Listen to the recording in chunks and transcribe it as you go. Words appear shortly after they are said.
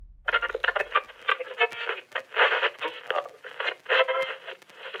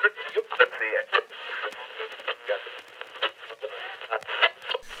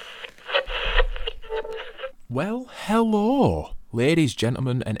Well, hello, ladies,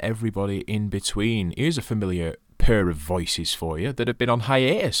 gentlemen, and everybody in between. Here's a familiar pair of voices for you that have been on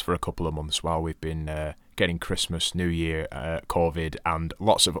hiatus for a couple of months while we've been getting Christmas, New Year, COVID, and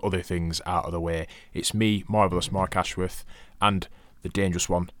lots of other things out of the way. It's me, Marvellous Mark Ashworth, and the dangerous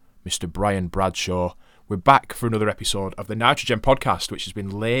one, Mr. Brian Bradshaw. We're back for another episode of the Nitrogen Podcast, which has been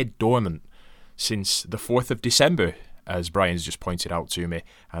laid dormant since the 4th of December, as Brian's just pointed out to me,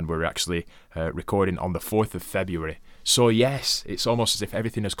 and we're actually recording on the 4th of February. So yes, it's almost as if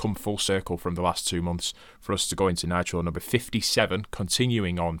everything has come full circle from the last 2 months for us to go into Nitro number 57,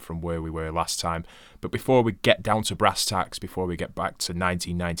 continuing on from where we were last time. But before we get down to brass tacks, before we get back to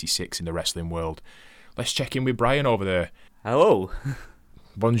 1996 in the wrestling world, let's check in with Brian over there. Hello.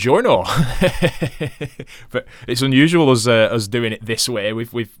 Buongiorno. But it's unusual us doing it this way.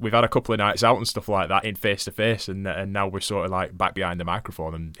 We've had a couple of nights out and stuff like that in face to face, and now we're sort of like back behind the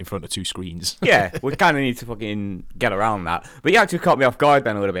microphone and in front of two screens. Yeah, we kind of need to fucking get around that. But you actually caught me off guard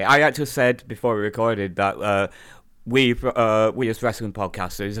then a little bit. I actually said before we recorded that we as wrestling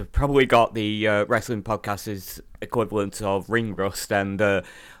podcasters have probably got the wrestling podcasters equivalent of ring rust, and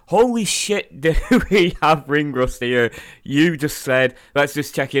holy shit, do we have ring rust here. You just said, let's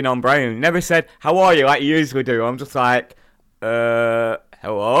just check in on Brian. You never said, how are you, like you usually do. I'm just like,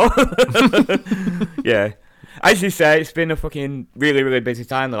 hello? Yeah. As you say, it's been a fucking really, really busy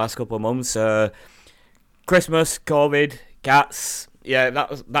time the last couple of months. Christmas, COVID, cats. Yeah,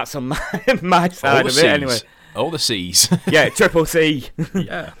 that's on my side of it anyway. All the C's. Yeah, Triple C.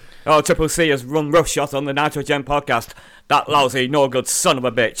 Yeah. Oh, Triple C has run roughshod on the Nitrogen Podcast. That lousy, no good son of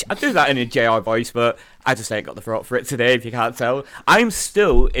a bitch. I do that in a JR voice, but I just ain't got the throat for it today, if you can't tell. I'm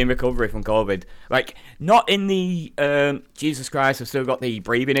still in recovery from COVID. Like, not in the, Jesus Christ, I've still got the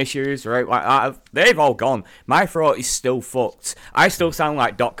breathing issues, right? Like, they've all gone. My throat is still fucked. I still sound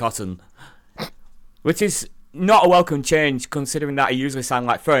like Doc Cotton. Which is not a welcome change, considering that I usually sound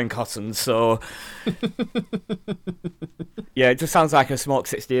like Fern Cotton, so... Yeah, it just sounds like I smoke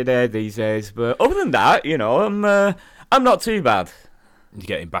 60 a day these days, but other than that, you know, I'm not too bad. You're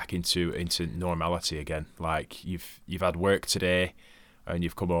getting back into normality again. Like, you've had work today, and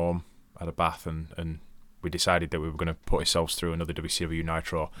you've come home, had a bath, and we decided that we were going to put ourselves through another WCW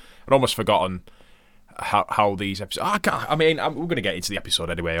Nitro. I'd almost forgotten how these episodes... we're going to get into the episode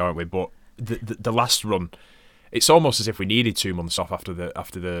anyway, aren't we? But the last run... It's almost as if we needed 2 months off after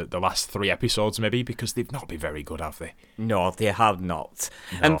the last 3 episodes, maybe, because they've not been very good, have they? No, they have not.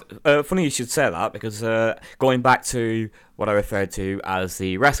 No. And funny you should say that, because going back to what I referred to as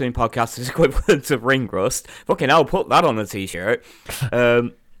the wrestling podcast is equivalent of ring rust, fucking hell, put that on a t-shirt.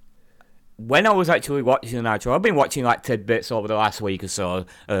 When I was actually watching the Nitro, I've been watching like tidbits over the last week or so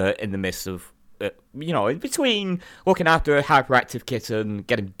in the midst of in between looking after a hyperactive kitten,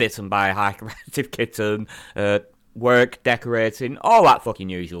 getting bitten by a hyperactive kitten, work, decorating, all that fucking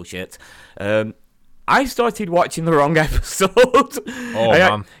usual shit. I started watching the wrong episode. Oh,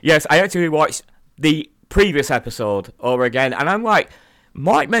 man. Yes, I actually watched the previous episode over again, and I'm like,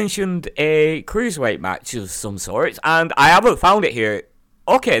 Mike mentioned a cruiserweight match of some sort, and I haven't found it here.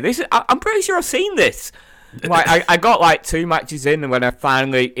 Okay, I'm pretty sure I've seen this. Like, I got like 2 matches in, and when it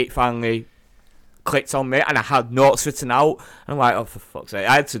finally clicked on me, and I had notes written out, and I'm like, oh, for fuck's sake,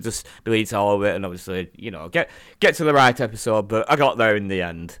 I had to just delete all of it, and obviously, get to the right episode, but I got there in the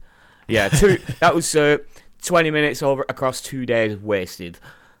end. Yeah, that was 20 minutes over across 2 days wasted.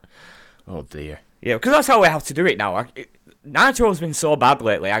 Oh, dear. Yeah, because that's how I have to do it now. Nitro's been so bad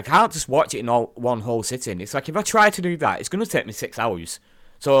lately, I can't just watch it in one whole sitting. It's like, if I try to do that, it's going to take me 6 hours.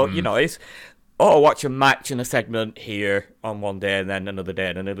 So, it's... watch a match and a segment here on one day and then another day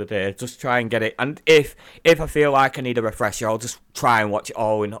and another day. Just try and get it. And if I feel like I need a refresher, I'll just try and watch it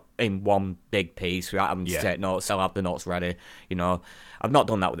all in one big piece without having to take notes. I'll have the notes ready. I've not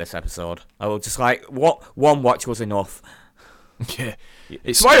done that with this episode. I was just like, one watch was enough. Yeah.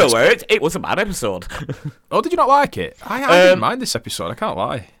 Spoiler alert, it was a bad episode. Oh, did you not like it? I didn't mind this episode, I can't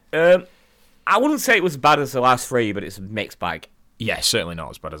lie. I wouldn't say it was as bad as the last 3, but it's a mixed bag. Yeah, certainly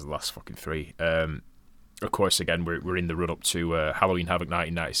not as bad as the last fucking 3. Of course, again, we're in the run-up to Halloween Havoc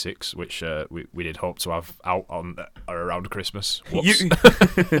 1996, which we did hope to have out on or around Christmas.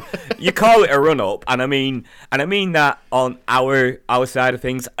 You call it a run-up, and I mean that on our side of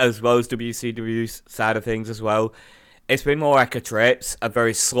things, as well as WCW's side of things as well. It's been more like a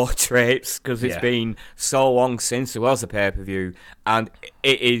very slow traipse, because it's been so long since there was a pay-per-view, and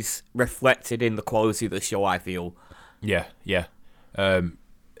it is reflected in the quality of the show, I feel. Yeah.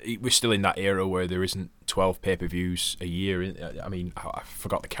 We're still in that era where there isn't 12 pay-per-views a year. I mean, I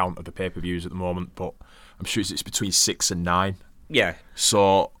forgot the count of the pay-per-views at the moment, but I'm sure it's between 6 and 9. Yeah.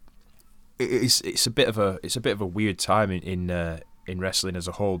 So it's a bit of a weird time in wrestling as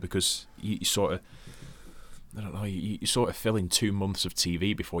a whole, because you sort of, I don't know, you sort of fill in 2 months of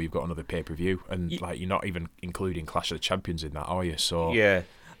TV before you've got another pay-per-view, and like you're not even including Clash of the Champions in that, are you? So yeah.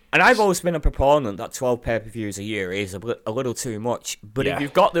 And I've always been a proponent that 12 pay-per-views a year is a little too much. But if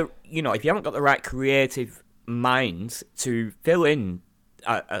you've got if you haven't got the right creative minds to fill in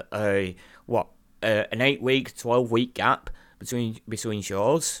an 8-week, 12-week gap between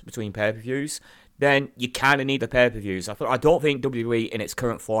shows, between pay-per-views, then you kind of need the pay-per-views. I don't think WWE in its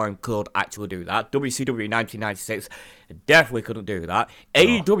current form could actually do that. WCW 1996 definitely couldn't do that. No.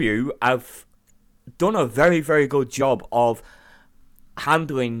 AEW have done a very, very good job of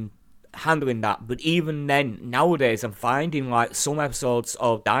handling that, but even then, nowadays, I'm finding like some episodes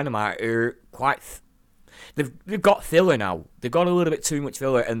of Dynamite are quite. They've got filler now. They've got a little bit too much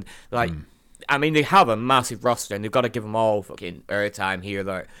filler, and like, I mean, they have a massive roster, and they've got to give them all fucking airtime here,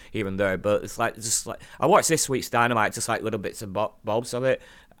 there. But it's like I watched this week's Dynamite, just like little bits and bobs of it,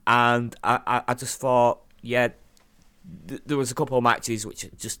 and I just thought, yeah, there was a couple of matches which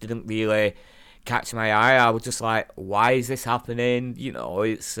just didn't really catch my eye. I was just like, why is this happening?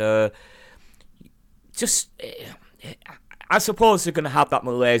 It's just. I suppose they're going to have that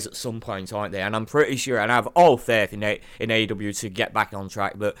malaise at some point, aren't they? And I'm pretty sure, and I have all faith in AEW to get back on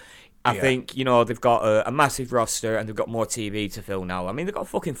track. But I think, they've got a massive roster, and they've got more TV to fill now. I mean, they've got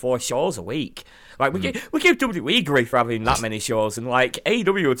fucking 4 shows a week. Like, we give WWE grief for having that many shows, and like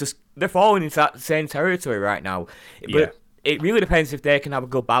AEW they're falling into that same territory right now. But it really depends if they can have a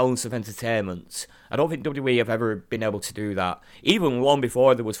good balance of entertainment. I don't think WWE have ever been able to do that. Even long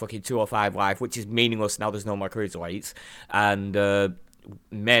before there was fucking 205 Live, which is meaningless now. There's no more cruiserweights, and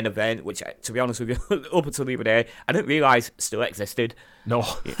Main Event, which, to be honest with you, up until the other day, I didn't realise still existed. No,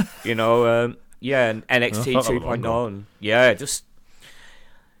 and NXT 2.0,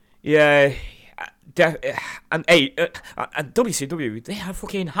 and WCW, they have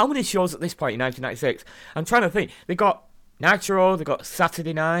fucking how many shows at this point in 1996? I'm trying to think. They got Nitro, they got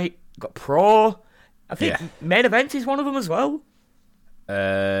Saturday Night, they got Pro. I think Main Event is one of them as well.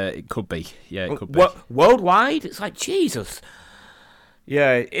 It could be. Yeah, it could be. Worldwide, it's like, Jesus.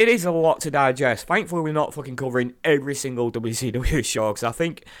 Yeah, it is a lot to digest. Thankfully, we're not fucking covering every single WCW show, because I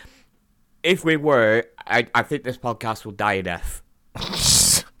think if we were, I think this podcast will die a death.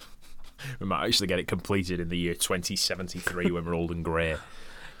 We might actually get it completed in the year 2073 when we're old and grey.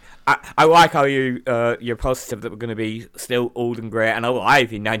 I like how you're positive that we're going to be still old and grey and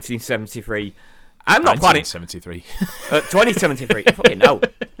alive in 1973. I'm not planning 1973. 2073. Fucking hell.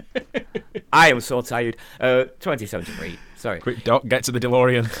 I am so tired. 2073. Sorry. Quick, Doc, get to the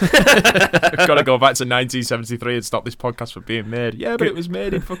DeLorean. We've got to go back to 1973 and stop this podcast from being made. Yeah, but it was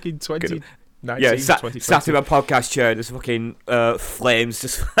made in fucking 2019. Sat in my podcast chair, there's fucking flames,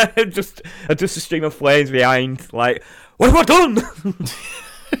 just a stream of flames behind. Like, what have I done?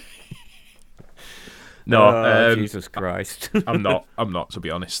 No, Jesus Christ. I'm not, to be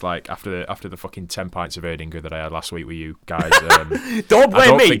honest. Like, after the fucking 10 pints of Erdinger that I had last week with you guys. Don't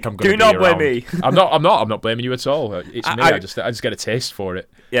blame me. Do not blame me. I'm not blaming you at all. It's me. I just get a taste for it.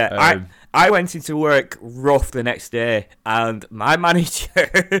 Yeah, I went into work rough the next day, and my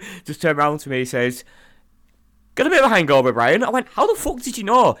manager just turned around to me and says, "Got a bit of a hangover, Brian?" I went, "How the fuck did you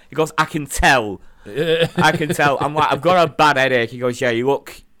know?" He goes, "I can tell. I can tell." I'm like, "I've got a bad headache." He goes, "Yeah,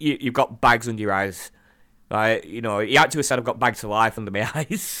 you've got bags under your eyes." Like, he actually said I've got bags for life under my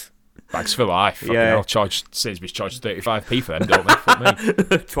eyes. Bags for life? Fucking hell, Sainsbury's charged 35p for them, don't they?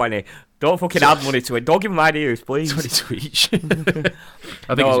 Fuck me. 20. Don't fucking add money to it. Don't give them ideas, please. 20 to each.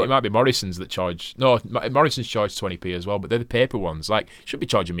 I think it might be Morrison's that charge. No, Morrison's charged 20p as well, but they're the paper ones. Like, shouldn't be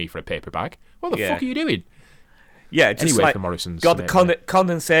charging me for a paper bag. What the fuck are you doing? Yeah, just anyway, like, for Morrison's. Got the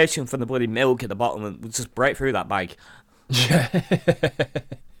condensation from the bloody milk at the bottom and just break through that bag.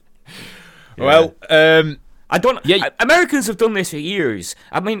 Well, I don't. Yeah. Americans have done this for years.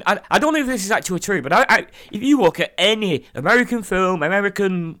 I mean, I don't know if this is actually true, but if you look at any American film,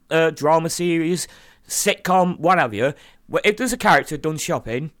 American drama series, sitcom, whatever, if there's a character done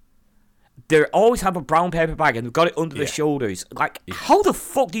shopping, they always have a brown paper bag and they've got it under their shoulders. Like, how the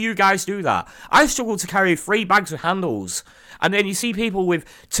fuck do you guys do that? I struggle to carry 3 bags with handles. And then you see people with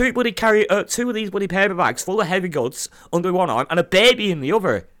two of these bloody paper bags full of heavy goods under one arm and a baby in the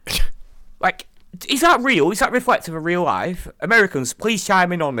other. Like, is that real? Is that reflective of real life? Americans, please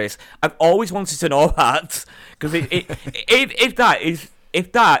chime in on this. I've always wanted to know that, because if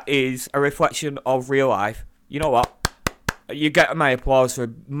that is a reflection of real life, you know what? You get my applause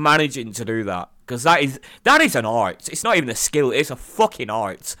for managing to do that, because that is an art. It's not even a skill. It's a fucking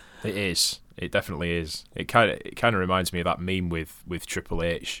art. It It definitely is. It kind of reminds me of that meme with Triple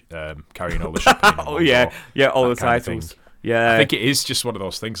H carrying all the champagne. Oh yeah, all the titles. Yeah, I think it is just one of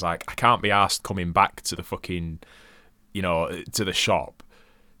those things. Like, I can't be asked coming back to the fucking, to the shop.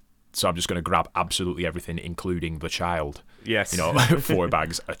 So I'm just going to grab absolutely everything, including the child. Yes. 4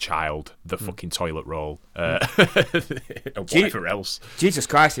 bags, a child, the fucking toilet roll, whatever else. Jesus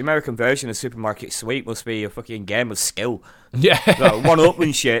Christ, the American version of Supermarket Sweep must be a fucking game of skill. Yeah.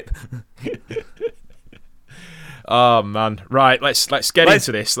 One-upmanship. Oh, man. Right, let's get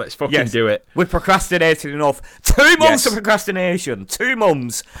into this. Let's fucking do it. We've procrastinated enough. 2 months of procrastination. 2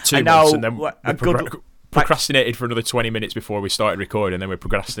 months. 2 months, and then procrastinated for another 20 minutes before we started recording, and then we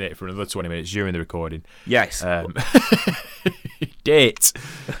procrastinated for another 20 minutes during the recording. Yes. Date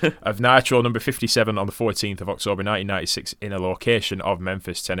of Nitro number 57 on the 14th of October 1996 in a location of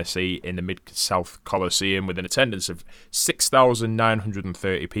Memphis, Tennessee, in the Mid-South Coliseum with an attendance of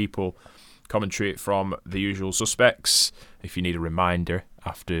 6,930 people. Commentary from the usual suspects, if you need a reminder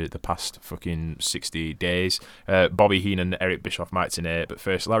after the past fucking 60 days. Bobby Heenan, Eric Bischoff, Mike Tenay. But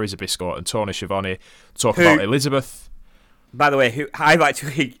first, Larry Zbyszko and Tony Schiavone talk about Elizabeth. By the way, I've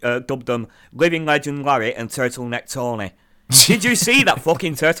actually dubbed them Living Legend Larry and Turtleneck Tony. Did you see that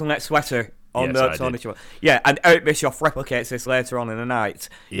fucking turtleneck sweater on the Tony Schiavone? Yeah, and Eric Bischoff replicates this later on in the night.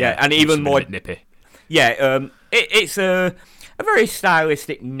 Yeah, and even more nippy. Yeah, it's a very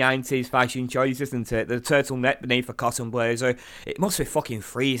stylistic 90s fashion choice, isn't it? The turtleneck beneath a cotton blazer. It must be fucking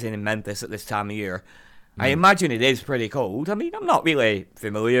freezing in Memphis at this time of year. I imagine it is pretty cold. I mean, I'm not really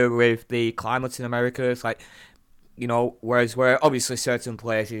familiar with the climate in America. It's like, whereas where obviously certain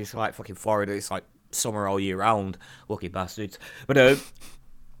places like fucking Florida, it's like summer all year round. Lucky bastards. But,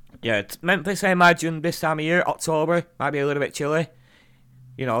 Memphis, I imagine this time of year, October, might be a little bit chilly.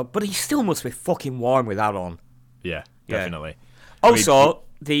 But he still must be fucking warm with that on. Yeah, definitely. Also,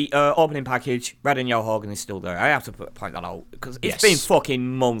 the opening package, Red and Yellow Hogan is still there. I have to point that out because it's been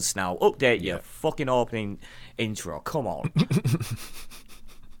fucking months now. Update your fucking opening intro. Come on.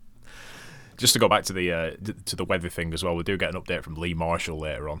 Just to go back to the weather thing as well, we do get an update from Lee Marshall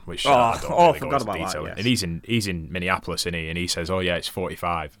later on, which I don't really forgot about detail. That. Yes. And he's in Minneapolis, isn't he? And he says, "Oh yeah, it's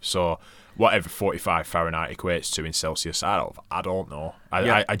 45." So whatever 45 Fahrenheit equates to in Celsius, I don't know.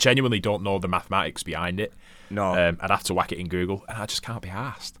 I genuinely don't know the mathematics behind it. No, I'd have to whack it in Google, and I just can't be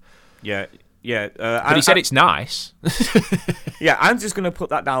asked. Yeah. But he said it's nice. Yeah, I'm just gonna put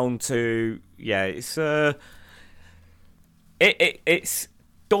that down to it's it's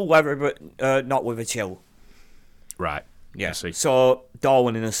dull weather, but not with a chill. Right. Yeah. So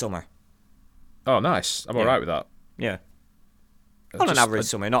Darwin in the summer. Oh, nice. I'm all right with that. Yeah. On an average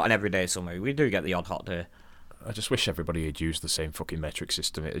summer, not an everyday summer. We do get the odd hot day. I just wish everybody had used the same fucking metric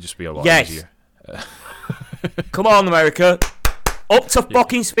system. It'd just be a lot easier. Come on, America. Up to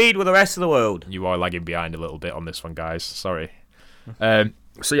fucking speed with the rest of the world. You are lagging behind a little bit on this one, guys. Sorry.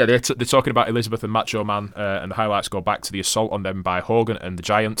 So yeah, they're talking about Elizabeth and Macho Man, and the highlights go back to the assault on them by Hogan and the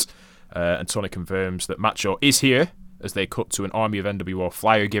Giant. And Tony confirms that Macho is here as they cut to an army of NWO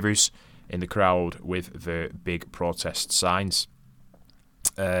flyer givers in the crowd with the big protest signs.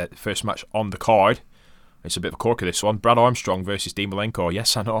 First match on the card. It's a bit of a corker, this one. Brad Armstrong versus Dean Malenko.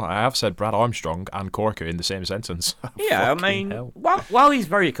 Yes, I know. I have said Brad Armstrong and corker in the same sentence. Yeah, I mean, while he's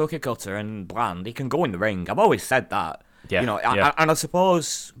very cookie cutter and bland, he can go in the ring. I've always said that. Yeah, and I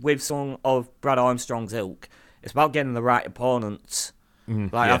suppose with some of Brad Armstrong's ilk, it's about getting the right opponents.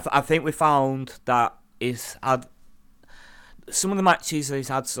 I think we found that he's had some of the matches that he's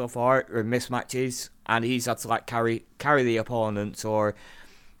had so far are mismatches, and he's had to carry the opponents, or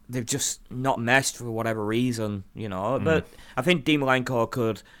they've just not meshed for whatever reason, But I think Dean Malenko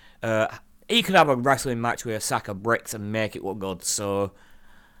could have a wrestling match with a sack of bricks and make it look good. So,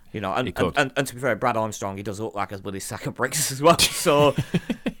 and to be fair, Brad Armstrong, he does look like a bloody sack of bricks as well. So,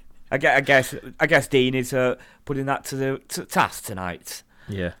 I guess Dean is putting that to the task tonight.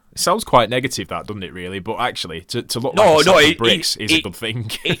 Yeah, it sounds quite negative, that, doesn't it? Really, but actually, to look like a sack of bricks is a good thing.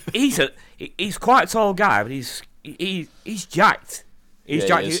 He's quite a tall guy, but he's jacked. He's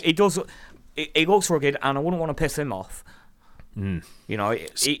jacked. He looks rugged, and I wouldn't want to piss him off. He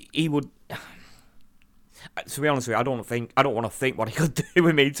would. To be honest with you, I don't want to think what he could do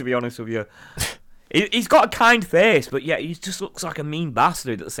with me. To be honest with you, he's got a kind face, but yeah, he just looks like a mean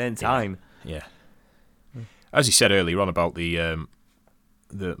bastard at the same time. Yeah. As you said earlier on about the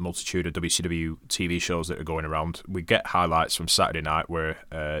multitude of WCW TV shows that are going around, we get highlights from Saturday night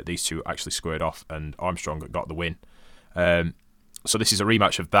where these two actually squared off and Armstrong got the win. So this is a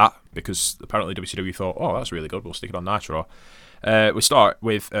rematch of that because apparently WCW thought, oh, that's really good, we'll stick it on Nitro. We start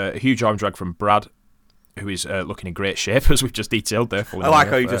with a huge arm drag from Brad, who is looking in great shape, as we've just detailed there. I like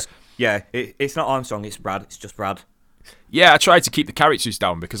how you just... Yeah, it's not Armstrong, it's Brad. It's just Brad. Yeah, I tried to keep the characters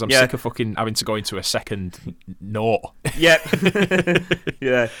down because I'm sick of fucking having to go into a second note. Yeah.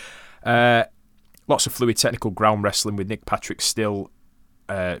 Yeah. Lots of fluid technical ground wrestling with Nick Patrick still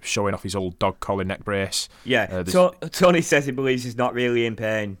showing off his old dog collar neck brace. Yeah, Tony says he believes he's not really in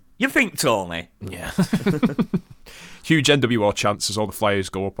pain. You think, Tony? Yeah. Huge NWO chants as all the flyers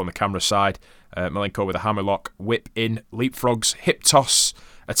go up on the camera side. Malenko with a hammerlock, whip in, leapfrogs, hip toss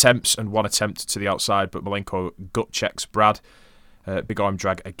attempts, and one attempt to the outside, but Malenko gut checks Brad. Big arm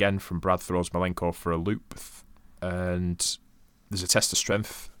drag again from Brad, throws Malenko for a loop, and there's a test of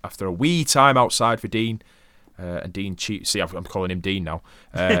strength after a wee time outside for Dean. And Dean I'm calling him Dean now.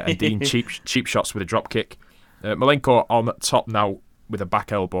 And Dean cheap shots with a drop kick. Malenko on top now with a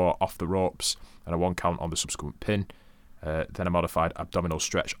back elbow off the ropes and a 1 count on the subsequent pin. Then a modified abdominal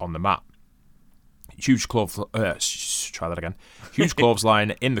stretch on the mat. Huge clothesline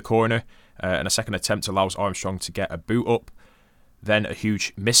in the corner, and a second attempt allows Armstrong to get a boot up. Then a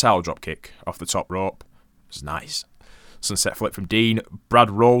huge missile dropkick off the top rope. It's nice. Sunset flip from Dean.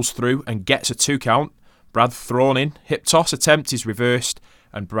 Brad rolls through and gets a 2 count. Brad thrown in. Hip toss attempt is reversed,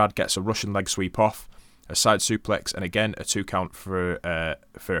 and Brad gets a Russian leg sweep off. A side suplex, and again a 2 count for a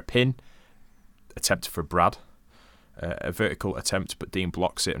pin. Attempt for Brad. A vertical attempt, but Dean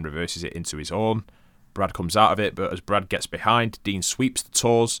blocks it and reverses it into his own. Brad comes out of it, but as Brad gets behind, Dean sweeps the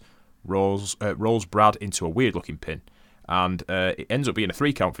toes, rolls Brad into a weird-looking pin. And it ends up being a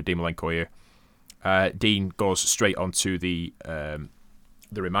 3 count for Dean Malenko here. Dean goes straight onto the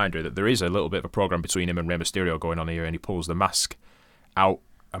reminder that there is a little bit of a program between him and Rey Mysterio going on here, and he pulls the mask out.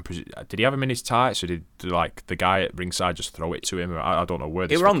 Did he have him in his tights, or did like the guy at ringside just throw it to him? I don't know where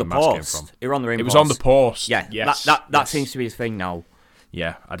this mask came from. It was on the ring. It was on the post. Yeah, yes, that seems to be his thing now.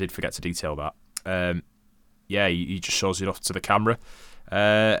 Yeah, I did forget to detail that. He just shows it off to the camera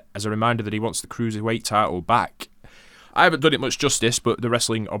as a reminder that he wants the Cruiserweight title back. I haven't done it much justice, but the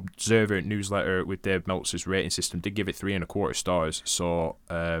Wrestling Observer newsletter with Dave Meltzer's rating system did give it 3.25 stars. So,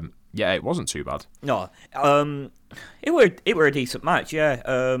 it wasn't too bad. No, it were a decent match.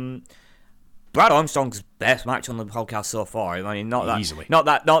 Yeah, Brad Armstrong's best match on the podcast so far. I mean, Easily.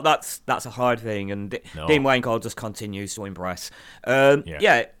 That's a hard thing, and No. Dean Malenko just continues to impress.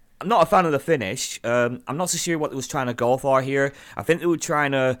 Yeah. I'm not a fan of the finish. I'm not so sure what they was trying to go for here. I think they were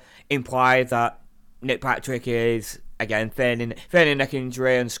trying to imply that Nick Patrick is, again, feigning neck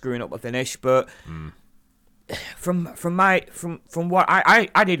injury and screwing up the finish. But from what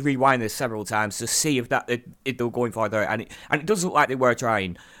I did rewind this several times to see if they were going for there, and it does look like they were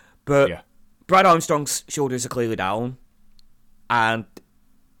trying. But Brad Armstrong's shoulders are clearly down, and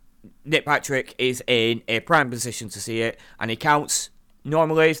Nick Patrick is in a prime position to see it, and he counts.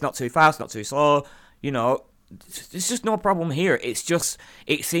 Normally, it's not too fast, not too slow. You know, there's just no problem here. It's just,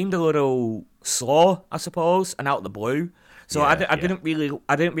 it seemed a little slow, I suppose, and out of the blue. So I didn't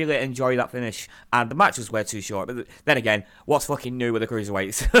really enjoy that finish, and the match was way too short. But then again, what's fucking new with the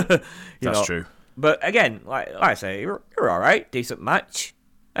cruiserweights? That's true. But again, like I say, you're all right, decent match.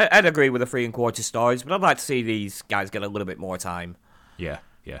 I'd agree with the 3.25 stars, but I'd like to see these guys get a little bit more time. Yeah.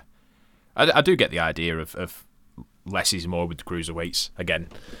 I do get the idea of less is more with the cruiserweights again,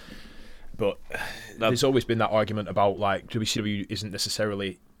 but there's always been that argument about like WCW isn't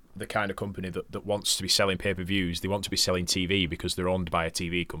necessarily the kind of company that wants to be selling pay-per-views. They want to be selling TV because they're owned by a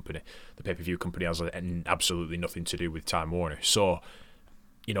TV company. The pay-per-view company has absolutely nothing to do with Time Warner. So,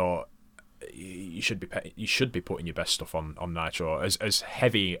 you know, you should be putting your best stuff on Nitro. As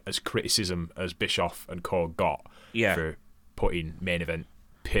heavy as criticism as Bischoff and Cole got for putting main event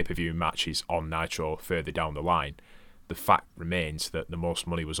pay-per-view matches on Nitro further down the line, the fact remains that the most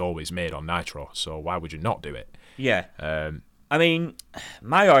money was always made on Nitro, so why would you not do it? Yeah. I mean,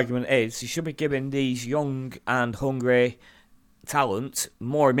 my argument is you should be giving these young and hungry talent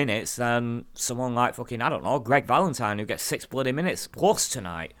more minutes than someone like fucking, I don't know, Greg Valentine, who gets 6 bloody minutes plus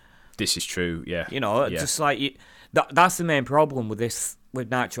tonight. This is true, yeah. You know, just like, that's the main problem with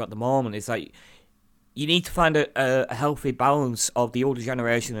Nitro at the moment, is like, you need to find a healthy balance of the older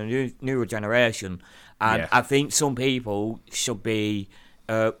generation and newer generation. And I think some people should be,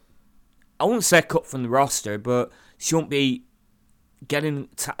 I wouldn't say cut from the roster, but shouldn't be getting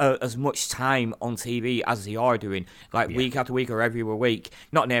as much time on TV as they are doing, like week after week or every week.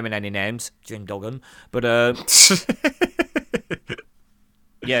 Not naming any names, Jim Duggan, but it's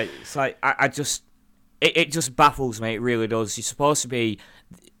like it just baffles me. It really does. You're supposed to be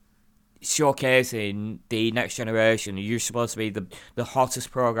showcasing the next generation. You're supposed to be the hottest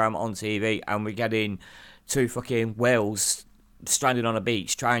program on TV, and we're getting 2 fucking whales stranded on a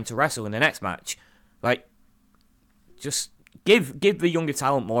beach trying to wrestle in the next match. Like, Just give the younger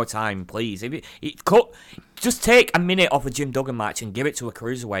talent more time, please. Just take a minute off a Jim Duggan match and give it to a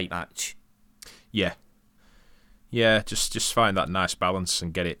cruiserweight match. Yeah. Yeah, just find that nice balance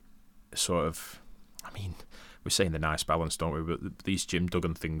and get it sort of... I mean, we're saying the nice balance, don't we? But these Jim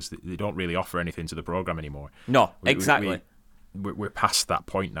Duggan things, they don't really offer anything to the program anymore. No, exactly. We're past that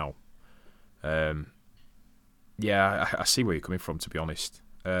point now. Yeah, I see where you're coming from, to be honest.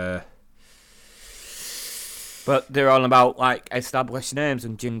 But they're on about like established names,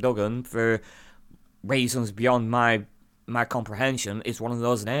 and Jim Duggan, for reasons beyond my comprehension, is one of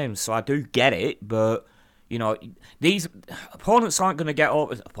those names. So I do get it, but you know, these opponents aren't going to get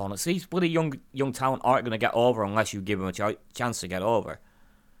over. These bloody young talent aren't going to get over unless you give them a chance to get over.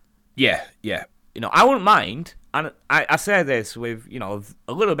 Yeah, yeah. You know, I wouldn't mind, and I say this with, you know,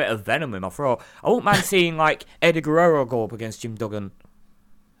 a little bit of venom in my throat. I wouldn't mind seeing like Eddie Guerrero go up against Jim Duggan.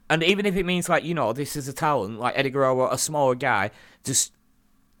 And even if it means, like, you know, this is a talent, like Eddie Guerrero, a smaller guy, just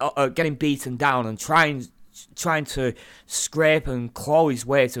getting beaten down and trying to scrape and claw his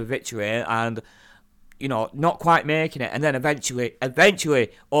way to victory, and, you know, not quite making it, and then eventually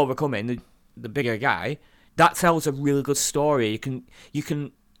overcoming the bigger guy, that tells a really good story. You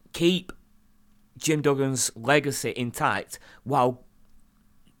can keep Jim Duggan's legacy intact while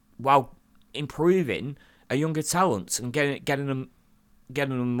improving a younger talent and getting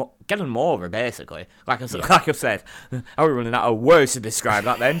them over, basically. Like I've said, I was running out of words to describe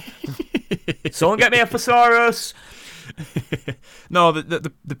that then. Someone get me a thesaurus. No,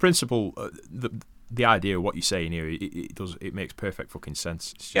 the principle, the idea of what you're saying here, it makes perfect fucking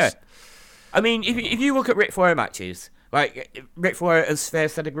sense. It's just... Yeah. I mean, if you look at Ric Flair matches, like, Ric Flair has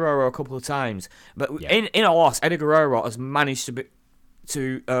faced Eddie Guerrero a couple of times, but in a loss, Eddie Guerrero has managed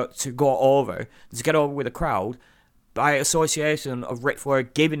to go over, to get over with the crowd, by association of Ric Flair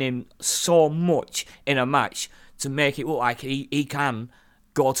giving him so much in a match to make it look like he can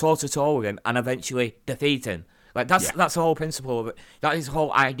go toe-to-toe with him and eventually defeat him. Like, that's the whole principle of it. That is the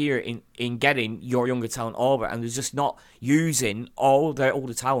whole idea in getting your younger talent over, and they're just not using all their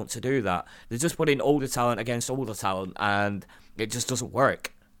older talent to do that. They're just putting older talent against older talent, and it just doesn't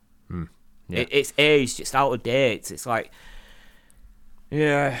work. Yeah. It's aged, it's out of date. It's like,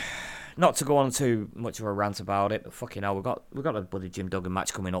 yeah, not to go on too much of a rant about it, but fucking hell, we've got a bloody Jim Duggan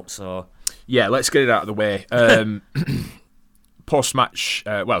match coming up, so yeah, let's get it out of the way. Post-match,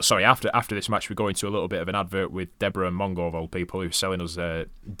 after this match, we go into a little bit of an advert with Deborah and Mongo, of all people, who are selling us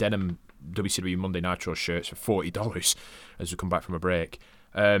denim WCW Monday Nitro shirts for $40 as we come back from a break.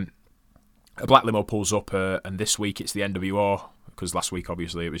 A black limo pulls up, and this week it's the NWO, because last week,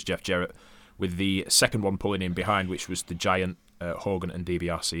 obviously, it was Jeff Jarrett, with the second one pulling in behind, which was the Giant, Hogan and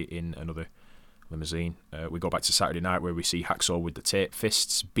DiBiase in another limousine. We go back to Saturday night, where we see Hacksaw with the tape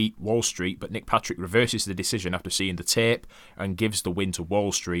fists beat Wall Street, but Nick Patrick reverses the decision after seeing the tape and gives the win to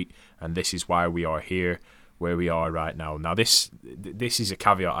Wall Street, and this is why we are here where we are right now. Now, this is a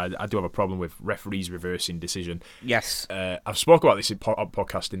caveat. I do have a problem with referees reversing decision. yes. I've spoken about this in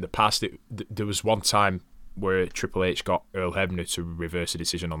podcast in the past. There was one time where Triple H got Earl Hebner to reverse a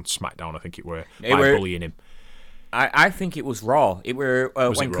decision on SmackDown, I think it were, by bullying him. I think it was Raw. It were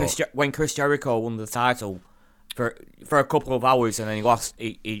when Chris Jericho won the title for a couple of hours, and then he lost.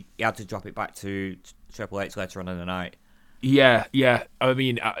 He had to drop it back to Triple H later on in the night. Yeah. I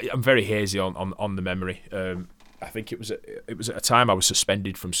mean, I'm very hazy on the memory. I think it was at a time I was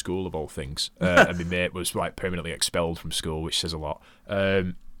suspended from school, of all things, and my mate was like permanently expelled from school, which says a lot.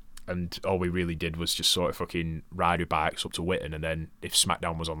 And all we really did was just sort of fucking ride our bikes up to Witten, and then if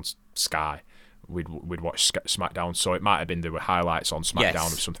SmackDown was on Sky, we'd watch SmackDown. So it might have been there were highlights on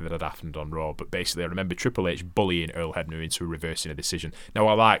SmackDown of something that had happened on Raw. But basically, I remember Triple H bullying Earl Hebner into reversing a decision. Now,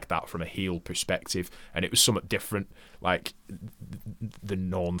 I like that from a heel perspective, and it was somewhat different. Like, the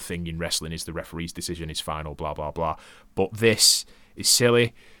known thing in wrestling is the referee's decision is final, blah, blah, blah. But this is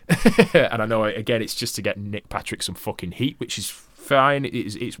silly. And I know, again, it's just to get Nick Patrick some fucking heat, which is fine.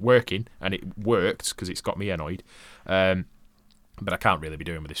 It's working, and it worked because it's got me annoyed. But I can't really be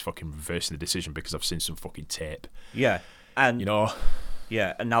doing with this fucking reversing the decision because I've seen some fucking tape. Yeah, and you know,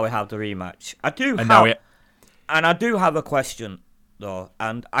 yeah, and now we have the rematch. I do have a question though,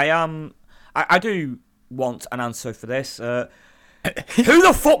 and I do want an answer for this. Who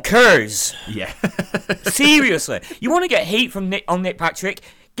the fuck cares? Yeah, seriously, you want to get heat from Nick Patrick?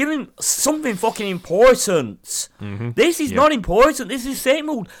 Give him something fucking important. Mm-hmm. This is not important. This is same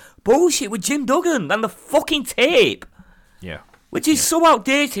old bullshit with Jim Duggan and the fucking tape. Yeah. Which is so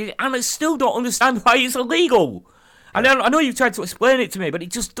outdated, and I still don't understand why it's illegal. And I know you've tried to explain it to me, but it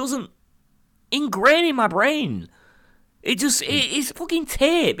just doesn't ingrain in my brain. It's fucking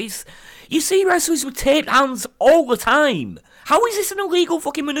tape. You see wrestlers with taped hands all the time. How is this an illegal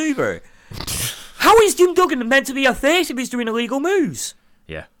fucking maneuver? How is Jim Duggan meant to be a face if he's doing illegal moves?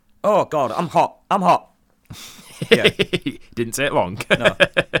 Yeah. Oh, God, I'm hot. Yeah. Didn't take long. No.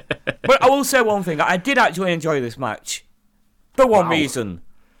 But I will say one thing. I did actually enjoy this match. For one reason.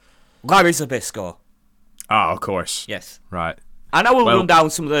 Larry Zbyszko. Ah, of course. Yes. Right. And I will run down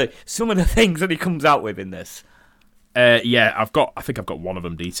some of the things that he comes out with in this. Yeah, I think I've got one of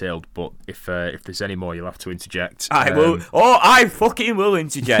them detailed, but if there's any more, you'll have to interject. I will. Oh, I fucking will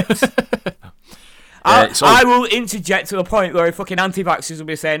interject. I will interject to the point where fucking anti-vaxxers will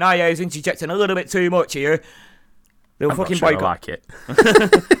be saying, "Oh yeah, he's interjecting a little bit too much here." They'll fucking boycott. I like it.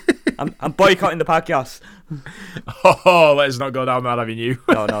 I'm boycotting the podcast. Oh, let's not go down that avenue.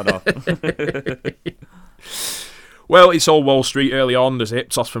 No. Well, it's all Wall Street early on. There's a hip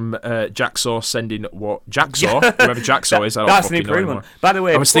toss from Jacksaw sending what? Jacksaw? Whoever Jacksaw is, I don't that's fucking an know anymore. improvement. By the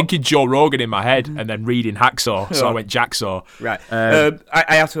way, I was thinking Joe Rogan in my head and then reading Hacksaw, so I went Jacksaw. Right.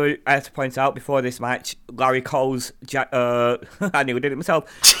 I have to point out before this match, Larry calls I nearly did it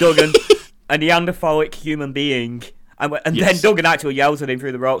myself, Duggan, a Neanderthalic human being. And then Duggan actually yells at him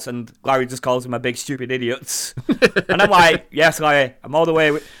through the ropes, and Larry just calls him a big stupid idiot. And I'm like, yes, Larry,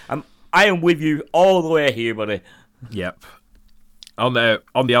 I am with you all the way here, buddy. Yep. On the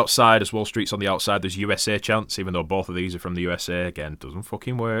outside, as Wall Street's on the outside, there's USA chants, even though both of these are from the USA. Again, doesn't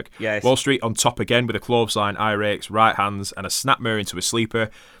fucking work. Yes. Wall Street on top again with a clothesline, eye rakes, right hands, and a snapmare into a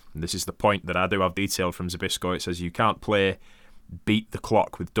sleeper. And this is the point that I do have detailed from Zbyszko. It says you can't play Beat the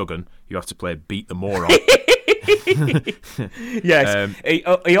Clock with Duggan. You have to play Beat the Moron. Yes.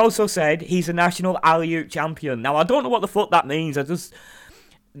 He also said he's a national alley-oop champion. Now, I don't know what the fuck that means.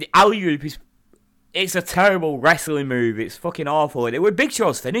 The alley-oop is... It's a terrible wrestling move. It's fucking awful. It was Big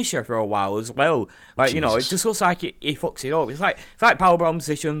Show's finisher for a while as well. Like, Jesus. You know, it just looks like he fucks it up. It's like powerbomb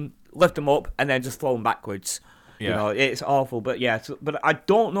position, lift them up, and then just throw them backwards. Yeah. You know, it's awful. But yeah, but I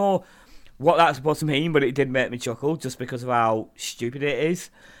don't know what that's supposed to mean, but it did make me chuckle just because of how stupid it is.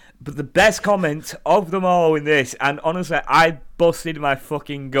 But the best comment of them all in this, and honestly, I busted my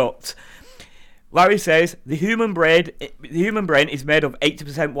fucking gut. Larry says, the human brain is made of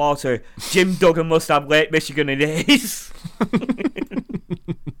 80% water. Jim Duggan must have Lake Michigan in his.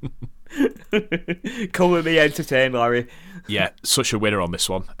 Come with me, entertain, Larry. Yeah, such a winner on this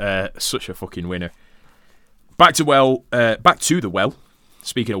one. Such a fucking winner. Back to the well.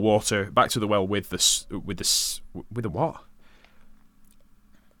 Speaking of water, back to the well with the what?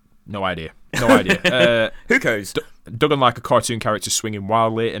 No idea. Who cares? Duggan like a cartoon character swinging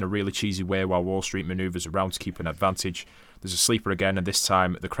wildly in a really cheesy way while Wall Street manoeuvres around to keep an advantage. There's a sleeper again, and this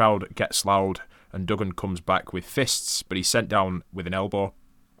time the crowd gets loud and Duggan comes back with fists, but he's sent down with an elbow.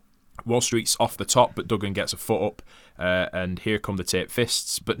 Wall Street's off the top, but Duggan gets a foot up, and here come the tape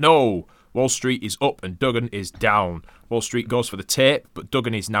fists. But no! Wall Street is up and Duggan is down. Wall Street goes for the tape, but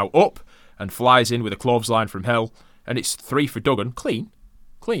Duggan is now up and flies in with a clothesline from hell, and it's 3 for Duggan. Clean.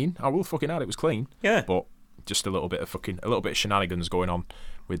 I will fucking add it was clean. Yeah. But just a little bit of shenanigans going on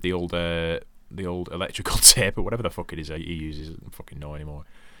with the old electrical tape or whatever the fuck it is he uses. I don't fucking know anymore.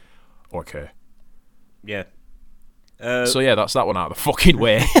 Or care. Yeah. So yeah, that's that one out of the fucking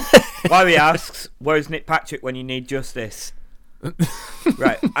way. Larry asks, "Where's Nick Patrick when you need justice?"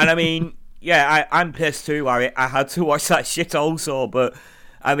 Right, and I mean, yeah, I'm pissed too, Larry. I had to watch that shit also, but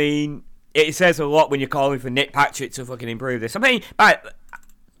I mean, it says a lot when you're calling for Nick Patrick to fucking improve this. I mean,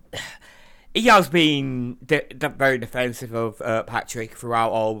 he has been very defensive of Patrick throughout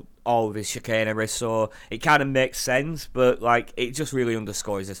all of his chicanery, so it kind of makes sense, but like it just really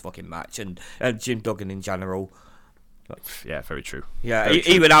underscores this fucking match and Jim Duggan in general. Yeah, very true. Yeah, very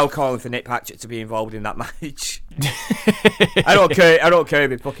true. Even I'll call for Nick Patrick to be involved in that match. I don't care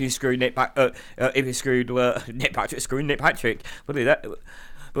if he fucking screwed if he screwed Nick Patrick, screwing Nick Patrick.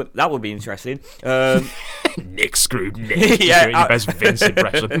 But that would be interesting. Nick screwed Nick. Yeah, doing your best Vince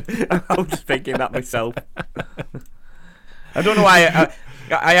impression. I was just thinking that myself. I don't know why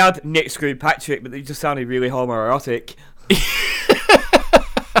I had Nick screwed Patrick, but it just sounded really homoerotic.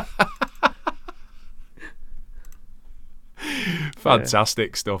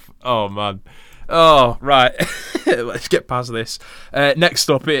 Fantastic stuff. Oh man. Oh right. Let's get past this. Next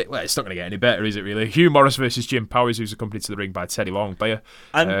up, it's not going to get any better, is it? Really? Hugh Morris versus Jim Powers, who's accompanied to the ring by Teddy Long.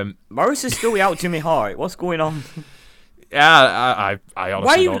 And Morris is still out Jimmy Hart. What's going on? Yeah, I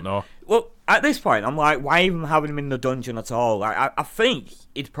honestly don't know. Well, at this point, I'm like, why even having him in the dungeon at all? Like, I think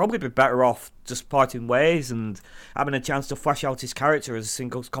he'd probably be better off just parting ways and having a chance to flesh out his character as a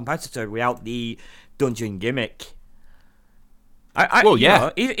singles competitor without the dungeon gimmick. Well,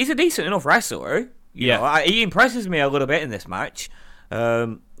 yeah. You know, he's a decent enough wrestler. You know, he impresses me a little bit in this match.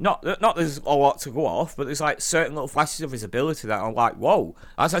 Not there's a lot to go off, but there's like certain little flashes of his ability that I'm like, whoa,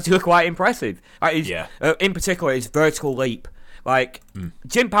 that's actually quite impressive. Like in particular, his vertical leap. Like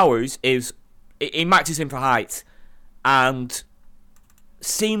Jim Powers he matches him for height, and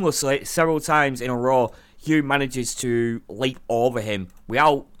seamlessly several times in a row, Hugh manages to leap over him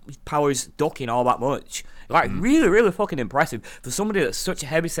without Powers ducking all that much. Like really, really fucking impressive for somebody that's such a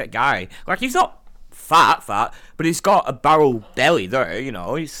heavyset guy. Like he's not fat, but he's got a barrel belly there, you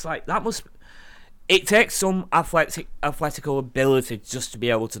know. It's like it takes some athletical ability just to be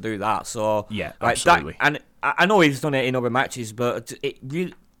able to do that. So yeah, like absolutely. That, and I know he's done it in other matches, but it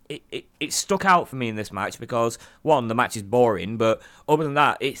really it stuck out for me in this match because one, the match is boring, but other than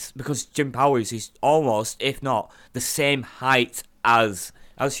that, it's because Jim Powers is almost, if not, the same height as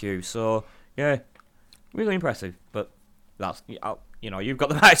Hugh. So yeah, really impressive. But that's you've got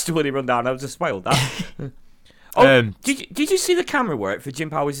the match to really run down. I was just spoiled that. Did you see the camera work for Jim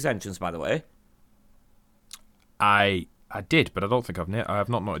Powers' entrance, by the way? I did, but I don't think I have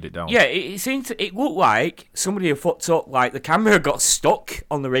not noted it down. Yeah, it looked like somebody had fucked up. Like the camera got stuck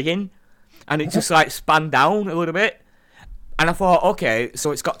on the rigging, and it just like spanned down a little bit. And I thought, okay,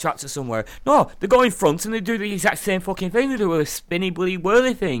 so it's got trapped to somewhere. No, they go in front and they do the exact same fucking thing. They do a spinny bloody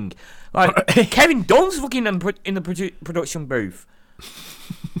whirly thing. Like Kevin Dunn's fucking in the production booth.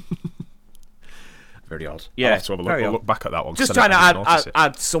 Very odd. Yeah, I'll have to have a look back at that one. Just trying to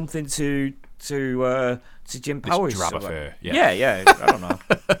add something to Jim Powers. Yeah. I don't know.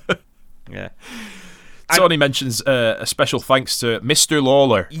 Yeah. Tony mentions a special thanks to Mr.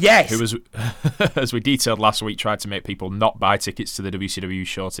 Lawler. Yes. Who was, as we detailed last week, tried to make people not buy tickets to the WCW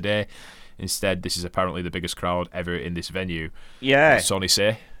show today. Instead, this is apparently the biggest crowd ever in this venue. Yeah. What did Tony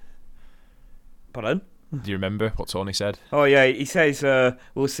say? Pardon? Do you remember what Tony said? Oh, yeah. He says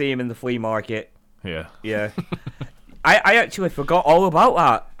we'll see him in the flea market. Yeah. Yeah. I actually forgot all about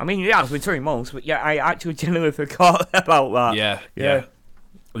that. I mean, yeah, it's been 3 months, but yeah, I actually genuinely forgot about that. Yeah.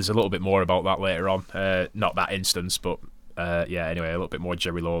 There's a little bit more about that later on. Not that instance, but anyway, a little bit more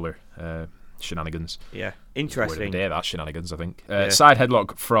Jerry Lawler shenanigans. Yeah, interesting. Word of the day, that shenanigans, I think. Side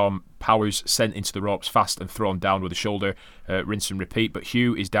headlock from Powers, sent into the ropes fast and thrown down with a shoulder. Rinse and repeat, but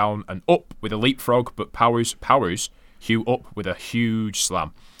Hugh is down and up with a leapfrog, but Powers Hugh up with a huge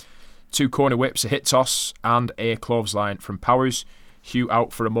slam. 2 corner whips, a hit toss, and a clothesline from Powers. Hugh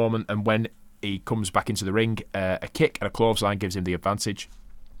out for a moment, and when he comes back into the ring, a kick and a clothesline gives him the advantage.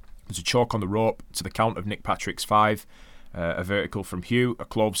 There's a choke on the rope to the count of Nick Patrick's 5, a vertical from Hugh, a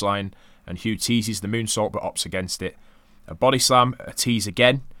clothesline, and Hugh teases the moonsault but opts against it. A body slam, a tease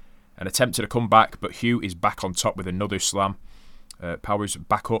again, an attempt at a comeback, but Hugh is back on top with another slam. Powers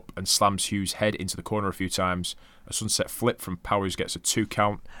back up and slams Hugh's head into the corner a few times. A sunset flip from Powers gets a 2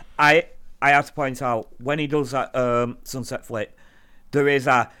 count. I have to point out, when he does that sunset flip, there is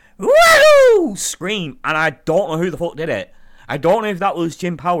a woohoo scream, and I don't know who the fuck did it. I don't know if that was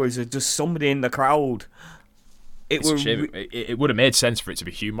Jim Powers or just somebody in the crowd. It would have made sense for it to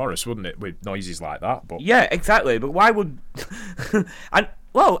be Hugh Morris, wouldn't it, with noises like that? But yeah, exactly. But why would...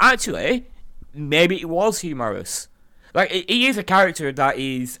 actually, maybe it was Hugh Morris. Like, he is a character that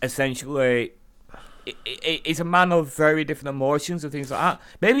is essentially... He's a man of very different emotions and things like that.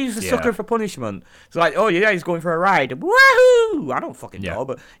 Maybe he's a sucker for punishment. It's like, oh yeah, he's going for a ride. Woohoo! I don't fucking know,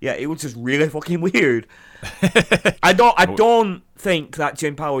 but yeah, it was just really fucking weird. I don't think that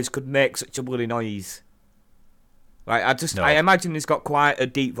Jim Powers could make such a bloody noise. Like, I imagine he's got quite a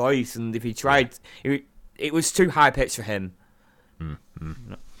deep voice, and if he tried, it was too high pitched for him.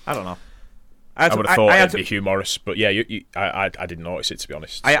 I don't know. I would have thought it'd be Hugh Morris, but yeah, I didn't notice it, to be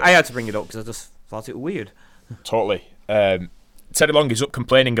honest. I had to bring it up because I just thought it was weird. Totally. Teddy Long is up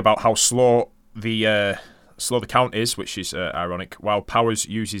complaining about how slow the count is, which is ironic, while Powers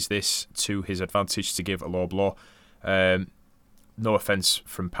uses this to his advantage to give a low blow. More offence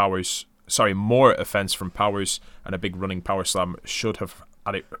from Powers, and a big running power slam should have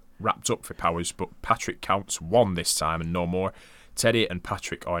had it wrapped up for Powers, but Patrick counts 1 this time and no more. Teddy and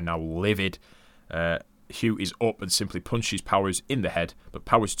Patrick are now livid. Hugh is up and simply punches Powers in the head, but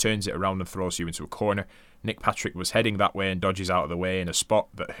Powers turns it around and throws Hugh into a corner. Nick Patrick was heading that way and dodges out of the way in a spot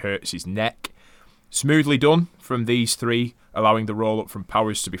that hurts his neck. Smoothly done from these 3, allowing the roll-up from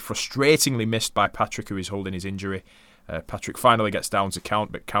Powers to be frustratingly missed by Patrick, who is holding his injury. Patrick finally gets down to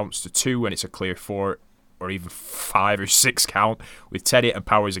count, but counts to 2 when it's a clear 4 or even 5 or 6 count, with Teddy and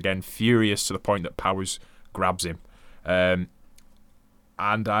Powers again furious to the point that Powers grabs him. And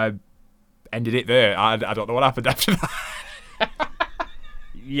I ended it there. I don't know what happened after that.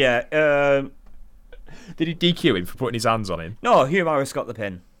 Yeah. Did he DQ him for putting his hands on him? No, Hugh Morris got the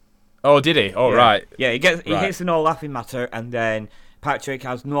pin. Oh, did he? Oh, yeah. right. Yeah, he hits the no laughing matter, and then Patrick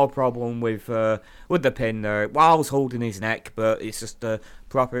has no problem with the pin there whilst holding his neck, but it's just a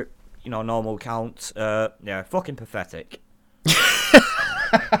proper, normal count. Yeah, fucking pathetic.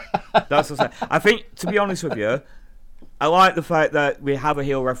 That's what I'm saying. I think, to be honest with you, I like the fact that we have a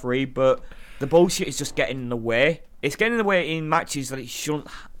heel referee, but the bullshit is just getting in the way. It's getting in the way in matches that it shouldn't,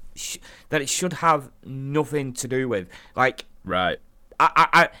 that it should have nothing to do with. Like, right.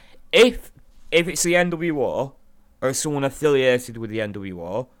 If it's the NWO or someone affiliated with the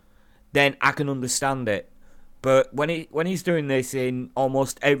NWO, then I can understand it. But when he's doing this in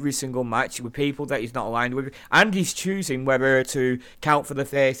almost every single match with people that he's not aligned with, and he's choosing whether to count for the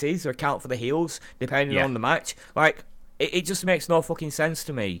faces or count for the heels, depending on the match, like, it just makes no fucking sense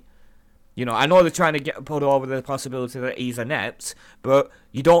to me. I know they're trying to put over the possibility that he's inept, but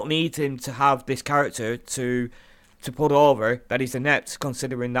you don't need him to have this character to put over that he's inept,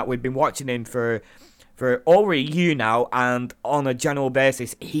 considering that we've been watching him for over a year now, and on a general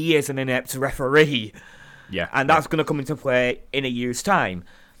basis, he is an inept referee. Yeah. And that's going to come into play in a year's time.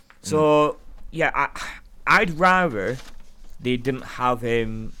 So, I'd rather they didn't have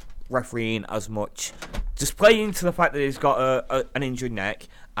him refereeing as much. Just play into the fact that he's got an injured neck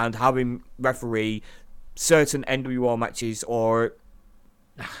and have him referee certain NWO matches, or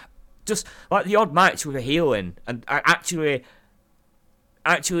just like the odd match with a heel in, and actually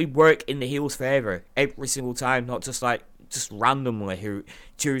work in the heel's favour every single time, not just randomly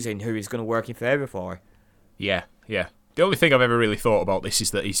choosing who he's going to work in favour for. Yeah. The only thing I've ever really thought about this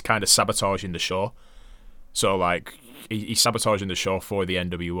is that he's kind of sabotaging the show. So, like, he's sabotaging the show for the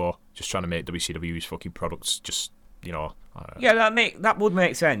NWO, just trying to make WCW's fucking products just, Yeah, that would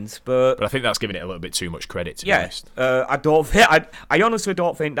make sense, but I think that's giving it a little bit too much credit, to be honest. I honestly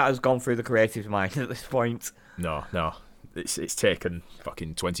don't think that has gone through the creative's mind at this point. No. It's taken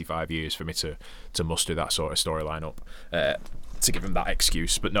fucking 25 years for me to muster that sort of storyline up. To give him that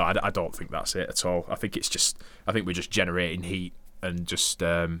excuse, but no, I don't think that's it at all. I think we're just generating heat and just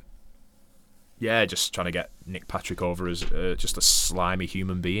trying to get Nick Patrick over as just a slimy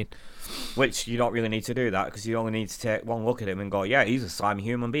human being. Which you don't really need to do that, because you only need to take one look at him and go, yeah, he's a slimy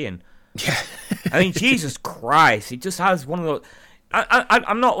human being. Yeah. I mean, Jesus Christ, he just has one of those.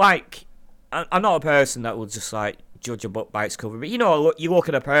 I'm not a person that will just like judge a book by its cover, but you look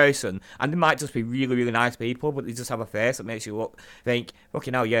at a person and they might just be really, really nice people, but they just have a face that makes you think,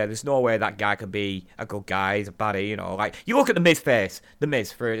 fucking hell, yeah, there's no way that guy could be a good guy, he's a baddie, like, you look at the Miz face, the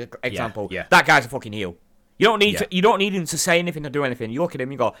Miz, for example, that guy's a fucking heel. You don't need him to say anything or do anything. You look at him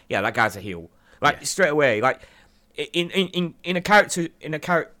and you go, yeah, that guy's a heel. Like, straight away, like, in a character,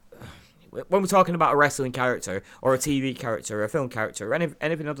 when we're talking about a wrestling character, or a TV character, or a film character, or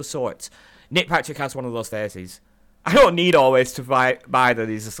anything of the sort, Nick Patrick has one of those faces. I don't need always to buy that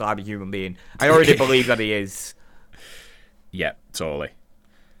he's a slimy human being. I already believe that he is. Yeah, totally.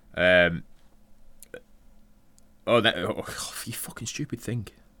 You fucking stupid thing.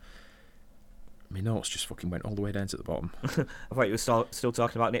 My notes just fucking went all the way down to the bottom. I thought you were still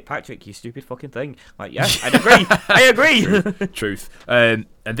talking about Nick Patrick, you stupid fucking thing. Like, yeah, I agree. Truth. And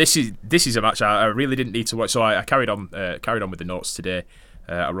this is a match I really didn't need to watch, so I carried on with the notes today.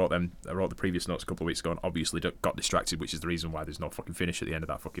 I wrote the previous notes a couple of weeks ago and obviously got distracted, which is the reason why there's no fucking finish at the end of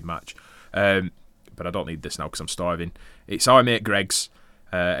that fucking match. But I don't need this now because I'm starving. It's our mate Greg's,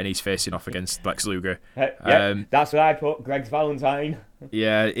 and he's facing off against Lex Luger. That's what I put, Greg's Valentine.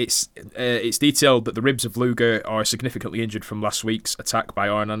 Yeah, it's detailed that the ribs of Luger are significantly injured from last week's attack by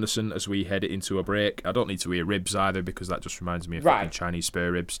Arn Anderson as we head into a break. I don't need to hear ribs either, because that just reminds me of fucking Chinese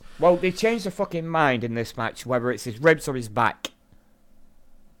spare ribs. Well, they changed their fucking mind in this match, whether it's his ribs or his back.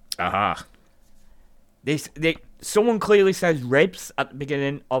 Aha. Someone clearly says ribs at the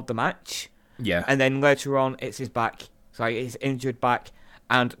beginning of the match. Yeah. And then later on, it's his back. So his injured back.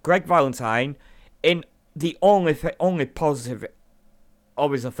 And Greg Valentine, in the only positive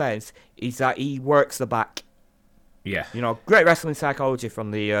of his offense, is that he works the back. Yeah. Great wrestling psychology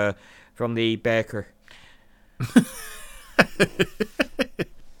from the Baker.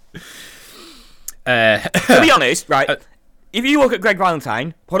 To be honest, right? If you look at Greg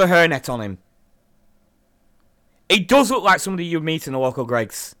Valentine, put a hairnet on him. It does look like somebody you'd meet in a local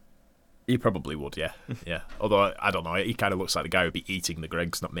Greg's. He probably would, yeah. Yeah. Although, I don't know, he kind of looks like the guy who'd be eating the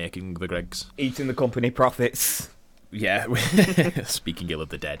Greg's, not making the Greg's. Eating the company profits. Yeah. Speaking ill of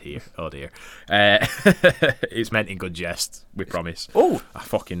the dead here. Oh, dear. It's meant in good jest, we promise. Oh. I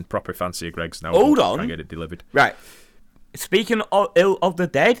fucking proper fancy a Greg's now. Hold on. I get it delivered. Right. Speaking ill of the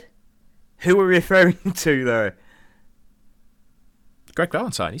dead, who are we referring to there? Greg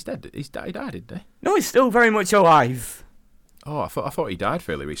Valentine, he's dead. He died, didn't he? No, he's still very much alive. Oh, I thought he died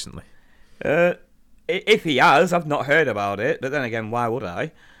fairly recently. If he has, I've not heard about it. But then again, why would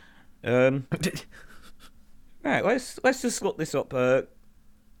I? Right, let's just look this up.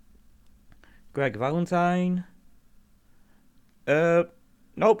 Greg Valentine.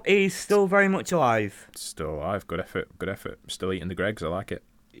 Nope, he's still very much alive. Still alive. Good effort. Still eating the Gregs. I like it.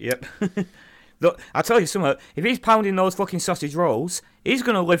 Yep. Look, I'll tell you something. If he's pounding those fucking sausage rolls, he's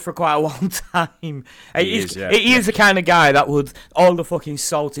going to live for quite a long time. He is the kind of guy that would, all the fucking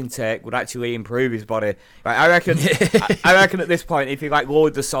salt intake would actually improve his body. Like, I reckon I reckon at this point, if he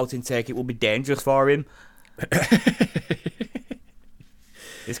lowered the salt intake, it would be dangerous for him.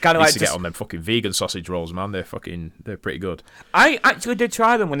 It's kind of like to get on them fucking vegan sausage rolls, man. They're pretty good. I actually did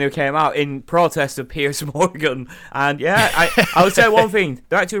try them when they came out in protest of Piers Morgan, and yeah, I would say one thing: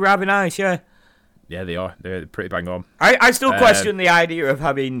 they're actually rather nice. Yeah. Yeah, they are. They're pretty bang on. I still question the idea of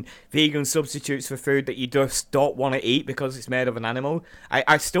having vegan substitutes for food that you just don't want to eat because it's made of an animal.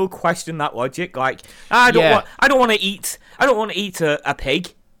 I still question that logic. Like, I don't want to eat a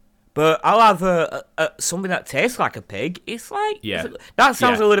pig, but I'll have something that tastes like a pig. It's like, that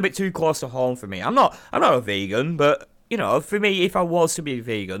sounds a little bit too close to home for me. I'm not a vegan, but you know, for me, if I was to be a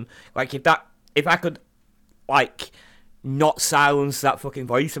vegan, like if I could, like, not silence that fucking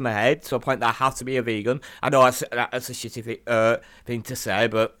voice in my head to a point that I have to be a vegan. I know that's a shitty thing to say,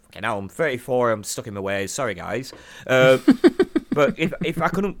 but you know, I'm 34, I'm stuck in my ways. Sorry, guys. But if I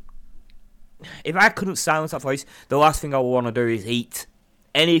couldn't silence that voice, the last thing I would want to do is eat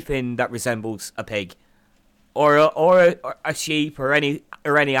anything that resembles a pig or a sheep or any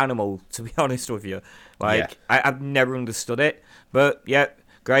animal. To be honest with you, I've never understood it. But yeah,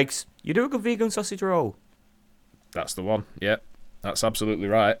 Greg's, you do a good vegan sausage roll. That's the one. Yeah, that's absolutely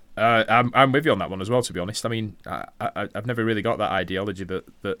right. I'm with you on that one as well. To be honest, I mean, I've never really got that ideology that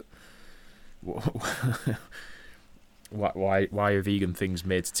why are vegan things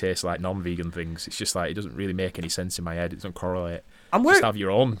made to taste like non-vegan things? It's just like it doesn't really make any sense in my head. It doesn't correlate. Just have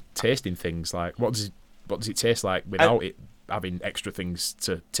your own tasting things. Like what does it taste like without it having extra things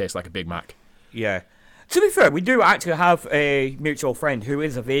to taste like a Big Mac? Yeah. To be fair, we do actually have a mutual friend who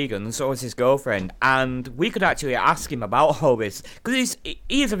is a vegan, and so is his girlfriend, and we could actually ask him about all this, because he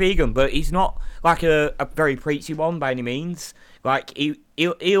is a vegan, but he's not like a very preachy one by any means. Like,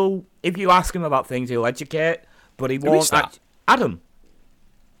 he'll if you ask him about things, he'll educate, but he won't. Adam.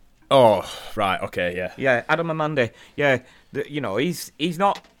 Oh, right, okay, yeah. Yeah, Adam Amandi. Yeah, you know, he's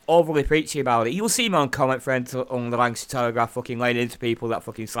not overly preachy about it. You'll see him on comment threads on the Lancashire Telegraph fucking laying into people that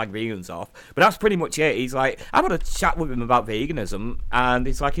fucking slag vegans off. But that's pretty much it. He's like, I've had a chat with him about veganism, and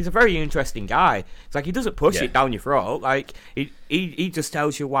it's like, he's a very interesting guy. It's like, he doesn't push it down your throat. Like, he just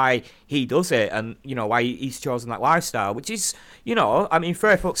tells you why he does it, and, you know, why he's chosen that lifestyle, which is, you know, I mean,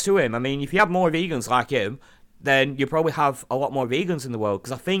 fair fucks to him. I mean, if you have more vegans like him, then you probably have a lot more vegans in the world.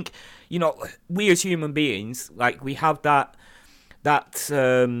 Because I think, you know, we as human beings, like, we have that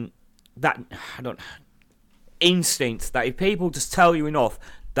instinct that if people just tell you enough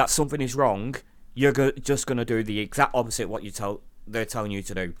that something is wrong, you're just going to do the exact opposite what they're telling you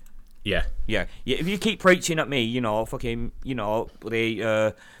to do. Yeah. If you keep preaching at me, you know, fucking, you know,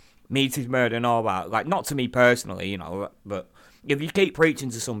 the meat is murder and all that, like, not to me personally, you know, but if you keep preaching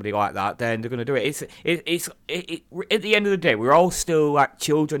to somebody like that, then they're going to do it. It's at the end of the day, we're all still like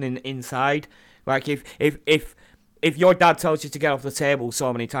children inside. Like, if your dad tells you to get off the table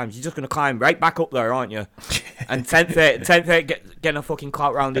so many times, you're just going to climb right back up there, aren't you? And 10th getting a fucking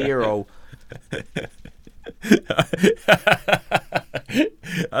clout round the ear hole.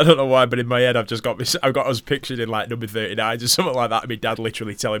 I don't know why, but in my head I've got us pictured in like number 39 or something like that. My dad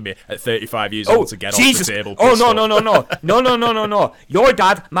literally telling me at 35 years old to get off the table. Oh, no. Your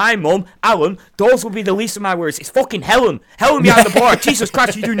dad, my mum, Alan, those will be the least of my worries. It's fucking Helen behind the bar. Jesus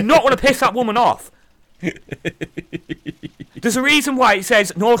Christ, you do not want to piss that woman off. There's a reason why it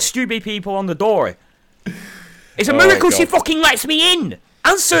says no stupid people on the door. It's a miracle she fucking lets me in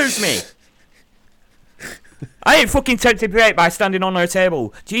and serves me. I ain't fucking tempted bait by standing on her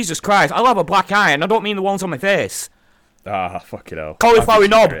table. Jesus Christ, I'll have a black eye, and I don't mean the ones on my face. Ah, fucking hell. Cauliflower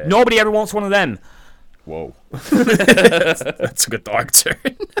knob. Nobody ever wants one of them. Whoa. That's a good dark turn.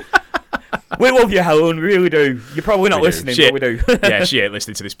 We love you, Helen, we really do. You're probably not listening, but we do. Yeah, she ain't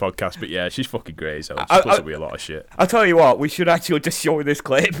listening to this podcast, but yeah, she's fucking great. So she puts up with a lot of shit. I'll tell you what, we should actually just show her this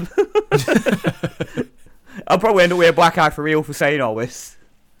clip. I'll probably end up with a black eye for real for saying all this.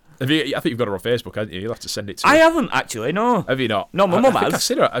 I think you've got her on Facebook, haven't you? You'll have to send it to her. I haven't, actually, no. Have you not? No, my mum has. I've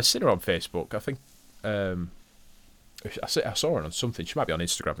seen her on Facebook. I think I saw her on something. She might be on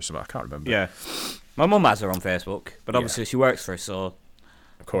Instagram or something. I can't remember. Yeah. My mum has her on Facebook, but obviously she works for us, so...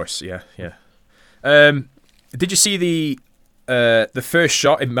 Of course, yeah. Did you see the first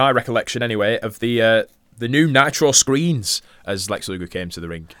shot, in my recollection anyway, of the new Nitro screens as Lex Luger came to the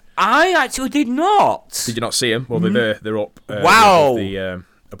ring. I actually did not. Did you not see them? Well, they're up. Wow.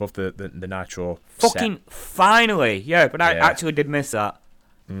 Above the Nitro. Fucking set. Finally, yeah. But I actually did miss that.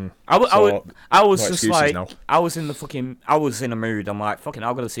 I was just like, now. I was in a mood. I'm like, fucking,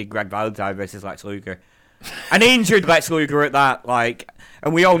 I'm gonna see Greg Valentine versus Lex Luger. An injured Lex Luger at that, like,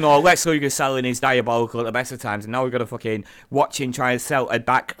 and we all know Lex Luger selling is diabolical at the best of times, and now we're gonna fucking watch him try and sell a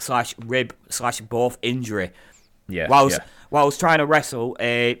back/rib/both injury. Yeah. Whilst trying to wrestle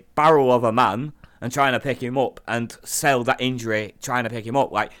a barrel of a man and trying to pick him up and sell that injury, trying to pick him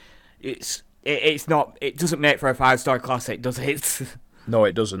up, like, it doesn't make for a 5-star classic, does it? No,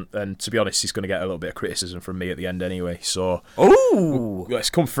 it doesn't. And to be honest, he's going to get a little bit of criticism from me at the end anyway. So, let's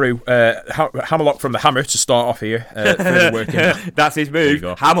come through. Hammerlock from the Hammer to start off here. Further working. That's his move.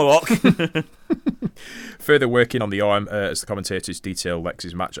 Hammerlock. Further working on the arm as the commentators detail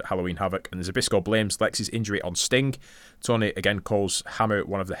Lex's match at Halloween Havoc, and Zbyszko blames Lex's injury on Sting. Tony again calls Hammer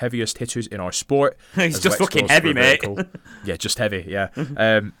one of the heaviest hitters in our sport. He's just fucking heavy, mate. Yeah, just heavy. Yeah.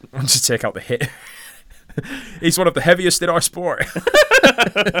 Once you take out the hit. He's one of the heaviest in our sport.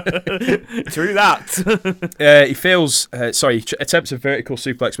 True that. He fails, attempts a vertical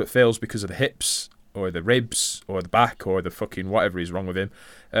suplex but fails because of the hips or the ribs or the back or the fucking whatever is wrong with him.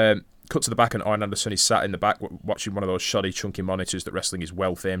 Cut to the back and Arn Anderson is sat in the back watching one of those shoddy chunky monitors that wrestling is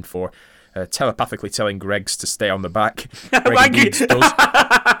well famed for, telepathically telling Greggs to stay on the back. I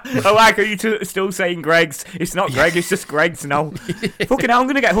like are you still saying Greggs? It's not Greg, it's just Greggs now. Fucking hell, I'm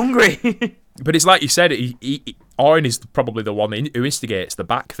going to get hungry. But it's like you said, Arn is probably the one who instigates the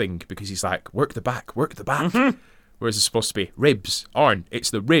back thing because he's like, work the back. Mm-hmm. Whereas it's supposed to be ribs. Arn,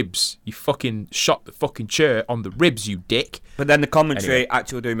 it's the ribs. You fucking shot the fucking chair on the ribs, you dick. But then the commentary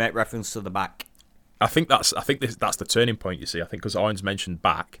actually do make reference to the back. I think that's the turning point, you see. I think because Arn's mentioned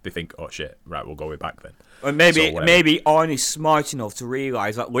back, they think, oh shit, right, we'll go with back then. Or maybe Arn is smart enough to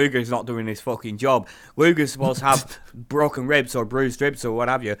realise that Luger's not doing his fucking job. Luger's supposed to have broken ribs or bruised ribs or what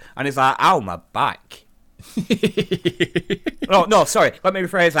have you, and he's like, ow, my back. no, sorry, let me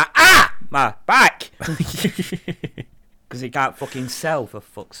rephrase that. My back. Because he can't fucking sell, for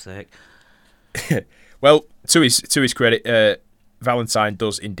fuck's sake. Well, to his credit, Valentine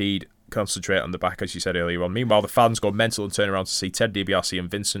does indeed concentrate on the back, as you said earlier on. Meanwhile, the fans go mental and turn around to see Ted DiBiase and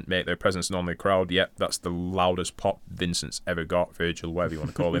Vincent make their presence known in the crowd. Yep, that's the loudest pop Vincent's ever got, Virgil, whatever you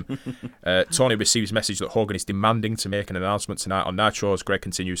want to call him. Tony receives message that Hogan is demanding to make an announcement tonight on Nitro as Greg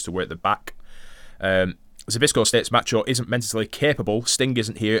continues to work the back. Zbyszko states Macho isn't mentally capable, Sting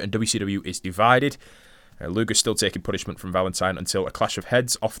isn't here, and WCW is divided. Luger's still taking punishment from Valentine until a clash of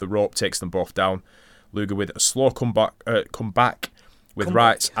heads off the rope takes them both down. Luger with a slow comeback with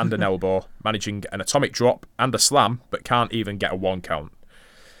rights and an elbow, managing an atomic drop and a slam, but can't even get a 1 count.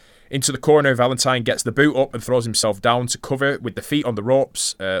 Into the corner, Valentine gets the boot up and throws himself down to cover with the feet on the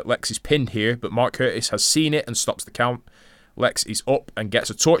ropes. Lex is pinned here, but Mark Curtis has seen it and stops the count. Lex is up and gets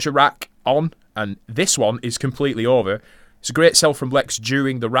a torture rack on, and this one is completely over. It's a great sell from Lex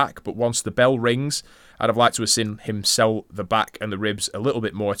during the rack, but once the bell rings, I'd have liked to have seen him sell the back and the ribs a little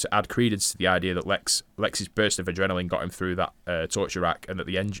bit more to add credence to the idea that Lex's burst of adrenaline got him through that torture rack and that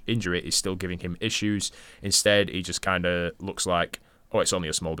the injury is still giving him issues. Instead, he just kind of looks like, oh, it's only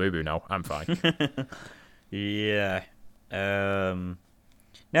a small boo-boo now, I'm fine. Yeah.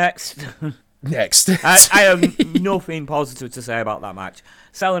 Next. I have nothing positive to say about that match.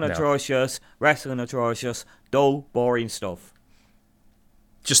 Selling atrocious, wrestling atrocious, dull, boring stuff.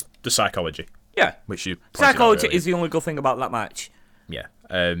 Just the psychology. Yeah. Which you psychology is the only good thing about that match. Yeah.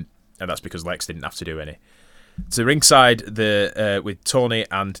 And that's because Lex didn't have to do any. To ringside, with Tony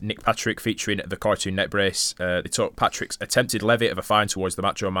and Nick Patrick featuring the cartoon neck brace, they took Patrick's attempted levy of a fine towards the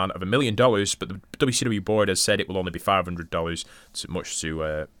Macho Man of $1 million, but the WCW board has said it will only be $500, much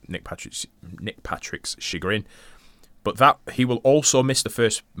to Nick Patrick's chagrin. But that he will also miss the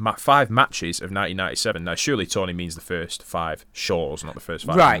first 5 matches of 1997. Now, surely Tony means the first 5 shows, not the first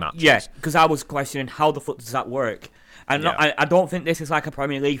 5 matches. Right, yeah, because I was questioning how the fuck does that work? And I don't think this is like a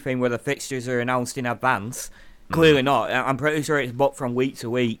Premier League thing where the fixtures are announced in advance. Clearly not. I'm pretty sure it's booked from week to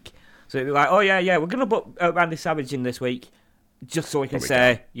week. So it'd be like, oh yeah, we're going to book Randy Savage in this week, just so we can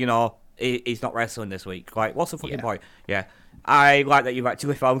say, he's not wrestling this week. Like, what's the fucking point? Yeah. I like that you've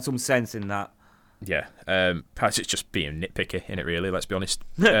actually found some sense in that. Yeah, perhaps it's just being nitpicky, innit, really, let's be honest.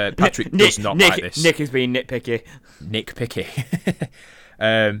 Patrick does not like this. Nick is being nitpicky.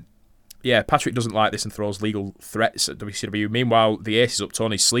 Yeah, Patrick doesn't like this and throws legal threats at WCW. Meanwhile, the ace is up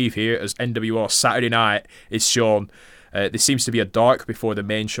Tony's sleeve here as NWO Saturday Night is shown This seems to be a dark before the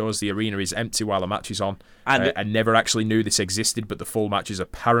main shows. The arena is empty while the match is on. And I never actually knew this existed, but the full match is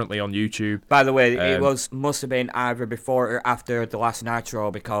apparently on YouTube. By the way, it must have been either before or after the last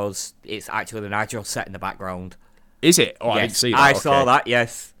Nitro, because it's actually the Nitro set in the background. Is it? Oh, yes. I didn't see that. I saw that,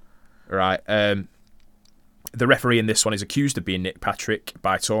 yes. Right. The referee in this one is accused of being Nick Patrick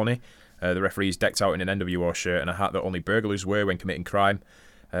by Tony. The referee is decked out in an NWO shirt and a hat that only burglars wear when committing crime.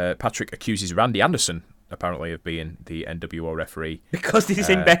 Patrick accuses Randy Anderson, apparently, of being the NWO referee. Because he's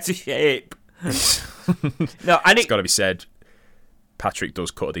in better shape. No, and it's got to be said, Patrick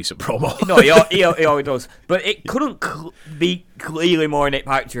does cut a decent promo. No, he always does. But it couldn't be clearly more Nick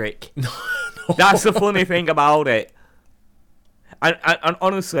Patrick. No. That's the funny thing about it. And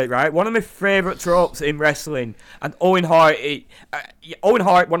honestly, right, one of my favourite tropes in wrestling, and Owen Hart,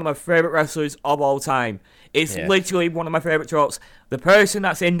 one of my favourite wrestlers of all time, is literally one of my favourite tropes. The person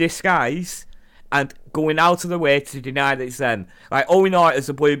that's in disguise and going out of the way to deny that it's them. Like Owen Hart as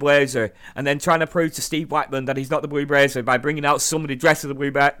the Blue Blazer, and then trying to prove to Steve Blackman that he's not the Blue Blazer by bringing out somebody dressed as the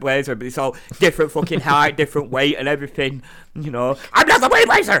Blue Blazer, but it's all different fucking height, different weight and everything. You know, I'm not the Blue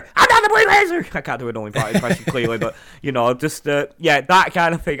Blazer! I'm not the Blue Blazer! I can't do an Owen Hart impression clearly, but, you know, just, that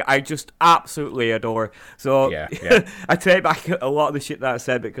kind of thing I just absolutely adore. So, I take back a lot of the shit that I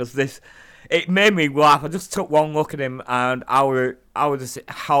said, because it made me laugh. I just took one look at him and I was just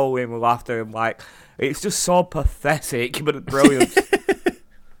howling with laughter. And like, it's just so pathetic, but brilliant.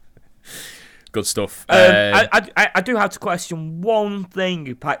 Good stuff. I do have to question one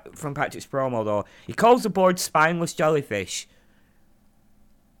thing from Patrick's promo, though. He calls the board spineless jellyfish.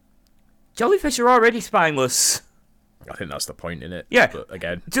 Jellyfish are already spineless. I think that's the point in it. Yeah. But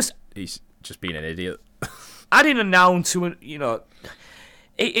again, he's just being an idiot. Adding a noun to,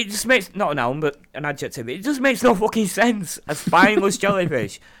 it just makes, not a noun, but an adjective, it just makes no fucking sense. A spineless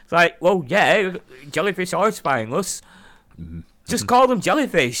jellyfish. It's like, well, yeah, jellyfish are spineless. Mm-hmm. Just call them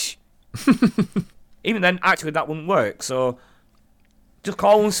jellyfish. Even then, actually, that wouldn't work, so just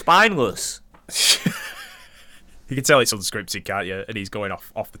call them spineless. You can tell it's unscripted, can't you? And he's going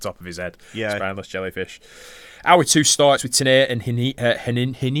off the top of his head. Yeah. Spineless jellyfish. Hour 2 starts with Tenay and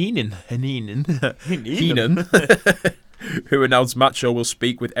Heenan. Who announced Macho will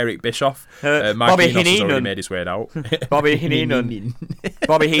speak with Eric Bischoff. Bobby Heenan has already Heenan made his way out. Bobby Heenan.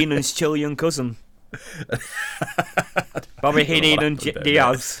 Bobby Heenan's Chilean cousin. Bobby Heenan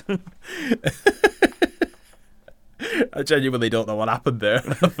Diaz. I genuinely don't know what happened there.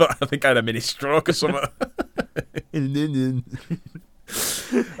 I think I had a mini stroke or something.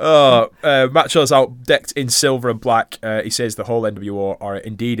 Macho's out decked in silver and black. He says the whole NWO are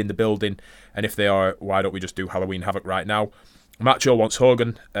indeed in the building, and if they are, why don't we just do Halloween Havoc right now? Macho wants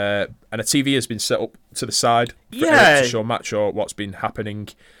Hogan, and a TV has been set up to the side for Eric to show Macho what's been happening.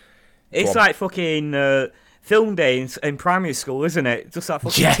 It's like fucking film day in primary school, isn't it? Just that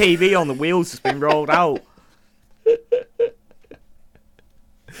fucking TV on the wheels that's been rolled out.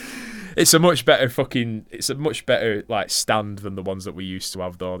 It's a much better like stand than the ones that we used to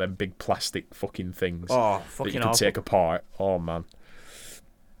have, though. Them big plastic fucking things that you can take apart. Oh man,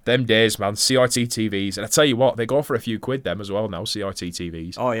 them days, man. CRT TVs, and I tell you what, they go for a few quid them as well now. CRT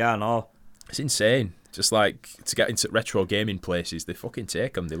TVs. Oh yeah, I know. It's insane. Just like to get into retro gaming places, they fucking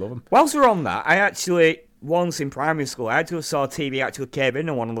take them. They love them. Whilst we're on that, I actually once in primary school, I actually saw a TV actually cave in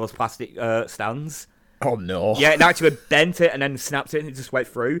on one of those plastic stands. Oh no! Yeah, it actually bent it and then snapped it, and it just went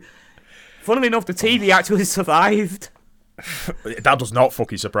through. Funnily enough, the TV actually survived. That does not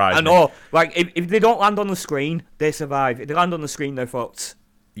fucking surprise me. I know. Like, if they don't land on the screen, they survive. If they land on the screen, they're fucked.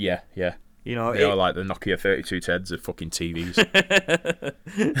 Yeah. You know, they are like the Nokia 3210s of fucking TVs.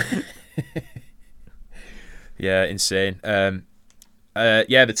 Yeah, insane. The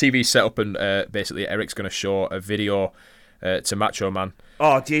TV's set up, and basically Eric's going to show a video to Macho Man.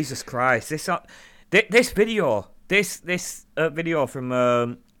 Oh, Jesus Christ. This video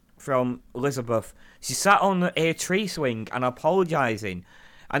from Elizabeth, she sat on a tree swing and apologising,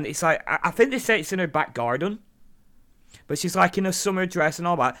 and it's like, I think they say it's in her back garden, but she's like in a summer dress and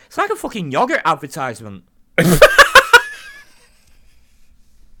all that. It's like a fucking yogurt advertisement.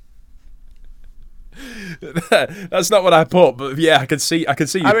 That's not what I put, but yeah, I can see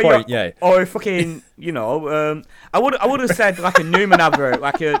your point. Yeah, or fucking, I would have said like a Newman advert,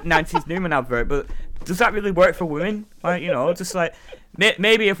 like a 90s Newman advert, but does that really work for women? Like, just like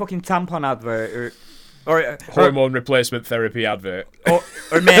maybe a fucking tampon advert or hormone replacement therapy advert, or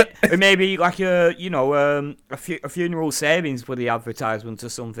maybe like a funeral savings for the advertisement or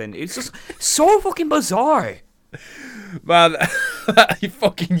something. It's just so fucking bizarre, man. You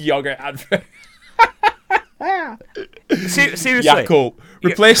fucking yogurt advert. Seriously, Yakult,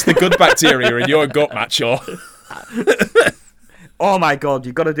 replace the good bacteria in your gut, Macho. Oh my god,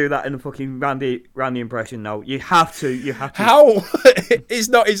 you've got to do that in a fucking Randy impression now. You have to. How? It's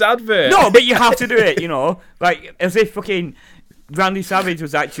not his advert. No, but you have to do it, you know? Like, as if fucking Randy Savage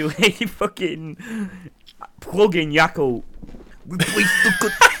was actually fucking plugging Yakult.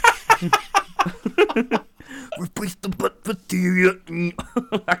 Replace the gut bacteria.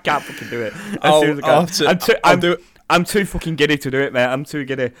 I can't fucking do it. I'm too fucking giddy to do it, mate. I'm too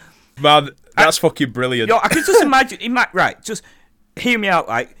giddy. Man, that's fucking brilliant. Yo, I could just imagine, right, just hear me out,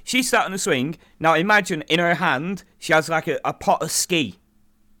 right? She's sat on a swing. Now imagine in her hand, she has like a pot of ski.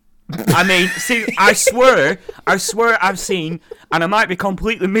 I mean, see, I swear I've seen, and I might be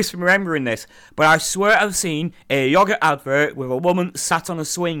completely misremembering this, but I swear I've seen a yogurt advert with a woman sat on a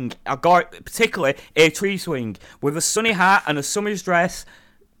swing, particularly a tree swing, with a sunny hat and a summer's dress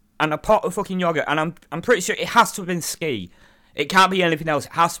and a pot of fucking yogurt, and I'm pretty sure it has to have been ski. It can't be anything else.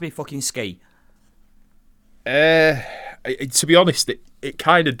 It has to be fucking ski. To be honest, it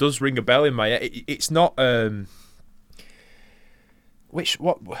kind of does ring a bell in my head. It's not. Which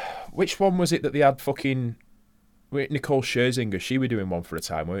one was it that they had fucking Nicole Scherzinger? She was doing one for a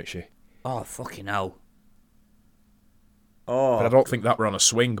time, weren't she? Oh fucking hell! Oh, but I don't think that were on a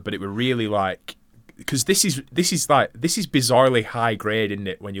swing. But it were really like, because this is bizarrely high grade, isn't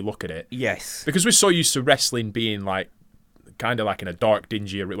it? When you look at it, yes. Because we're so used to wrestling being like, kind of like in a dark,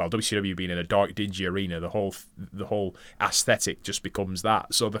 dingy, well, WCW being in a dark, dingy arena, the whole aesthetic just becomes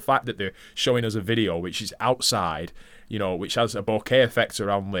that. So the fact that they're showing us a video which is outside, you know, which has a bokeh effect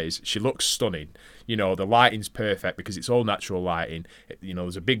around Liz, she looks stunning. You know, the lighting's perfect because it's all natural lighting. You know,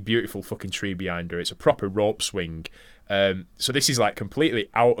 there's a big, beautiful fucking tree behind her. It's a proper rope swing. So this is like completely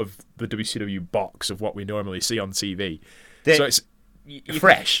out of the WCW box of what we normally see on TV. So it's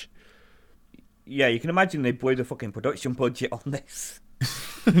fresh. Yeah, you can imagine they blew the fucking production budget on this.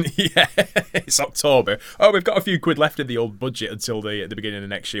 Yeah, it's October. Oh, we've got a few quid left in the old budget until the beginning of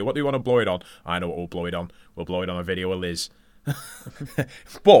next year. What do you want to blow it on? I know what we'll blow it on. We'll blow it on a video of Liz.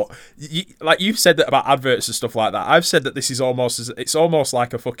 But like you've said that about adverts and stuff like that. I've said that this is it's almost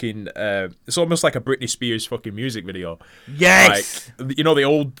like a fucking it's almost like a Britney Spears fucking music video. Yes, like, you know, the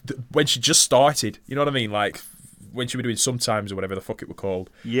old when she just started. You know what I mean? Like when she was doing Sometimes or whatever the fuck it were called.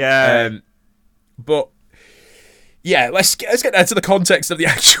 Yeah. But yeah, let's get down to the context of the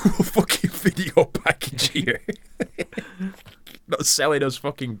actual fucking video package here. Not selling us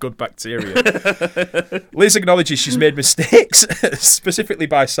fucking good bacteria. Liz acknowledges she's made mistakes, specifically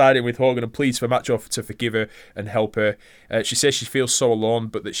by siding with Hogan and pleads for Macho to forgive her and help her. She says she feels so alone,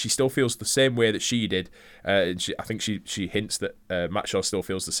 but that she still feels the same way that she did. I think she hints that Macho still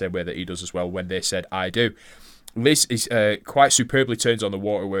feels the same way that he does as well when they said, I do. Liz is quite superbly turns on the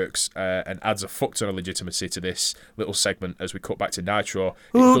waterworks and adds a fuck ton of legitimacy to this little segment as we cut back to Nitro.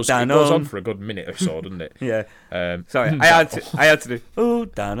 It goes on for a good minute or so, doesn't it? Yeah. Sorry, I had to do. Oh,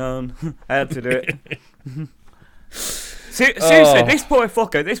 Danon. I had to do it. Seriously, this poor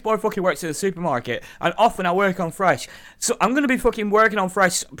fucker works in a supermarket, and often I work on Fresh. So I'm going to be fucking working on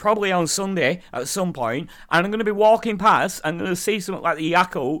Fresh probably on Sunday at some point, and I'm going to be walking past, and I'm going to see something like the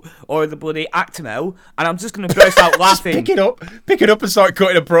Yakult or the bloody Actimel, and I'm just going to burst out laughing. Pick it up and start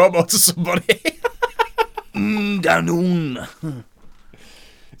cutting a promo to somebody. Danone.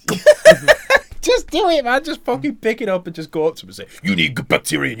 Just do it, man. Just fucking pick it up and just go up to him and say, you need good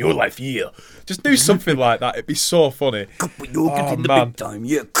bacteria in your life, yeah. Just do something like that. It'd be so funny. Cup of yogurt in the big time,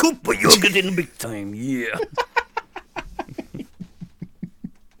 yeah. Cup of yogurt in the big time, yeah.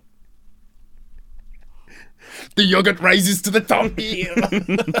 The yogurt rises to the top, yeah.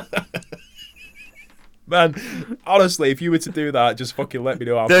 Man, honestly, if you were to do that, just fucking let me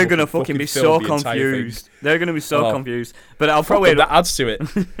know. They're going to fucking be so confused. They're going to be so confused. But I'll probably... That adds to it.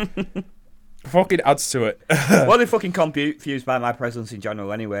 Fucking adds to it. Well, they're fucking confused by my presence in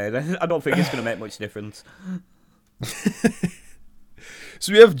general anyway. I don't think it's going to make much difference.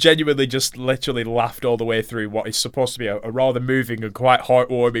 So we have genuinely just literally laughed all the way through what is supposed to be a rather moving and quite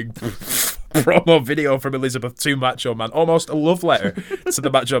heartwarming promo video from Elizabeth to Macho Man. Almost a love letter to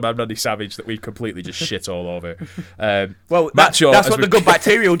the Macho Man Randy Savage that we've completely just shit all over. Well, Macho, that's what the good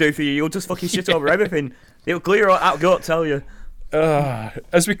bacteria will do for you. You'll just fucking shit over everything. It'll clear out gut, tell you.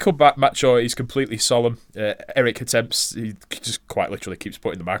 As we come back, Macho is completely solemn. Eric he just quite literally keeps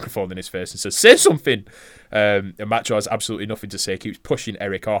putting the microphone in his face and says, say something! And Macho has absolutely nothing to say, keeps pushing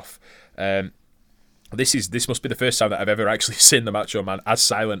Eric off. This must be the first time that I've ever actually seen the Macho Man as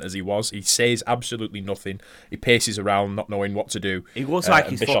silent as he was. He says absolutely nothing. He paces around, not knowing what to do. He looks like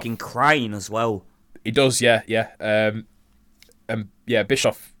he's Bischoff, fucking crying as well. He does, yeah.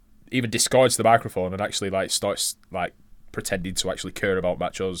 Bischoff even discards the microphone and actually starts pretending to actually care about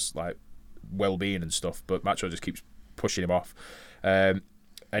Macho's well-being and stuff, but Macho just keeps pushing him off. And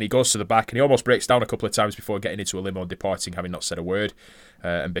he goes to the back, and he almost breaks down a couple of times before getting into a limo and departing, having not said a word.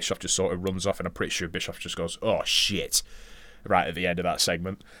 And Bischoff just sort of runs off, and I'm pretty sure Bischoff just goes, "Oh shit," right at the end of that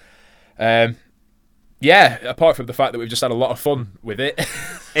segment. Yeah, apart from the fact that we've just had a lot of fun with it.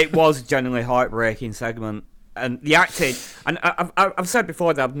 It was a genuinely heartbreaking segment. And the acting, and I've said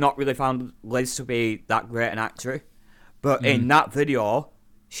before that I've not really found Liz to be that great an actor. But in that video,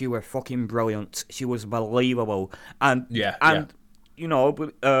 she was fucking brilliant. She was believable. And you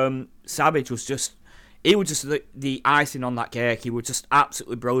know, Savage was just, he was just the icing on that cake. He was just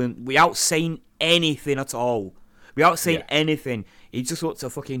absolutely brilliant. Without saying anything at all. Without saying anything. He just looked a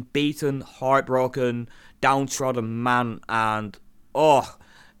fucking beaten, heartbroken, downtrodden man. And,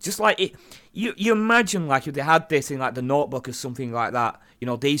 just like it. You imagine, like, if they had this in, like, The Notebook or something like that, you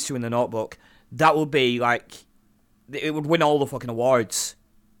know, these two in The Notebook, that would be, like, it would win all the fucking awards.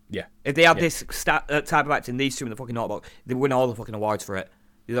 Yeah. If they had this type of acting, these two in The fucking Notebook, they'd win all the fucking awards for it.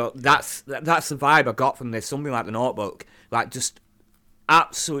 You know, that's the vibe I got from this, something like The Notebook. Like, just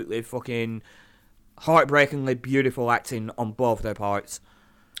absolutely fucking heartbreakingly beautiful acting on both their parts.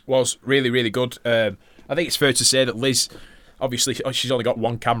 Was really, really good. I think it's fair to say that Liz, obviously, she's only got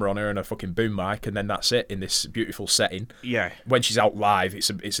one camera on her and a fucking boom mic, and then that's it in this beautiful setting. Yeah. When she's out live, it's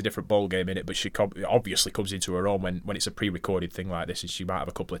a different ball game in it, but she obviously comes into her own when it's a pre-recorded thing like this, and she might have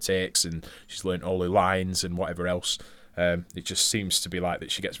a couple of takes, and she's learnt all her lines and whatever else. It just seems to be like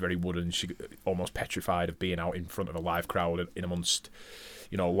that she gets very wooden, she almost petrified of being out in front of a live crowd in amongst,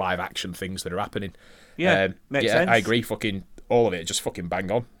 you know, live action things that are happening. Yeah, makes sense. I agree. Fucking all of it, just fucking bang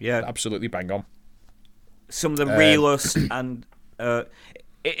on. Yeah, absolutely bang on. Some of the realist and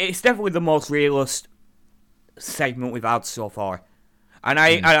it's definitely the most realist segment we've had so far. And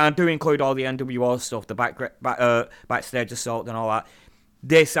I do include all the NWO stuff, the backstage assault and all that.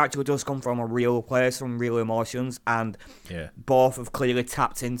 This actually does come from a real place, from real emotions, and both have clearly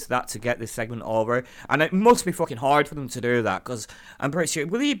tapped into that to get this segment over. And it must be fucking hard for them to do that, because I'm pretty sure,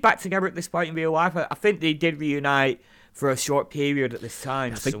 were they back together at this point in real life? I think they did reunite for a short period at this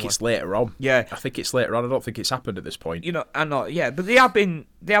time. I think it's later on. Yeah, I think it's later on. I don't think it's happened at this point. You know, I know. Yeah, but they have been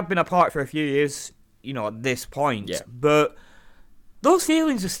apart for a few years. You know, at this point. Yeah. But those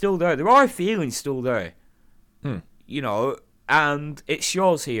feelings are still there. There are feelings still there. You know, and it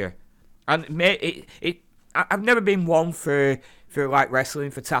shows here. And I've never been one for like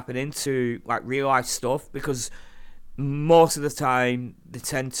wrestling for tapping into like real life stuff, because most of the time they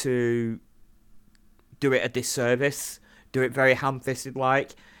tend to do it a disservice, do it very ham-fisted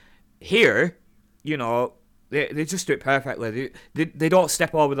like. Here, you know, they just do it perfectly. They don't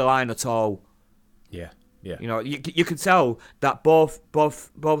step over the line at all. Yeah, yeah. You know, you can tell that both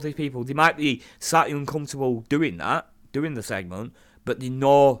these people, they might be slightly uncomfortable doing the segment, but they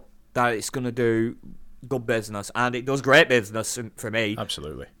know that it's going to do good business, and it does great business for me.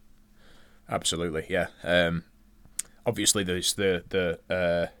 Absolutely, yeah. Obviously, there's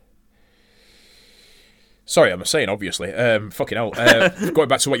the sorry, I'm saying obviously. Fucking hell. Going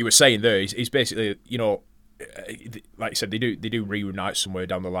back to what you were saying there, he's basically, you know, like I said, they do reunite somewhere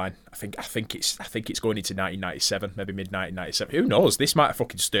down the line. I think it's going into 1997, maybe mid 1997. Who knows? This might have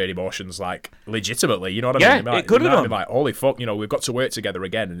fucking stirred emotions like legitimately. You know what I mean? It could have been like, holy fuck, you know, we've got to work together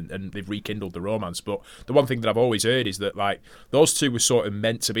again, and they've rekindled the romance. But the one thing that I've always heard is that like those two were sort of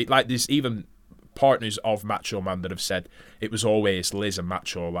meant to be like. There's even partners of Macho Man that have said it was always Liz and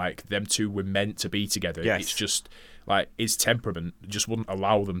Macho, like them two were meant to be together. Yes. It's just like his temperament just wouldn't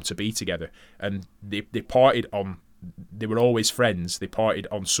allow them to be together, and they parted on. They were always friends. They parted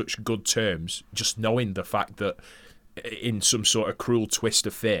on such good terms, just knowing the fact that in some sort of cruel twist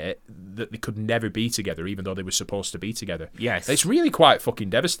of fate that they could never be together, even though they were supposed to be together. Yes, it's really quite fucking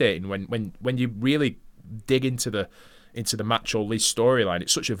devastating when you really dig into the Macho Liz storyline.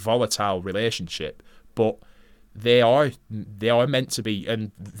 It's such a volatile relationship, but they are meant to be,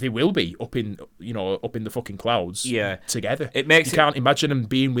 and they will be up in the fucking clouds. Yeah, together. You can't imagine them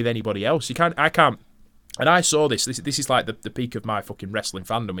being with anybody else. I can't. And I saw this. This is like the peak of my fucking wrestling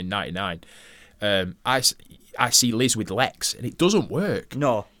fandom in '99. I see Liz with Lex, and it doesn't work.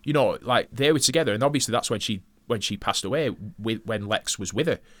 No, you know, like they were together, and obviously that's when she passed away when Lex was with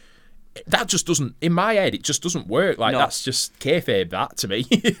her. That just doesn't, in my head, it just doesn't work. Like, that's just kayfabe, that, to me.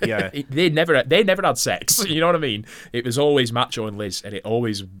 Yeah. They never had sex, you know what I mean? It was always Macho and Liz, and it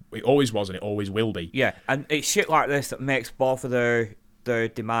always was, and it always will be. Yeah, and it's shit like this that makes both of their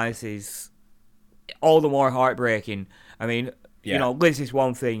demises all the more heartbreaking. I mean, you know, Liz is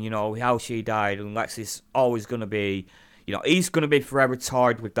one thing, you know, how she died, and Lex is always going to be, You know, he's going to be forever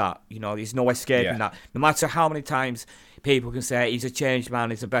tarred with that. You know, there's no escaping that. No matter how many times people can say he's a changed man,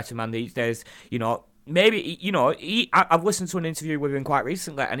 he's a better man these days, you know, maybe, you know, I've listened to an interview with him quite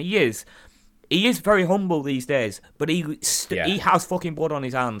recently, and he is very humble these days, but he has fucking blood on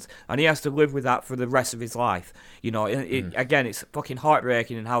his hands, and he has to live with that for the rest of his life. You know, again, it's fucking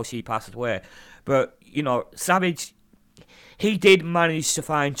heartbreaking in how she passed away. But, you know, Savage, he did manage to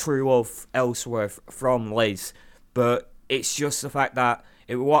find true love elsewhere from Liz, but it's just the fact that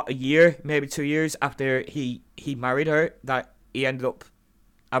it was, a year, maybe 2 years after he married her, that he ended up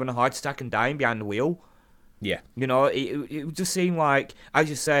having a heart attack and dying behind the wheel. Yeah. You know, it just seemed like, as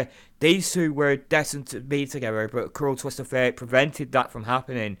you say, these two were destined to be together, but a cruel twist of fate prevented that from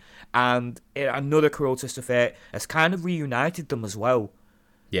happening. And another cruel twist of fate has kind of reunited them as well.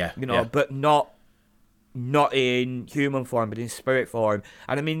 Yeah. You know, but not in human form, but in spirit form.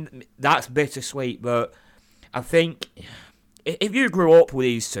 And I mean, that's bittersweet, but I think if you grew up with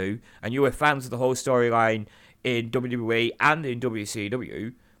these two and you were fans of the whole storyline in WWE and in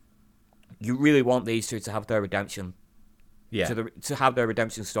WCW, you really want these two to have their redemption. Yeah. To have their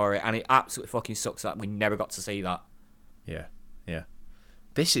redemption story, and it absolutely fucking sucks that we never got to see that. Yeah. Yeah.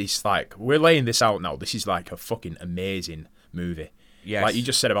 This is like, we're laying this out now. This is like a fucking amazing movie. Yes. Like you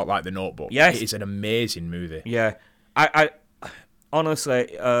just said about like The Notebook. Yes. It is an amazing movie. Yeah. I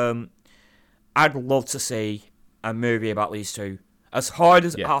honestly, I'd love to see a movie about these two. As hard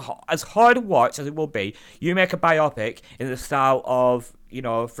to watch as it will be, you make a biopic in the style of, you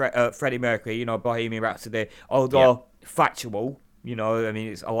know, Freddie Mercury, you know, Bohemian Rhapsody, although factual, you know, I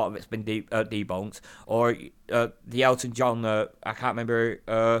mean, a lot of it's been debunked, or the Elton John, I can't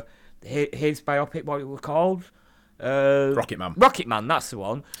remember his biopic, what it was called. Rocket Man. Rocket Man, that's the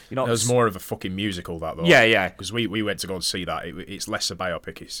one. You know, it was more of a fucking musical, that though. Yeah, yeah. Because we went to go and see that. It's less a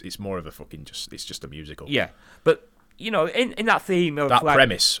biopic. It's more of a fucking it's just a musical. Yeah, but you know, in that theme of that like,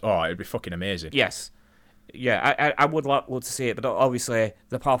 premise, it'd be fucking amazing. Yes. Yeah, I would love to see it, but obviously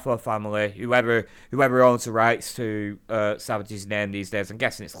the Puffer family, whoever owns the rights to Savage's name these days, I'm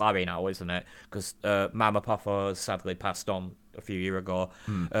guessing it's Larry now, isn't it? Because Mama Puffer sadly passed on a few years ago.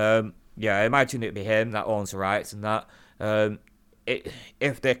 Yeah, I imagine it'd be him that owns the rights, and that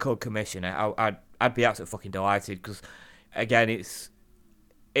if they could commission it, I'd be absolutely fucking delighted, because again, it's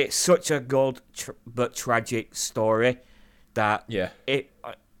such a good but tragic story that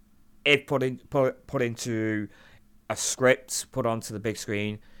if put into a script, put onto the big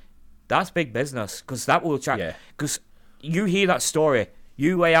screen, that's big business, because that will attract. Because you hear that story,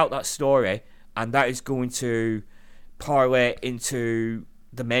 you lay out that story, and that is going to parlay into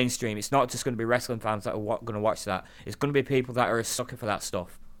the mainstream. It's not just going to be wrestling fans that are going to watch that. It's going to be people that are a sucker for that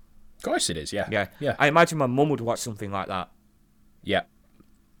stuff. Of course it is. Yeah. I imagine my mum would watch something like that. Yeah,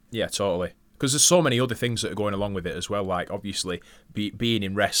 totally. Because there's so many other things that are going along with it as well, like obviously being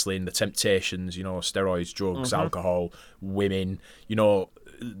in wrestling, the temptations, you know, steroids, drugs, alcohol, women, you know,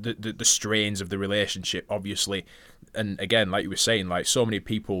 the strains of the relationship, obviously. And again, like you were saying, like so many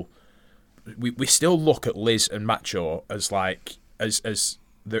people, we still look at Liz and Macho as like, as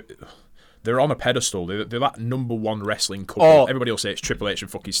they're on a pedestal. They're that number one wrestling couple. Everybody will say it's Triple H and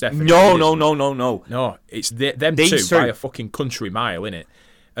fucking Stephanie. No. No, it's them two by a fucking country mile, innit?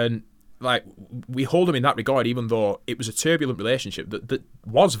 And like, we hold them in that regard, even though it was a turbulent relationship that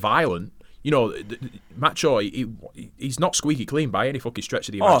was violent. You know, Macho, he's not squeaky clean by any fucking stretch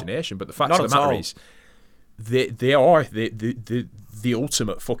of the imagination. But the fact of the matter is, they are the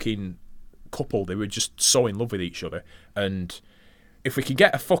ultimate fucking couple. They were just so in love with each other. And if we can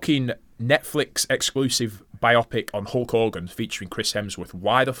get a fucking Netflix exclusive biopic on Hulk Hogan featuring Chris Hemsworth,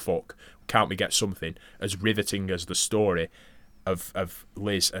 why the fuck can't we get something as riveting as the story of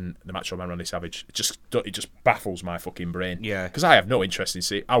Liz and the Macho Man Randy Savage? It just baffles my fucking brain. Yeah. Because I have no interest in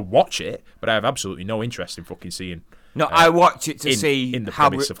seeing. I'll watch it, but I have absolutely no interest in fucking seeing. No, I watch it to see in the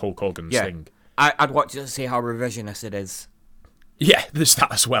premise of Hulk Hogan's thing. I'd watch it to see how revisionist it is. Yeah, there's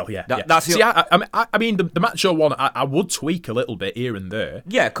that as well. Yeah, That's see, I mean, the Macho one, I would tweak a little bit here and there.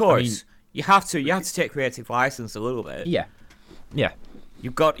 Yeah, of course. I mean, you have to take creative license a little bit. Yeah.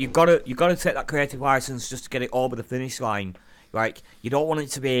 You've got to take that creative license just to get it over the finish line. Like, you don't want it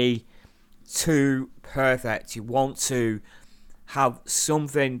to be too perfect. You want to have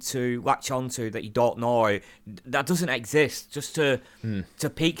something to latch onto that you don't know that doesn't exist, just to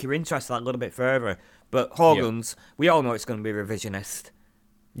pique your interest that little bit further. But Hogan's, we all know it's going to be revisionist.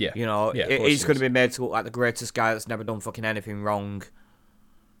 Yeah, you know, he's going to be made to look like the greatest guy that's never done fucking anything wrong.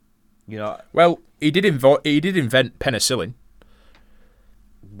 You know. Well, he did invent penicillin.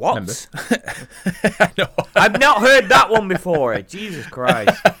 What? No. I've not heard that one before. Jesus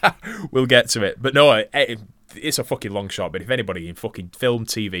Christ. We'll get to it, but no, it's a fucking long shot, but if anybody in fucking film,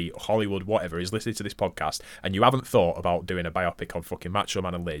 TV, Hollywood, whatever, is listening to this podcast and you haven't thought about doing a biopic on fucking Macho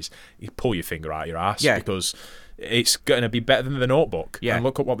Man and Liz, you pull your finger out of your ass, because it's going to be better than The Notebook. Yeah. And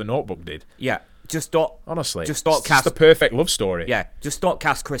look at what The Notebook did. Yeah. Just don't. Honestly. Just don't cast. It's the perfect love story. Yeah. Just don't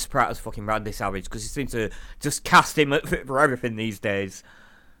cast Chris Pratt as fucking Randy Savage, because you seem to just cast him for everything these days.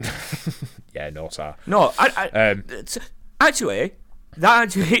 Yeah, no, sir. No, actually,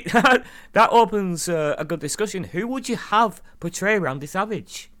 that opens a good discussion. Who would you have portray Randy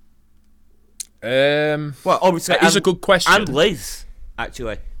Savage? Well, obviously, that is a good question. And Liz,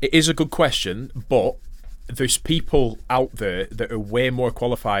 actually. It is a good question, but there's people out there that are way more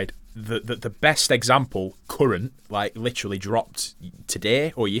qualified. The best example, current, like literally dropped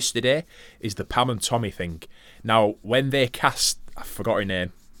today or yesterday, is the Pam and Tommy thing. Now, when they cast, I forgot her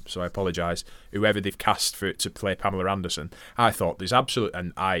name, so I apologise, whoever they've cast for it to play Pamela Anderson, I thought there's absolute,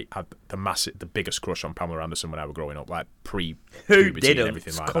 and I had the biggest crush on Pamela Anderson when I was growing up, like pre-puberty and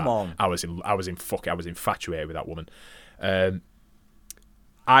everything like that. Come on. I was infatuated with that woman.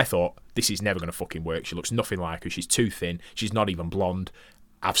 I thought, this is never going to fucking work. She looks nothing like her. She's too thin. She's not even blonde.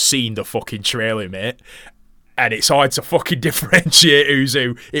 I've seen the fucking trailer, mate, and it's hard to fucking differentiate who's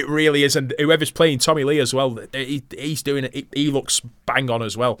who. It really is, and whoever's playing Tommy Lee as well, he's doing it. He looks bang on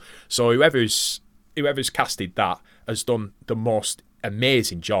as well. So whoever's casted that has done the most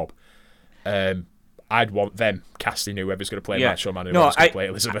amazing job. I'd want them casting whoever's going to play Macho Man, whoever's going to play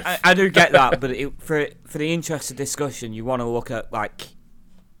Elizabeth. I do get that, but for the interest of discussion, you want to look at like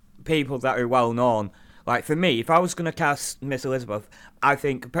people that are well known. Like, for me, if I was going to cast Miss Elizabeth, I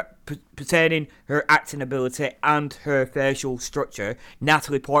think pertaining her acting ability and her facial structure,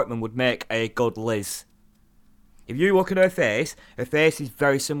 Natalie Portman would make a good Liz. If you look at her face is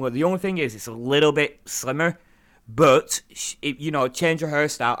very similar. The only thing is, it's a little bit slimmer, but, change her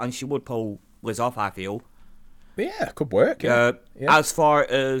hairstyle and she would pull Liz off, I feel. Yeah, could work. As far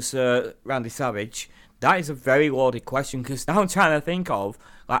as Randy Savage, that is a very loaded question, because now I'm trying to think of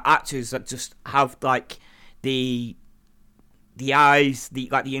like actors that just have like the eyes, the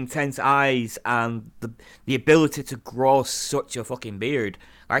intense eyes, and the ability to grow such a fucking beard.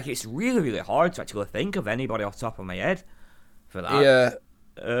 Like, it's really, really hard to actually think of anybody off the top of my head for that. Yeah.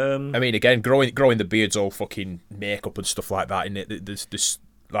 I mean, again, growing the beard's all fucking makeup and stuff like that. In it, there's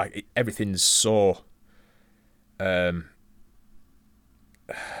like everything's so.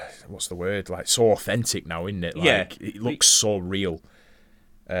 What's the word? Like, so authentic now, isn't it? Like, it looks so real.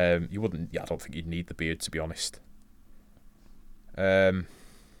 You wouldn't. Yeah, I don't think you'd need the beard, to be honest.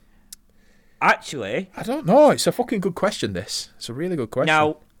 Actually, I don't know. It's a fucking good question. It's a really good question.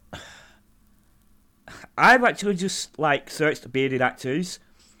 Now, I've actually just like searched bearded actors,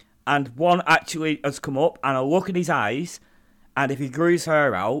 and one actually has come up. And I look at his eyes, and if he grew his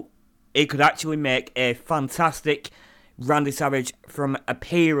hair out, it could actually make a fantastic Randy Savage from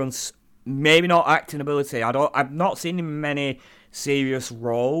appearance. Maybe not acting ability. I've not seen him in many serious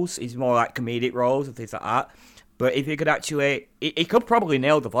roles. He's more like comedic roles and things like that. But if he could actually, he could probably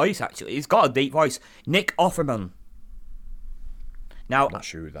nail the voice. Actually, he's got a deep voice. Nick Offerman. Now, I'm not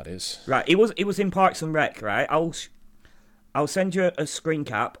sure who that is. Right, he was in Parks and Rec. Right, I'll send you a screen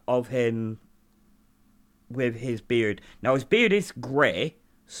cap of him with his beard. Now, his beard is grey,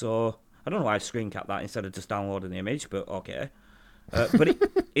 so I don't know why I screen cap that instead of just downloading the image, but okay. But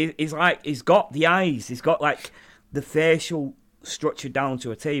he's like, he's got the eyes, he's got like the facial structure down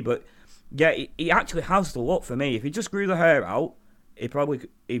to a T. But yeah, he actually has the look for me. If he just grew the hair out, he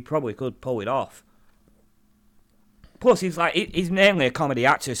probably could pull it off. Plus, he's he's mainly a comedy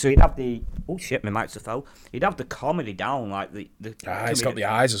actor, so he'd have the my mics have fell. He'd have the comedy down, like the. He's got the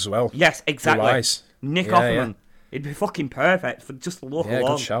eyes as well. Yes, exactly. Blue eyes. Nick Offerman, He'd be fucking perfect for just the look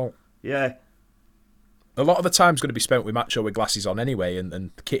alone. Good shout. Yeah. A lot of the time's going to be spent with Macho with glasses on anyway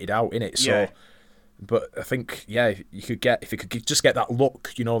and kitted out in it. So, but I think if you could just get that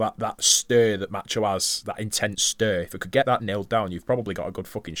look, that stir that Macho has, that intense stir. If you could get that nailed down, you've probably got a good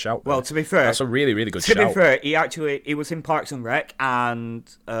fucking shout. Well, to be fair, that's a really, really good shout. To be fair, he was in Parks and Rec, and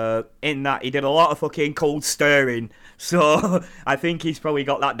in that he did a lot of fucking cold stirring. So I think he's probably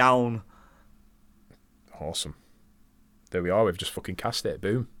got that down. Awesome. There we are. We've just fucking cast it.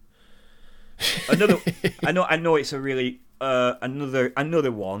 Boom. I know it's a really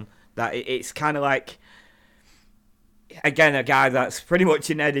another one that it's kind of like, again, a guy that's pretty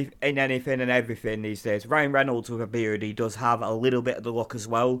much in anything and everything these days. Ryan Reynolds with a beard, he does have a little bit of the look as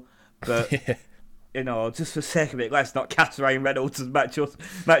well, but just for sake of it, let's not cast Ryan Reynolds as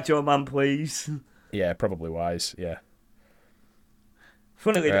Macho Man, please. Yeah, probably wise. Yeah.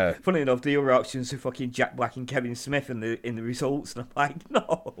 Funnily enough, the other options are fucking Jack Black and Kevin Smith in the results, and I'm like,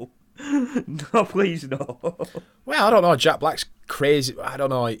 no. No, please no. Well, I don't know. Jack Black's crazy. I don't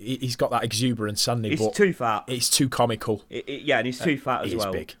know. He's got that exuberance, hasn't he? He's but too fat. It's too comical. Yeah, and he's too fat as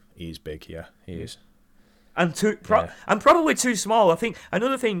well. He is big. Yeah, he is. And and probably too small. I think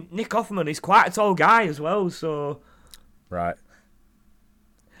another thing, Nick Offerman is quite a tall guy as well. So right,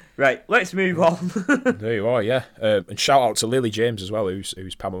 let's move on. There you are. Yeah, and shout out to Lily James as well,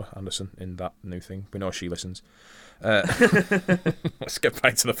 who's Pamela Anderson in that new thing. We know she listens. Let's get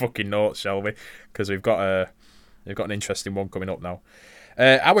back to the fucking notes, shall we? Because we've got an interesting one coming up now.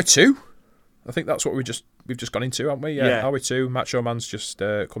 Hour 2. I think that's what we've just gone into, haven't we? Yeah. Hour 2. Macho Man's just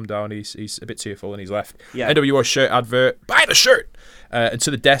come down. He's a bit tearful and he's left. Yeah. NWO shirt advert. Buy the shirt. And to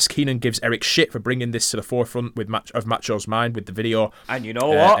the desk, Heenan gives Eric shit for bringing this to the forefront of Macho's mind with the video. And you know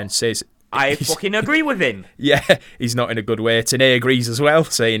what? And says, I fucking agree with him. Yeah, he's not in a good way. Tenay agrees as well,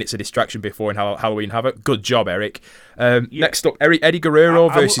 saying it's a distraction before in Halloween Havoc. Good job, Eric. Next up, Eddie Guerrero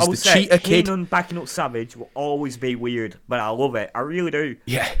versus the Cheetah Kid. Heenan backing up Savage will always be weird, but I love it. I really do.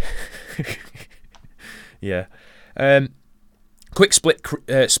 Yeah. Yeah. Quick split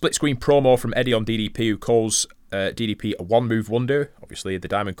screen promo from Eddie on DDP, who calls DDP a one-move wonder, obviously the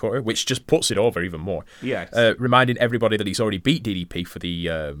Diamond Cutter, which just puts it over even more. Yes. Reminding everybody that he's already beat DDP for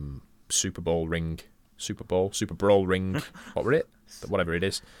the Super Brawl ring, what were it? Whatever it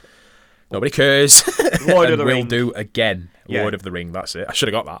is. Nobody cares. Lord of the Ring. Ring. Will do again. Yeah. Lord of the Ring, that's it. I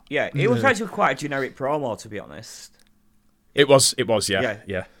should have got that. Yeah, it was actually quite a generic promo, to be honest. It was,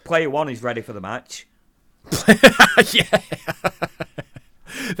 yeah. Player 1 is ready for the match. Yeah.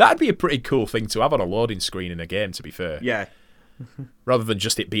 That'd be a pretty cool thing to have on a loading screen in a game, to be fair. Yeah. Rather than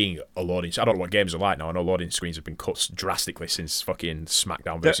just it being a loading. I don't know what games are like now. I know loading screens have been cut drastically since fucking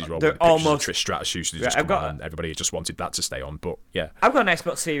SmackDown versus Raw. They're almost Trish Stratus used to just come out and everybody just wanted that to stay on. But yeah, I've got an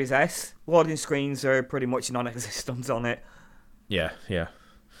Xbox Series S. Loading screens are pretty much non-existent on it. Yeah.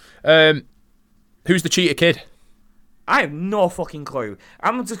 Who's the Cheetah Kid? I have no fucking clue.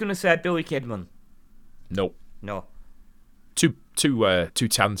 I'm just gonna say Billy Kidman. Nope. No. Too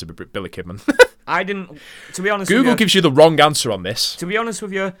tan to be Billy Kidman. I didn't. To be honest, Google gives you the wrong answer on this. To be honest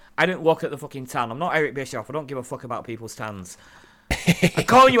with you, I didn't look at the fucking tan. I'm not Eric Bischoff. I don't give a fuck about people's tans. I'm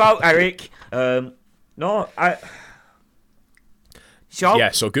calling you out, Eric. No, Sure.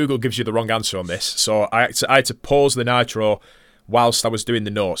 Yeah, so Google gives you the wrong answer on this. So I had to pause the Nitro whilst I was doing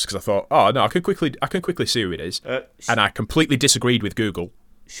the notes because I thought, oh no, I can quickly see who it is, and I completely disagreed with Google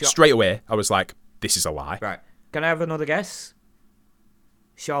straight away. I was like, this is a lie. Right? Can I have another guess?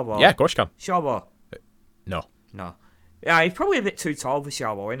 Sharbo. Yeah, of course you can. Sharbo. No. Yeah, he's probably a bit too tall for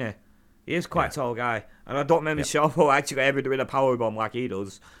Sharbo, isn't he? He is quite a tall guy, and I don't remember Sharbo actually ever doing a powerbomb like he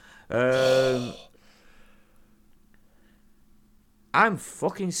does. I'm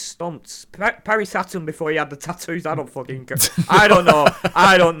fucking stumped. Perry Saturn before he had the tattoos. I don't fucking. I don't know.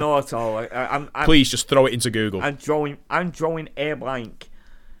 I don't know at all. I'm Please just throw it into Google. I'm drawing a blank.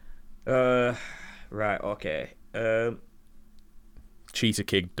 Right. Okay. Cheetah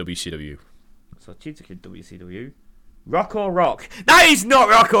Kid WCW. So Cheetah Kid WCW. Rocco Rock. That is not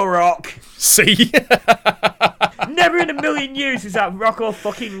Rocco Rock. See. Never in a million years is that Rocco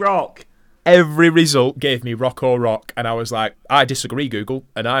fucking Rock. Every result gave me Rock or Rock, and I was like, I disagree, Google,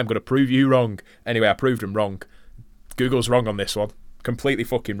 and I'm going to prove you wrong. Anyway, I proved him wrong. Google's wrong on this one. Completely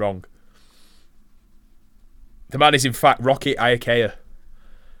fucking wrong. The man is, in fact, Rocky Ayakea.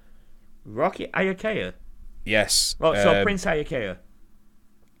 Rocky Ayakea? Yes. Well, so Prince Ayakea?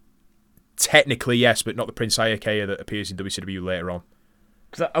 Technically, yes, but not the Prince Ayakea that appears in WCW later on.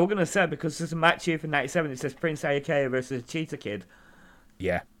 Because I was going to say, because there's a match here for 97, it says Prince Ayakea versus Cheetah Kid.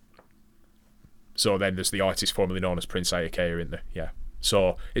 Yeah. So then there's the artist formerly known as Prince Ayakea in there. Yeah.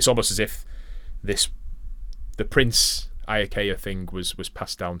 So it's almost as if the Prince Ayakea thing was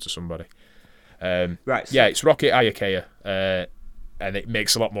passed down to somebody. Right. So yeah, it's Rocky Ayakea, and it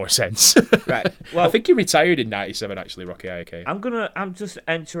makes a lot more sense. Right. Well, I think he retired in '97. Actually, Rocky Ayakea. I'm just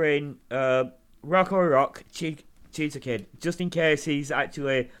entering Rocco Rock Cheetah Kid just in case he's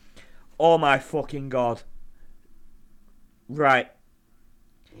actually. Oh my fucking god! Right.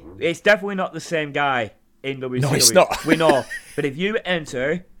 It's definitely not the same guy in WCW. No, it's not. We know. But if you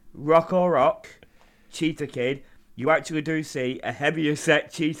enter Rocco Rock, Cheetah Kid, you actually do see a heavier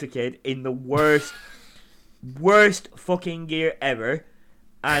set Cheetah Kid in the worst fucking gear ever.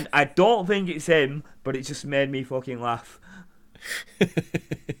 And I don't think it's him, but it just made me fucking laugh.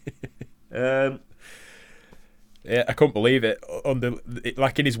 Yeah, I couldn't believe it.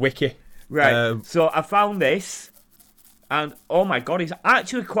 Like in his wiki. Right. So I found this. And, oh my god, he's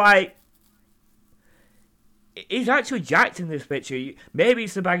actually jacked in this picture. Maybe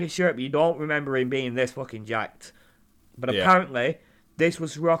it's the baggy shirt, but you don't remember him being this fucking jacked. But apparently, this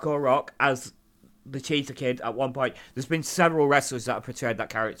was Rocco Rock as the Cheetah Kid at one point. There's been several wrestlers that have portrayed that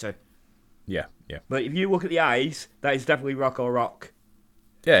character. Yeah. But if you look at the eyes, that is definitely Rocco Rock.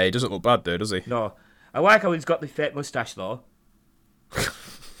 Yeah, he doesn't look bad though, does he? No. I like how he's got the fake moustache though.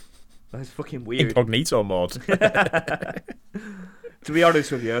 That's fucking weird. Incognito mode. To be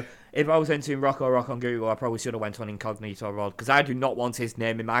honest with you, if I was entering Rocco Rock on Google, I probably should have went on incognito mode, because I do not want his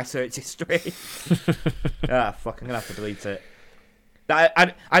name in my search history. Fuck, I'm gonna have to delete it.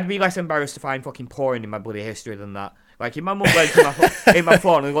 I'd be less embarrassed to find fucking porn in my bloody history than that. Like, if my mum went to in my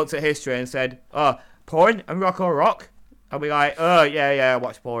phone and looked at history and said, "Oh, porn and Rocco Rock," I'd be like, "Oh yeah, I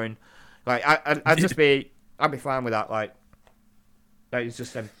watch porn." Like, I'd be fine with that. Like, that is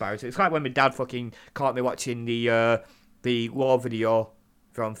just embarrassing. It's like when my dad fucking caught me watching the Law video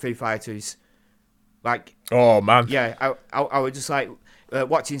from Foo Fighters. Like, oh man, yeah, I was just like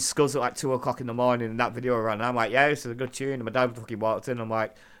watching Skulls at like 2 o'clock in the morning, and that video ran. And I'm like, yeah, this is a good tune. And my dad fucking walked in. And I'm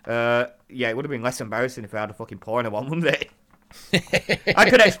like, yeah, it would have been less embarrassing if I had a fucking porn on, wouldn't it? I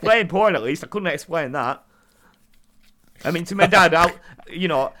could explain porn at least. I couldn't explain that. I mean, to my dad,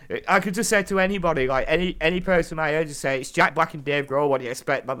 I could just say to anybody, like any person my age, just say it's Jack Black and Dave Grohl. What do you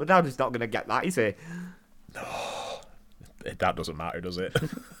expect? But my dad is not going to get that, is he? No, that doesn't matter, does it?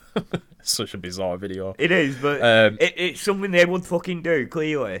 It's such a bizarre video. It is, but it's something they would fucking do,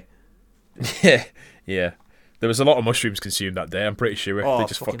 clearly. Yeah. There was a lot of mushrooms consumed that day, I'm pretty sure. Oh, they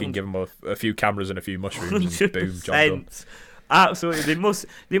just fucking give them a few cameras and a few mushrooms and boom, job done. Absolutely.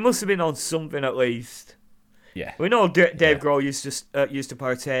 They must have been on something at least. Yeah. We know Dave Grohl used to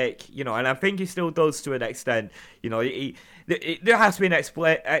partake, and I think he still does to an extent. There has to be an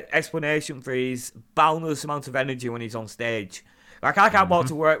explanation for his boundless amount of energy when he's on stage. Like, I can't walk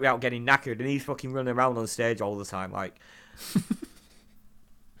to work without getting knackered, and he's fucking running around on stage all the time. Like,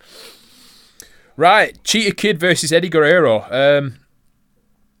 right, Cheetah Kid versus Eddie Guerrero.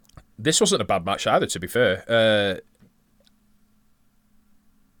 This wasn't a bad match either, to be fair.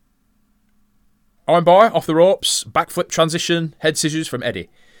 Armbar off the ropes, backflip transition, head scissors from Eddie.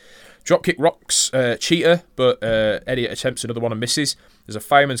 Dropkick rocks Cheetah, but Eddie attempts another one and misses. There's a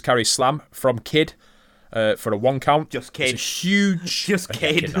fireman's carry slam from Kid for a 1 count. Just Kid. It's a huge... Just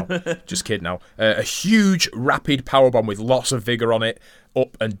Kid. Just Kid now. A huge rapid powerbomb with lots of vigour on it,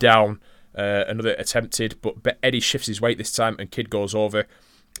 up and down. Another attempted, but Eddie shifts his weight this time and Kid goes over.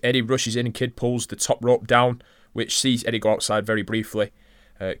 Eddie rushes in and Kid pulls the top rope down, which sees Eddie go outside very briefly.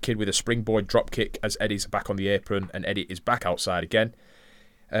 Kid with a springboard dropkick as Eddie's back on the apron and Eddie is back outside again.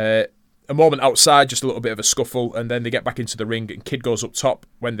 A moment outside, just a little bit of a scuffle, and then they get back into the ring and Kid goes up top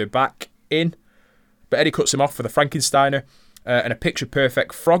when they're back in. But Eddie cuts him off for the Frankensteiner, and a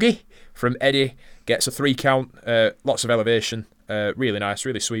picture-perfect Froggy from Eddie gets a 3 count. Lots of elevation. Really nice,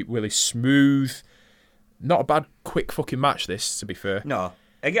 really sweet, really smooth. Not a bad, quick fucking match, this, to be fair. No.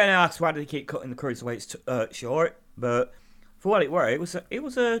 Again, I asked why did he keep cutting the cruiserweights short, but for what it was, it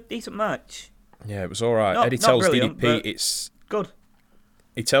was a decent match. Yeah, it was all right. Not, Eddie not tells brilliant, DDP it's good.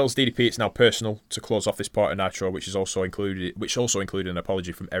 He tells DDP it's now personal to close off this part of Nitro, which also included an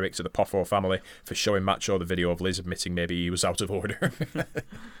apology from Eric to the Poffo family for showing Macho the video of Liz admitting maybe he was out of order.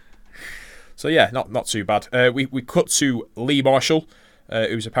 So yeah, not too bad. We cut to Lee Marshall,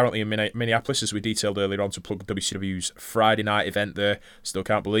 who's apparently in Minneapolis, as we detailed earlier on, to plug WCW's Friday night event there. Still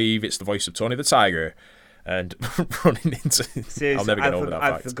can't believe it's the voice of Tony the Tiger. And running into... Seriously, I'll never get over that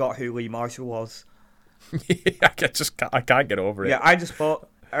fact. I forgot who Lee Marshall was. I can't get over it. Yeah, I just thought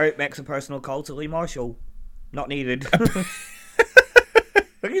Eric makes a personal call to Lee Marshall. Not needed.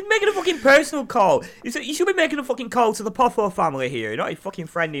 He's making a fucking personal call. You should be making a fucking call to the Poffo family here, not your fucking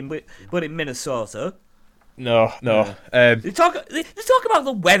friend but in Minnesota. No. Let's talk about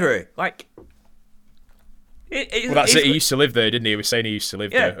the weather. Like, well, that's it. He used to live there, didn't he? He was saying he used to live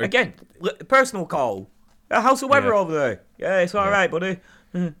there. Yeah, again, personal call. How's the weather over there? Yeah, it's all right, buddy.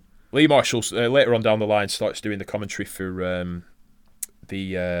 Lee Marshall, later on down the line, starts doing the commentary for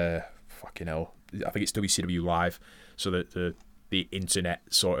the fucking hell. I think it's WCW Live, so the internet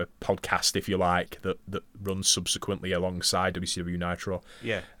sort of podcast, if you like, that runs subsequently alongside WCW Nitro.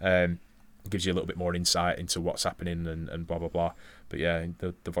 Yeah. Gives you a little bit more insight into what's happening and blah blah blah. But yeah,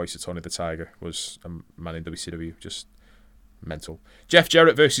 the voice of Tony the Tiger was a man in WCW, just mental. Jeff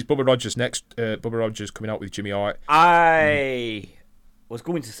Jarrett versus Bubba Rogers next. Bubba Rogers coming out with Jimmy Hart. I was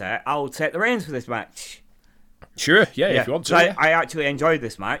going to say I'll take the reins for this match. Sure, yeah, if you want to. I actually enjoyed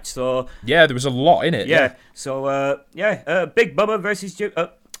this match, so yeah, there was a lot in it. Yeah, so Big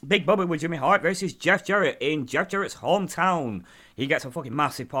Bubba with Jimmy Hart versus Jeff Jarrett in Jeff Jarrett's hometown. He gets a fucking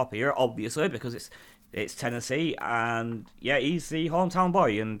massive pop here, obviously, because it's Tennessee, and yeah, he's the hometown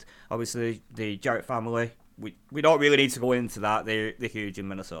boy, and obviously the Jarrett family we don't really need to go into that. They're huge in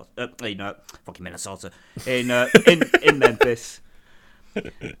Minnesota. Fucking Minnesota. In Memphis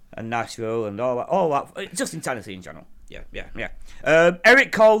and Nashville and all that. Just in Tennessee in general. Yeah.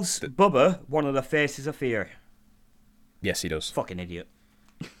 Eric calls Bubba one of the faces of fear. Yes, he does. Fucking idiot.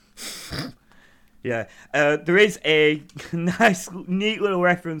 Yeah. There is a nice, neat little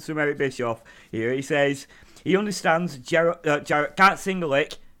reference from Eric Bischoff here. He says he understands Jarrett can't sing a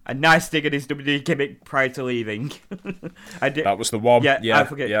lick. A nice dig at his WWE gimmick prior to leaving. That was the one. Yeah, I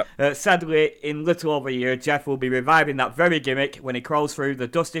forget. Yeah. Sadly, in little over a year, Jeff will be reviving that very gimmick when he crawls through the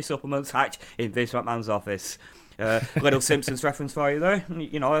dusty supplements hatch in Vince McMahon's office. Little Simpsons reference for you there.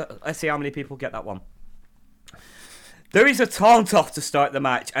 You know, let's see how many people get that one. There is a taunt off to start the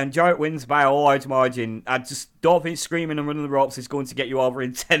match, and Jarrett wins by a large margin. I just don't think screaming and running the ropes is going to get you over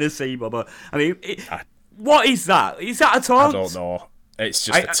in Tennessee, Bubba. I mean, what is that? Is that a taunt? I don't know. It's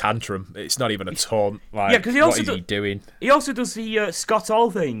just a tantrum. It's not even a taunt. Like, because what is he doing? He also does the Scott Hall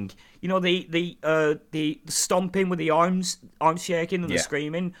thing. You know, the stomping with the arms shaking and the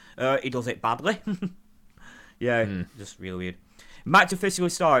screaming. He does it badly. Just really weird. Match officially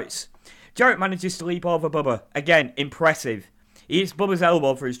starts. Jarrett manages to leap over Bubba. Again, impressive. He hits Bubba's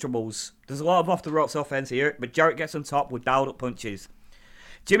elbow for his troubles. There's a lot of off-the-ropes offense here, but Jarrett gets on top with dialed-up punches.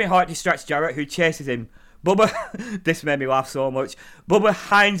 Jimmy Hart distracts Jarrett, who chases him. Bubba, this made me laugh so much. Bubba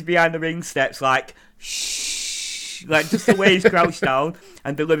hides behind the ring steps like, shh, like just the way he's crouched down,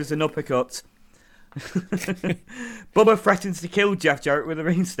 and delivers an uppercut. Bubba threatens to kill Jeff Jarrett with the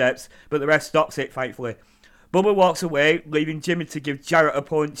ring steps, but the ref stops it, thankfully. Bubba walks away, leaving Jimmy to give Jarrett a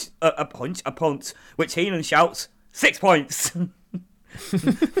punt, which Heenan shouts, 6 points.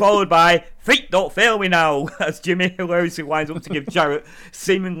 Followed by, feet don't fail me now, as Jimmy hilariously winds up to give Jarrett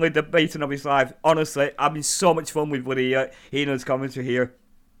seemingly the beating of his life. Honestly, having so much fun with Woody Heenan's commentary here.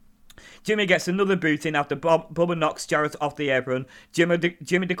 Jimmy gets another boot in after Bubba knocks Jarrett off the apron, Jimmy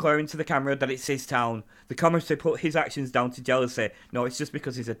declaring to the camera that it's his town. The commentary put his actions down to jealousy. No, it's just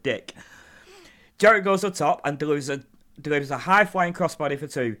because he's a dick. Jarrett goes up top and delivers a high-flying crossbody for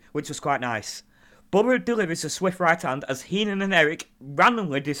 2, which was quite nice. Bubba delivers a swift right hand as Heenan and Eric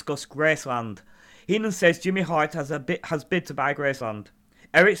randomly discuss Graceland. Heenan says Jimmy Hart has bid to buy Graceland.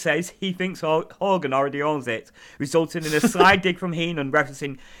 Eric says he thinks Hogan already owns it, resulting in a sly dig from Heenan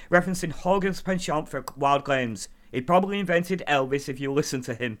referencing Hogan's penchant for wild claims. He probably invented Elvis if you listen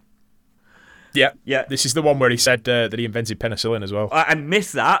to him. Yeah. This is the one where he said that he invented penicillin as well. I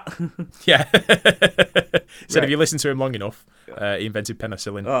missed that. Yeah. Said if you listen to him long enough, he invented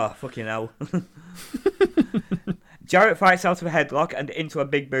penicillin. Oh, fucking hell. Jarrett fights out of a headlock and into a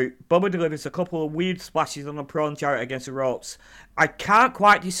big boot. Bubba delivers a couple of weird splashes on a prone Jarrett against the ropes. I can't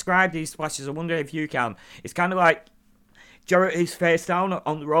quite describe these splashes. I wonder if you can. It's kind of like Jarrett is face down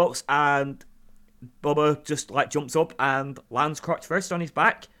on the ropes and Bubba just like jumps up and lands crotch first on his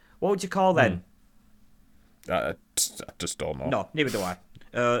back. What would you call them? I just don't know. No, neither do I.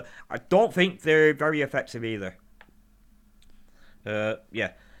 I don't think they're very effective either.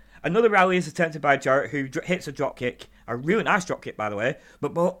 Yeah. Another rally is attempted by Jarrett, who hits a dropkick. A really nice dropkick, by the way.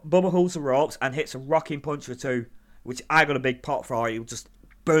 But Bubba holds the ropes and hits a rocking punch for 2, which I got a big pot for. He'll just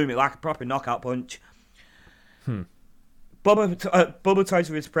boom it like a proper knockout punch. Bubba toys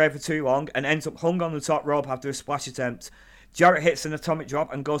with his prey for too long and ends up hung on the top rope after a splash attempt. Jarrett hits an atomic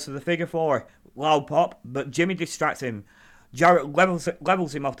drop and goes to the figure 4. Loud pop, but Jimmy distracts him. Jarrett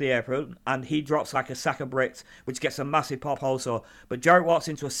levels him off the apron, and he drops like a sack of bricks, which gets a massive pop also. But Jarrett walks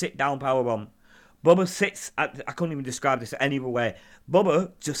into a sit-down powerbomb. Bubba sits I couldn't even describe this any other way.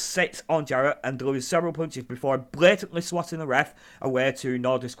 Bubba just sits on Jarrett and delivers several punches before blatantly swatting the ref away to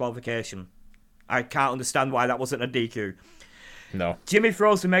no disqualification. I can't understand why that wasn't a DQ. No. Jimmy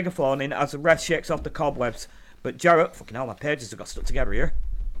throws the megaphone in as the ref shakes off the cobwebs. But Jarrett, fucking hell, my pages have got stuck together here.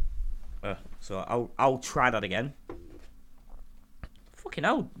 So I'll try that again. Fucking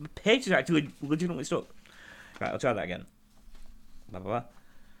hell, my pages are actually legitimately stuck. Right, I'll try that again. Blah, blah, blah.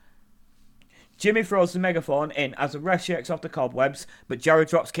 Jimmy throws the megaphone in as the ref shakes off the cobwebs, but Jarrett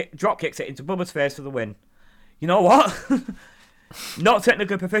drop kicks it into Bubba's face for the win. You know what? Not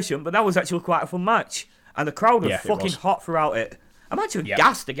technically proficient, but that was actually quite a fun match. And the crowd was fucking hot throughout it. I'm actually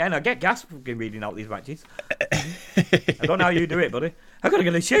gassed again. I get gassed fucking reading out these matches. I don't know how you do it, buddy. I gotta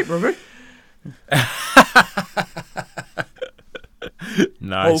get in shape, brother.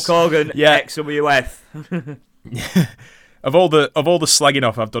 Nice. Hulk Hogan, XWF. Of all the slagging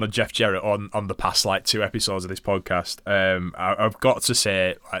off I've done of Jeff Jarrett on the past like 2 episodes of this podcast, I've got to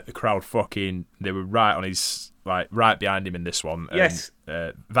say, like, the crowd they were right on his, like, right behind him in this one. Yes.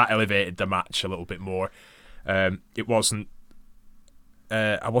 And, that elevated the match a little bit more. It wasn't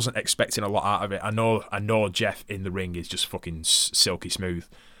I wasn't expecting a lot out of it. I know Jeff in the ring is just fucking silky smooth.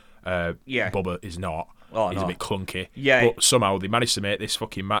 Bubba is not. He's a bit clunky. Yeah. But somehow they managed to make this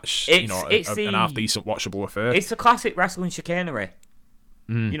fucking match, an half decent watchable affair. It's the classic wrestling chicanery.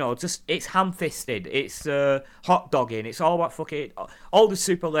 You know, just it's ham-fisted, it's hot dogging, it's all about fucking all the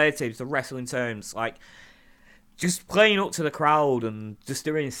superlatives, the wrestling terms, like just playing up to the crowd and just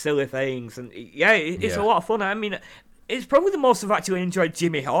doing silly things, and it's a lot of fun. I mean, it's probably the most I've actually enjoyed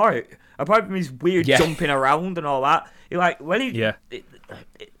Jimmy Hart, apart from his weird jumping around and all that. Like when he,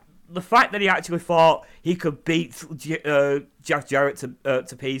 the fact that he actually thought he could beat Jeff Jarrett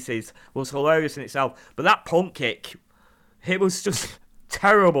to pieces was hilarious in itself. But that punt kick, it was just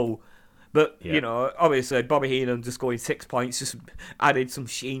terrible. But, you know, obviously Bobby Heenan just going 6 points just added some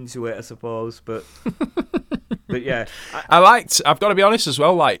sheen to it, I suppose. But but yeah. I've got to be honest as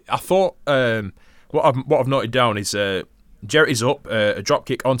well, like, I thought what I've noted down is Jarrett is up, a drop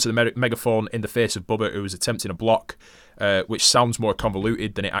kick onto the megaphone in the face of Bubba, who was attempting a block, which sounds more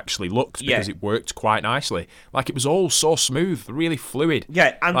convoluted than it actually looked because it worked quite nicely. Like, it was all so smooth, really fluid.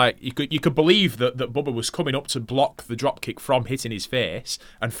 Yeah, and like you could believe that Bubba was coming up to block the drop kick from hitting his face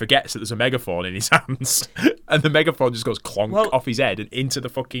and forgets that there's a megaphone in his hands, and the megaphone just goes clonk off his head and into the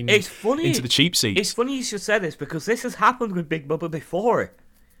fucking into the cheap seats. It's funny you should say this because this has happened with Big Bubba before.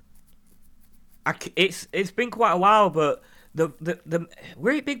 It's been quite a while, but the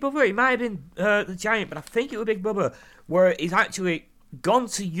were it Big Bubba? It might have been the Giant, but I think it was Big Bubba where he's actually gone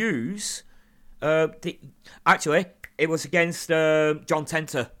to use. Actually, it was against John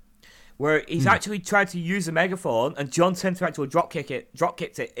Tenter, where he's actually tried to use the megaphone, and John Tenter actually drop kicked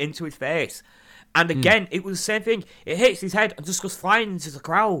it into his face, and again it was the same thing. It hits his head and just goes flying into the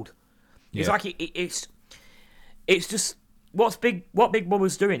crowd. It's like it's just. What Big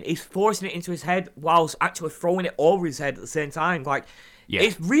Bubba's doing is forcing it into his head whilst actually throwing it over his head at the same time. Like,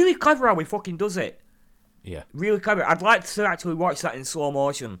 it's really clever how he fucking does it. Yeah. Really clever. I'd like to actually watch that in slow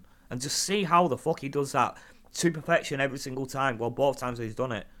motion and just see how the fuck he does that to perfection every single time. Well, both times he's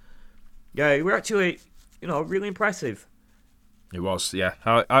done it. Yeah, we're actually, really impressive. It was, yeah.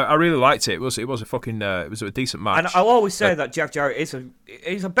 I really liked it. It was a fucking it was a decent match. And I'll always say that Jeff Jarrett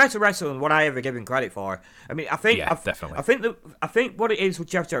is a better wrestler than what I ever give him credit for. I mean, definitely. I think what it is with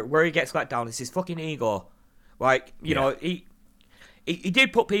Jeff Jarrett, where he gets let down, is his fucking ego. Like, you know, he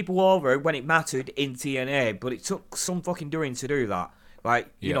did put people over when it mattered in TNA, but it took some fucking doing to do that.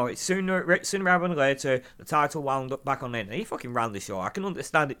 Like, you know, it's sooner rather than later, the title wound up back on it, and he fucking ran the show. I can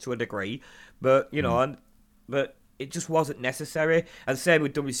understand it to a degree, but but it just wasn't necessary. And same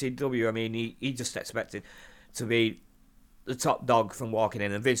with WCW. I mean, he just expected to be the top dog from walking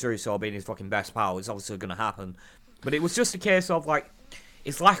in, and Vince Russo being his fucking best pal is obviously going to happen. But it was just a case of, like,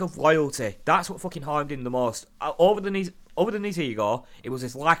 his lack of loyalty. That's what fucking harmed him the most. Over than his ego, it was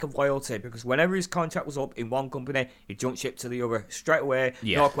his lack of loyalty, because whenever his contract was up in one company, he jumped ship to the other straight away,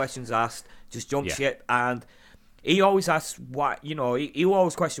 no questions asked, just jumped ship. And he always asked why, he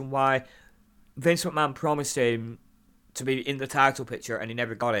always questioned why Vince McMahon promised him to be in the title picture and he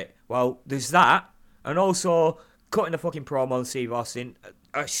never got it. Well, there's that, and also cutting a fucking promo on Steve Austin,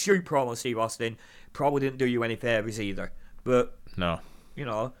 a shoot promo on Steve Austin, probably didn't do you any favours either. But no,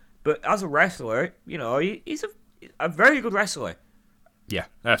 but as a wrestler, he's a very good wrestler. Yeah,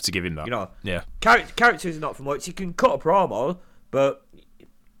 I have to give him that. Character is not for much. He can cut a promo, but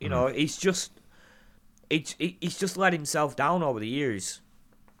he's just let himself down over the years.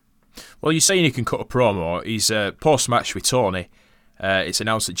 Well, you're saying he can cut a promo. He's post-match with Tony. It's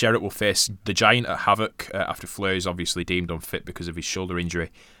announced that Jarrett will face the Giant at Havoc after Flair is obviously deemed unfit because of his shoulder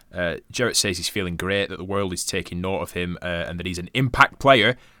injury. Jarrett says he's feeling great, that the world is taking note of him, and that he's an impact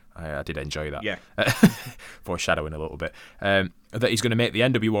player. I did enjoy that. Yeah. Foreshadowing a little bit. That he's going to make the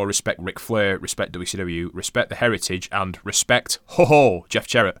NWO respect Ric Flair, respect WCW, respect the heritage, and respect, Jeff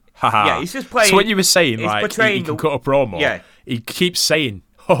Jarrett. Haha. Yeah, he's just playing. So what you were saying, like, he can cut a promo. Yeah. He keeps saying,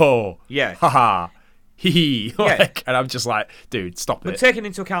 yeah, haha, hee, like, and I'm just like, dude, stop it. But taking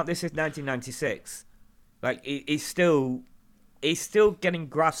into account this is 1996, like he's still getting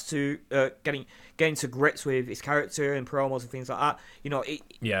grasp to getting to grips with his character and promos and things like that.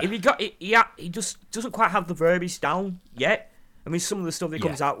 If he just doesn't quite have the verbiage down yet. I mean, some of the stuff he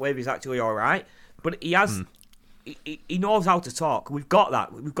comes out with is actually all right, but he has. He knows how to talk. We've got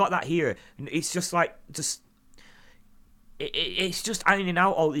that here. And it's just like it's just ironing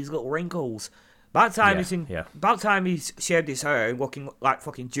out all these little wrinkles. About time he's shaved his hair and looking like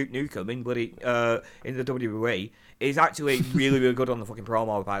fucking Duke Nukem in the WWE. He's actually really, really good on the fucking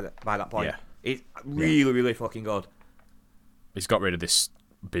promo by that point. Yeah. It's really, really fucking good. He's got rid of this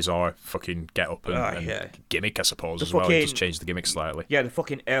bizarre fucking get up and gimmick, I suppose, as well. He just changed the gimmick slightly. Yeah, the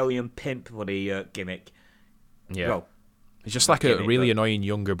fucking alien pimp bloody gimmick. Yeah. Well, he's just like a really annoying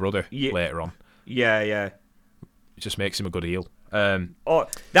younger brother later on. Yeah. It just makes him a good heel.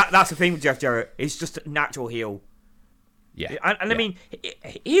 That's the thing with Jeff Jarrett. He's just a natural heel. Yeah. And I mean,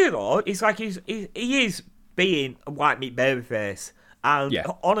 here though, it's like he is being a white meat babyface. And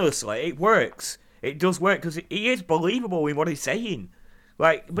honestly, it works. It does work because he is believable in what he's saying.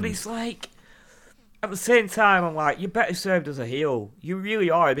 But it's like, at the same time, I'm like, you're better served as a heel. You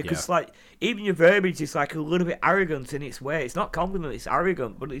really are, because even your verbiage is like a little bit arrogant in its way. It's not confident, it's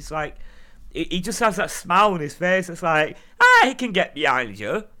arrogant, but it's like, he just has that smile on his face. It's like, he can get behind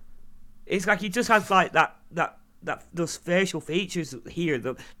you. It's like he just has like those facial features here.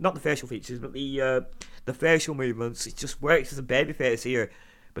 Not the facial features, but the facial movements. It just works as a babyface here.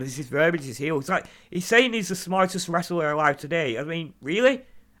 But it's his verbiage, his heel. It's like, he's saying he's the smartest wrestler alive today. I mean, really?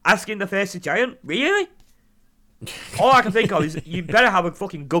 Asking the face of Giant? Really? All I can think of is, you better have a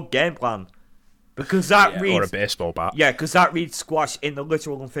fucking good game plan. Because that reads... Or a baseball bat. Yeah, because that reads squash in the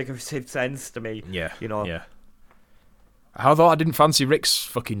literal and figurative sense to me. Yeah, Yeah. Although I didn't fancy Rick's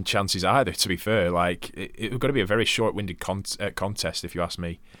fucking chances either, to be fair. Like, it was going to be a very short-winded contest, if you ask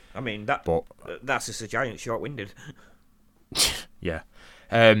me. I mean, that's just a Giant short-winded. Yeah.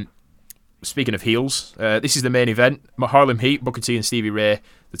 Speaking of heels, this is the main event. Harlem Heat, Booker T and Stevie Ray,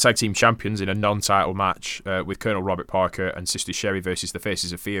 the tag team champions in a non-title match with Colonel Robert Parker and Sister Sherry versus the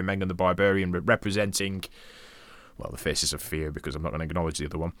Faces of Fear, Mengan the Barbarian, representing, the Faces of Fear, because I'm not going to acknowledge the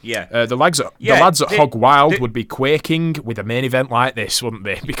other one. Yeah. The lads at Hog Wild would be quaking with a main event like this, wouldn't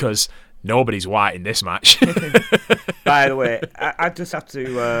they? Because nobody's white in this match. By the way, I just have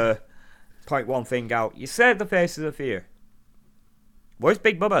to point one thing out. You said the Faces of Fear. Where's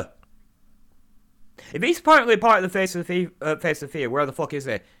Big Bubba? If he's partly part of the Face of Fear, where the fuck is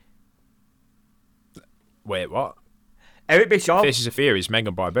he? Wait, what? Eric Bischoff. Faces of Fear is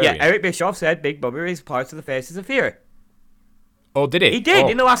Mengan Barbarian. Yeah, Eric Bischoff said Big Bubba is part of the Faces of Fear. Oh, did he? He did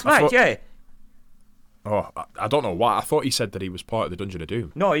in the last match, yeah. Oh, I don't know why. I thought he said that he was part of the Dungeon of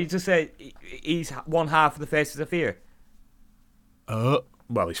Doom. No, he just said he's one half of the Faces of Fear. Well,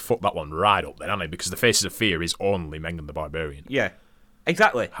 he's fucked that one right up then, hasn't he? Because the Faces of Fear is only Mengan the Barbarian. Yeah.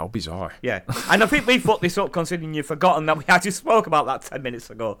 Exactly. How bizarre. Yeah. And I think we fucked this up considering you've forgotten that we actually spoke about that 10 minutes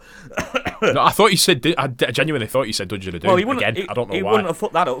ago. No, I thought you said... I genuinely thought you said Dungeon of Doom. Well, I don't know why. He wouldn't have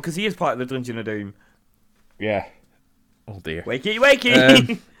fucked that up because he is part of the Dungeon of Doom. Yeah. Oh, dear.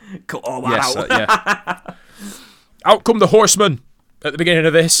 Wakey! Cut all that out. Out come the Horsemen at the beginning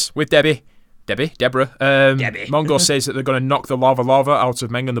of this with Deborah. Debbie. Mongo says that they're going to knock the lava out of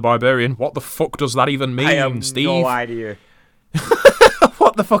Mengan the Barbarian. What the fuck does that even mean, I have Steve? no idea.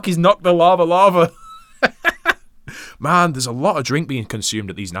 What the fuck is knock the lava? Man, there's a lot of drink being consumed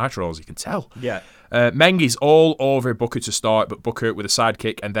at these Nitros, you can tell. Yeah. Meng is all over Booker to start, but Booker with a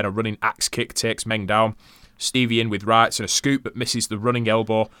sidekick and then a running axe kick takes Meng down. Stevie in with rights and a scoop but misses the running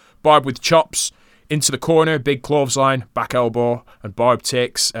elbow. Barb with chops into the corner, big clothesline, back elbow, and Barb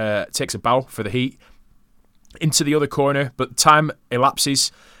takes a bow for the Heat into the other corner, but time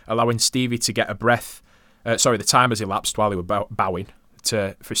elapses, allowing Stevie to get a breath. The time has elapsed while they were bowing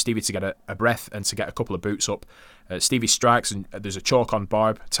for Stevie to get a breath and to get a couple of boots up. Stevie strikes and there's a choke on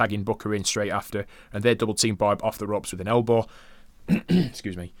Barb, tagging Booker in straight after, and they double team Barb off the ropes with an elbow.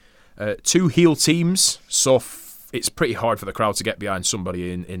 Excuse me. Two heel teams, so it's pretty hard for the crowd to get behind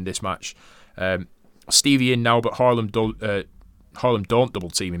somebody in this match. Stevie in now, but Harlem don't double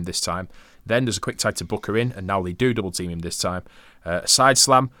team him this time. Then there's a quick tag to Booker in, and now they do double team him this time. Side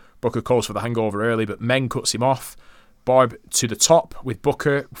slam. Booker calls for the hangover early, but Meng cuts him off. Barb to the top with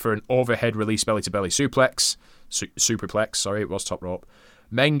Booker for an overhead release belly-to-belly superplex. It was top rope.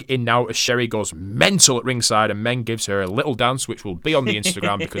 Meng in now as Sherry goes mental at ringside, and Meng gives her a little dance, which will be on the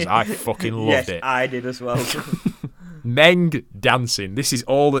Instagram because I fucking loved it. Yes, I did as well. Meng dancing. This is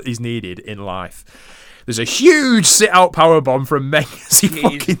all that is needed in life. There's a huge sit-out powerbomb from Meng as he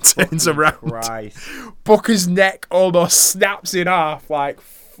fucking turns around. Christ. Booker's neck almost snaps in half like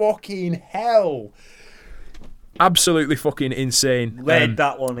fucking hell. Absolutely fucking insane. Laid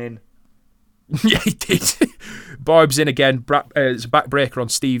that one in. Yeah, he did. Barb's in again. There's a backbreaker on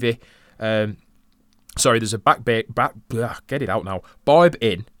Stevie. There's a get it out now. Barb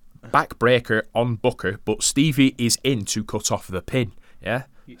in. Backbreaker on Booker, but Stevie is in to cut off the pin. Yeah?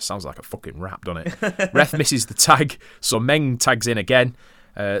 Sounds like a fucking rap, doesn't it? Ref misses the tag, so Meng tags in again.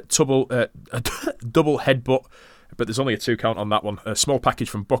 Double headbutt but there's only a 2 count on that one. A small package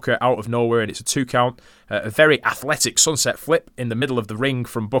from Booker out of nowhere, and it's a 2 count. A very athletic sunset flip in the middle of the ring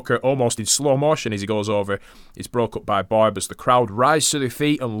from Booker, almost in slow motion as he goes over. It's broke up by Barb as the crowd rise to their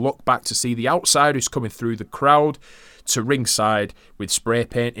feet and look back to see the outsiders coming through the crowd to ringside with spray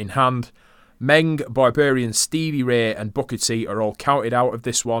paint in hand. Meng, Barbarian, Stevie Ray and Booker T are all counted out of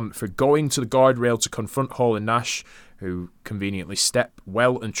this one for going to the guardrail to confront Hall and Nash, who conveniently step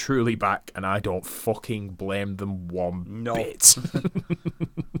well and truly back, and I don't fucking blame them one bit.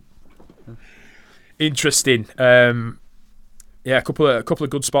 Interesting. A couple of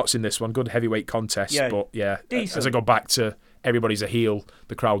good spots in this one. Good heavyweight contest, but decent. As I go back to everybody's a heel,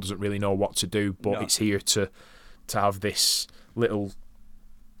 the crowd doesn't really know what to do, but it's here to have this little,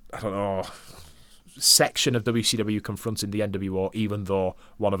 I don't know, section of WCW confronting the NWO, even though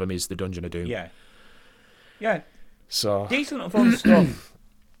one of them is the Dungeon of Doom. Yeah. So decent and fun stuff.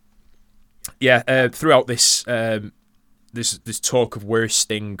 Throughout this, this talk of where's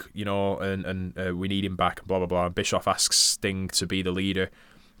Sting, and we need him back, and blah blah blah. And Bischoff asks Sting to be the leader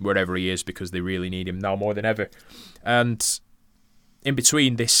wherever he is because they really need him now more than ever. And in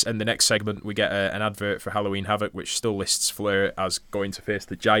between this and the next segment, we get an advert for Halloween Havoc, which still lists Flair as going to face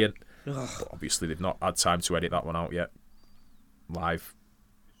the Giant. But obviously they've not had time to edit that one out yet live.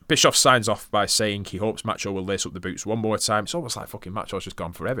 Bischoff signs off by saying he hopes Macho will lace up the boots one more time. It's almost like fucking Macho's just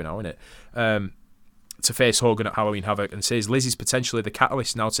gone forever now, isn't it? To face Hogan at Halloween Havoc, and says Liz is potentially the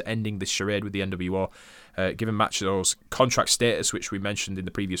catalyst now to ending this charade with the NWO. Given Macho's contract status, which we mentioned in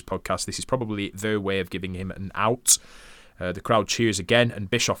the previous podcast, this is probably their way of giving him an out. The crowd cheers again, and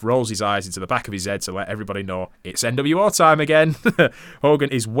Bischoff rolls his eyes into the back of his head to let everybody know it's NWO time again.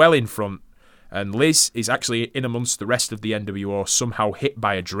 Hogan is well in front, and Liz is actually in amongst the rest of the NWO, somehow hit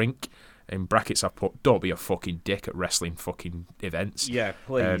by a drink. In brackets I've put, don't be a fucking dick at wrestling fucking events. Yeah,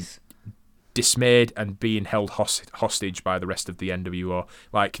 please. Dismayed and being held hostage by the rest of the NWO.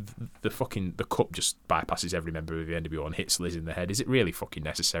 Like, the cup just bypasses every member of the NWO and hits Liz in the head. Is it really fucking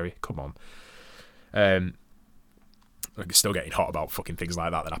necessary? Come on. I'm still getting hot about fucking things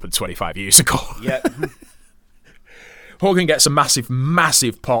like that happened 25 years ago. Yeah. Hogan gets a massive,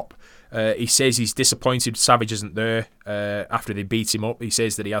 massive pop. He says he's disappointed Savage isn't there after they beat him up. He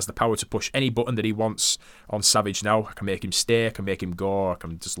says that he has the power to push any button that he wants on Savage now. I can make him stay, I can make him go, I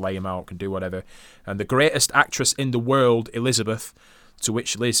can just lay him out, I can do whatever. And the greatest actress in the world, Elizabeth, to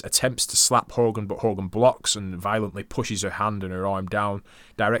which Liz attempts to slap Hogan, but Hogan blocks and violently pushes her hand and her arm down,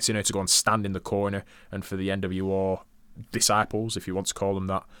 directing her to go and stand in the corner, and for the NWO disciples, if you want to call them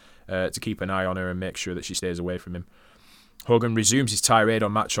that, to keep an eye on her and make sure that she stays away from him. Hogan resumes his tirade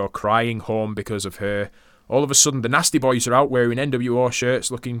on Macho, crying home because of her. All of a sudden, the Nasty Boys are out wearing NWO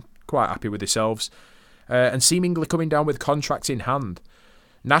shirts, looking quite happy with themselves, and seemingly coming down with contracts in hand.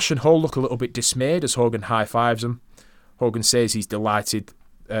 Nash and Hall look a little bit dismayed as Hogan high-fives them. Hogan says he's delighted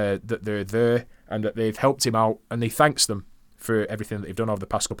that they're there and that they've helped him out, and he thanks them for everything that they've done over the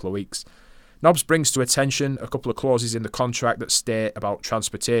past couple of weeks. Knobbs brings to attention a couple of clauses in the contract that state about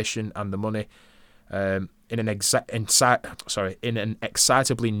transportation and the money in an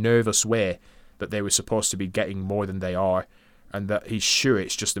excitably nervous way, that they were supposed to be getting more than they are, and that he's sure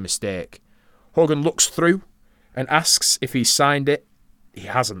it's just a mistake. Hogan looks through and asks if he signed it. He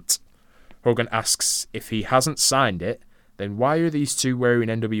hasn't. Hogan asks if he hasn't signed it, then why are these two wearing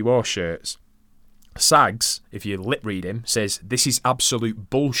NWO shirts? Sags, if you lip read him, says this is absolute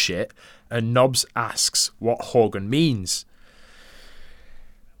bullshit, and Knobbs asks what Hogan means.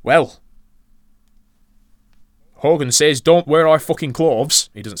 Well, Hogan says, don't wear our fucking clothes.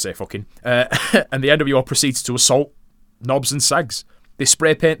 He doesn't say fucking. And the NWO proceeds to assault Knobbs and Sags. They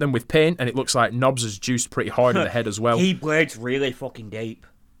spray paint them with paint, and it looks like Knobbs has juiced pretty hard in the head as well. He blades really fucking deep.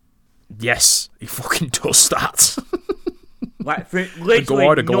 Yes, he fucking does that. Like, for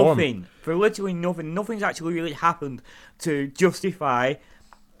literally nothing. For literally nothing. Nothing's actually really happened to justify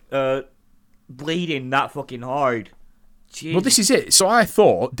bleeding that fucking hard. Jeez. Well, this is it. So I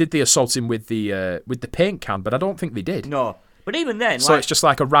thought, did they assault him with the paint can? But I don't think they did. No. But even then, so it's just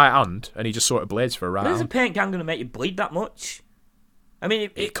like a right hand, and he just sort of blades for a right hand. Is a paint can going to make you bleed that much? I mean,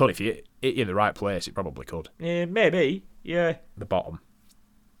 it could if you hit in the right place. It probably could. Maybe. Yeah. The bottom.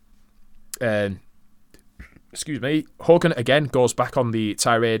 Excuse me. Hogan again goes back on the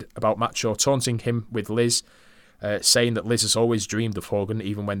tirade about Macho, taunting him with Liz, saying that Liz has always dreamed of Hogan,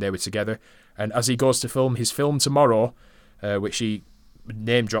 even when they were together. And as he goes to film his film tomorrow, which he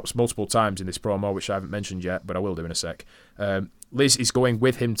name drops multiple times in this promo, which I haven't mentioned yet, but I will do in a sec. Liz is going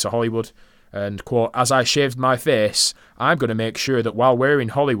with him to Hollywood, and, quote, as I shaved my face, I'm going to make sure that while we're in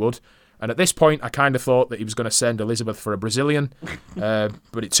Hollywood, And at this point, I kind of thought that he was going to send Elizabeth for a Brazilian,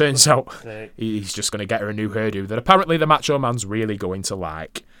 but it turns out he's just going to get her a new hairdo that apparently the Macho Man's really going to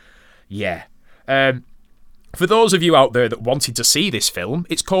like. Yeah. For those of you out there that wanted to see this film,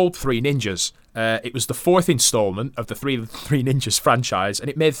 it's called Three Ninjas. It was the fourth installment of the Three Ninjas franchise, and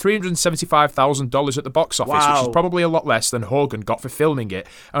it made $375,000 at the box office, which is probably a lot less than Hogan got for filming it.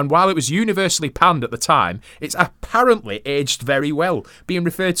 And while it was universally panned at the time, it's apparently aged very well, being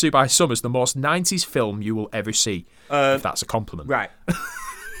referred to by some as the most 90s film you will ever see, if that's a compliment. Right.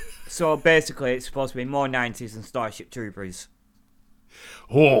 So basically, it's supposed to be more 90s than Starship Troopers.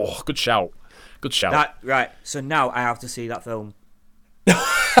 Oh, good shout. Good shout. Right, so now I have to see that film.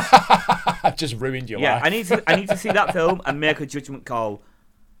 I've just ruined your life. Yeah, I need to see that film and make a judgment call.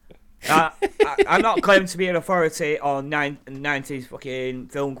 I'm not claiming to be an authority on 90s fucking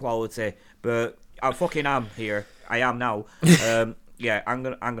film quality, but I fucking am here. I am now. Yeah, I'm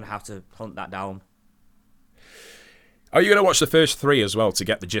gonna have to hunt that down. Are you going to watch the first three as well to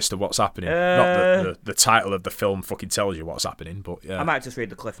get the gist of what's happening? Not that the title of the film fucking tells you what's happening, but yeah. I might just read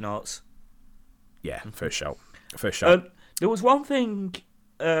the Cliff Notes. Yeah, first shout. There was one thing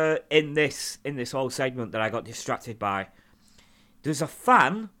in this whole segment that I got distracted by. There's a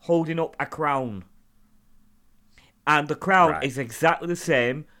fan holding up a crown, and the crown is exactly the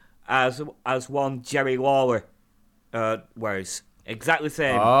same as one Jerry Lawler wears. Exactly the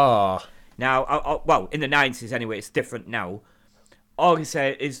same. Oh. Now, well, in the 90s anyway, it's different now. All I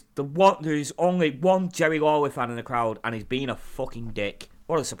say is there's only one Jerry Lawler fan in the crowd, and he's being a fucking dick.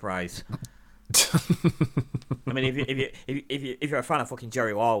 What a surprise! I mean, if you're a fan of fucking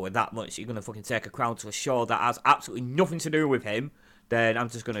Jerry Lawler that much, you're gonna fucking take a crown to a show that has absolutely nothing to do with him. Then I'm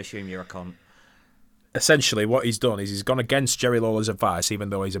just gonna assume you're a cunt. Essentially, what he's done is he's gone against Jerry Lawler's advice, even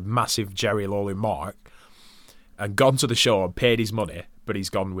though he's a massive Jerry Lawler mark, and gone to the show and paid his money, but he's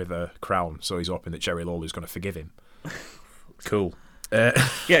gone with a crown, so he's hoping that Jerry Lawler's going to forgive him. Cool.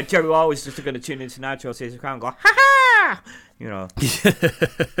 Yeah, Jerry Lawler's just going to tune into Nitro, see his crown, and go, ha ha! You know.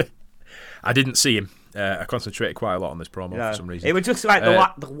 I didn't see him. I concentrated quite a lot on this promo for some reason. It was just like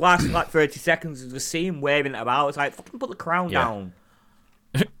the last 30 seconds of the scene waving it about. It's like, fucking put the crown down.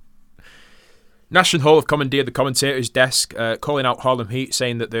 Nash and Hall have commandeered the commentator's desk, calling out Harlem Heat,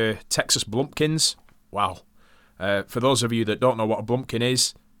 saying that they're Texas Blumpkins. Wow. For those of you that don't know what a Blumpkin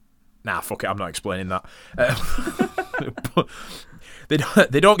is, fuck it, I'm not explaining that.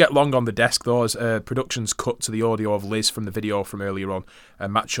 They don't get long on the desk, though, as production's cut to the audio of Liz from the video from earlier on,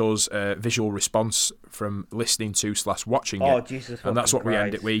 and Macho's visual response from listening to / watching it. Jesus! And that's what we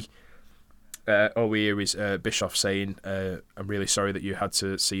end it with. All we hear is Bischoff saying, "I'm really sorry that you had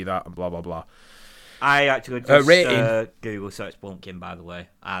to see that," and blah blah blah. I actually just Google search Blumpkin, by the way,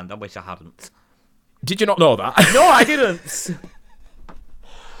 and I wish I hadn't. Did you not know that? No, I didn't.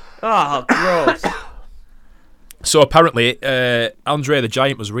 Oh, gross. So apparently, Andre the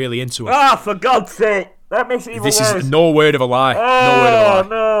Giant was really into it. Ah, for God's sake. That makes it even worse. This is no word of a lie. Oh,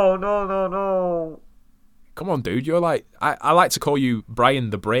 no. Come on, dude. You're like... I like to call you Brian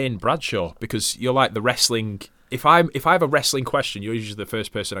the Brain Bradshaw, because you're like the wrestling... If I have a wrestling question, you're usually the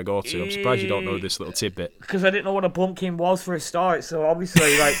first person I go to. I'm surprised you don't know this little tidbit. Because I didn't know what a Blumpkin was for a start, so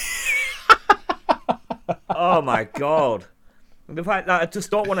obviously, like... Oh, my God. The fact that I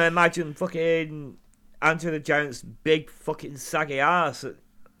just don't want to imagine fucking... Andre the Giant's big fucking saggy ass.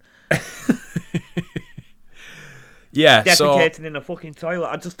 Yeah, defecating in a fucking toilet.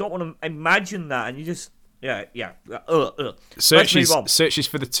 I just don't want to imagine that. And you just, yeah. Searches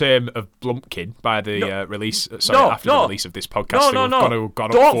for the term of Blumpkin by the release. After the release of this podcast, gone up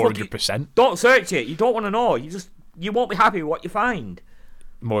 400%. Don't search it. You don't want to know. You won't be happy with what you find.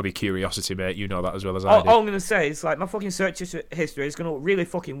 Morbid curiosity, mate. You know that as well as I do. All I'm going to say is, like, my fucking search history is going to look really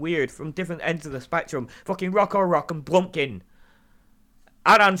fucking weird from different ends of the spectrum. Fucking Rocco Rock and Blumpkin.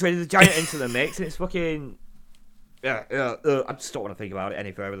 Add Andre the Giant into the mix, and it's fucking... I just don't want to think about it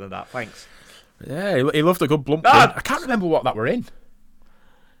any further than that. Thanks. Yeah, he loved a good Blumpkin. I can't remember what that were in.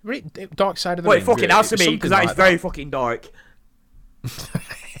 Were it Dark Side of the Ring? Well, it fucking has to be, because that is very fucking dark.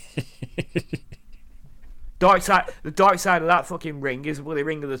 The dark side of that fucking ring is the bloody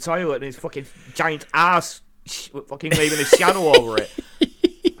ring of the toilet, and his fucking giant ass fucking leaving a shadow over it.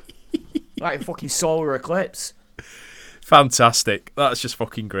 Like a fucking solar eclipse. Fantastic. That's just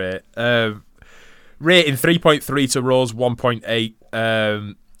fucking great. Rating 3.3 to Rose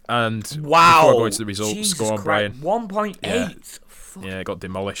 1.8. And wow. Before I go into the results, Jesus go on, Christ. Brian. 1.8? Yeah, it got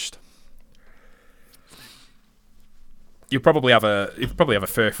demolished. You probably have a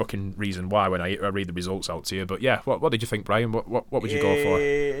fair fucking reason why when I read the results out to you. But yeah, what did you think, Brian? What would you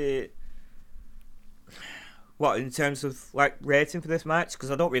go for? What, in terms of like rating for this match?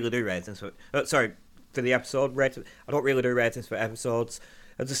 Because I don't really do ratings for for the episode. I don't really do ratings for episodes.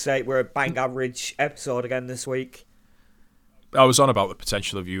 As I say, we're a bang average episode again this week. I was on about the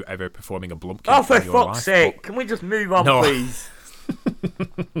potential of you ever performing a Blumpkin. Oh, for fuck's sake! Can we just move on, please?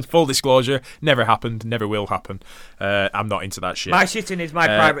 Full disclosure, never happened, never will happen. I'm not into that shit. My shitting is my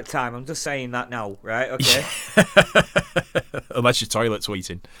private time. I'm just saying that now, right? Okay. Unless your toilet's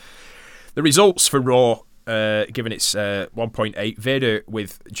waiting. The results for Raw, given its 1.8, Vader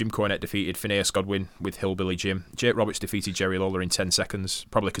with Jim Cornette defeated Phineas Godwin with Hillbilly Jim. Jake Roberts defeated Jerry Lawler in 10 seconds,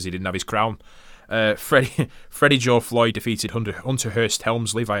 probably because he didn't have his crown. Freddie Joe Floyd defeated Hunter Hearst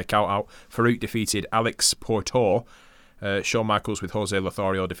Helmsley via countout. Farouk defeated Alex Portor. Shawn Michaels with Jose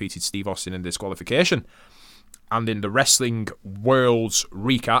Lothario defeated Steve Austin in disqualification. And in the Wrestling World's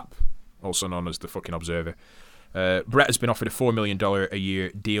recap, also known as the fucking Observer, Brett has been offered a $4 million a year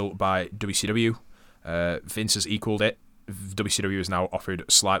deal by WCW. Vince has equaled it. WCW is now offered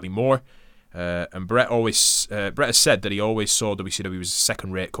slightly more. And Brett has said that he always saw WCW as a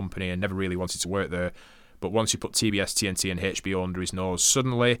second-rate company and never really wanted to work there. But once you put TBS, TNT, and HBO under his nose,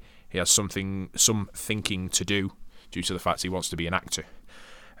 suddenly he has some thinking to do due to the fact he wants to be an actor.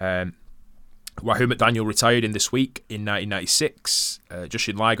 Wahoo McDaniel retired in this week in 1996.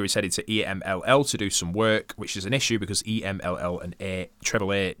 Jushin Liger is headed to EMLL to do some work, which is an issue because EMLL and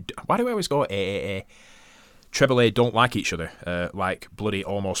AAA. Why do I always go AAA? AAA don't like each other, like bloody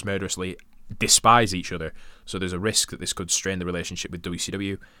almost murderously despise each other. So there's a risk that this could strain the relationship with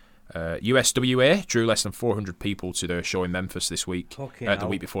WCW. USWA drew less than 400 people to their show in Memphis this week, the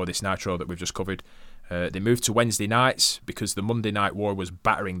week before this Nitro that we've just covered. They moved to Wednesday nights because the Monday Night War was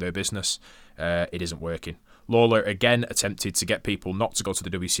battering their business. It isn't working. Lawler again attempted to get people not to go to the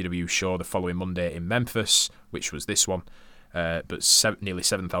WCW show the following Monday in Memphis, which was this one, but nearly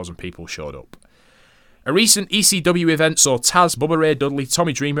 7,000 people showed up. A recent ECW event saw Taz, Bubba Ray Dudley,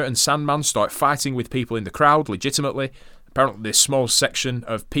 Tommy Dreamer and Sandman start fighting with people in the crowd legitimately. Apparently this small section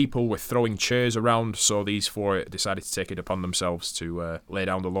of people were throwing chairs around, so these four decided to take it upon themselves to lay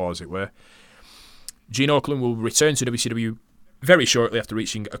down the law, as it were. Gene Okerlund will return to WCW very shortly after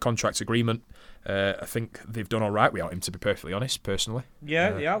reaching a contract agreement. I think they've done all right without him, to be perfectly honest, personally.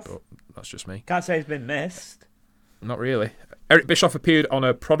 Yeah. But that's just me. Can't say he's been missed. Not really. Eric Bischoff appeared on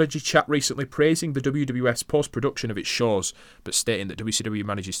a Prodigy chat recently praising the WWF's post-production of its shows, but stating that WCW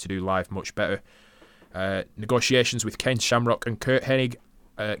manages to do live much better. Negotiations with Ken Shamrock and Kurt Hennig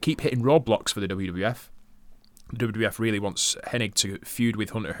keep hitting roadblocks for the WWF. The WWF really wants Hennig to feud with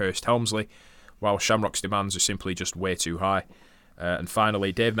Hunter Hearst Helmsley, while Shamrock's demands are simply just way too high. And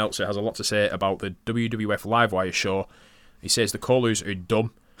finally, Dave Meltzer has a lot to say about the WWF Livewire show. He says the callers are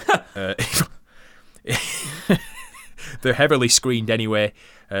dumb. They're heavily screened anyway,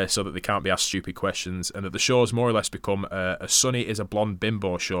 so that they can't be asked stupid questions, and that the show's more or less become a Sonny is a blonde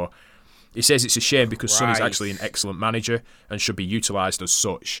bimbo show. He says it's a shame because Sonny's actually an excellent manager and should be utilised as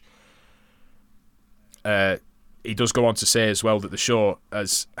such. He does go on to say as well that the show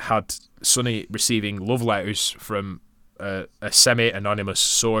has had Sonny receiving love letters from a semi-anonymous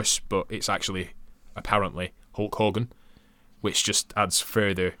source, but it's actually apparently Hulk Hogan, which just adds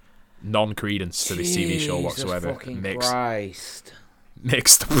further non-credence to this TV show whatsoever.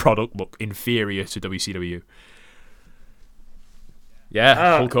 Makes the product look inferior to WCW.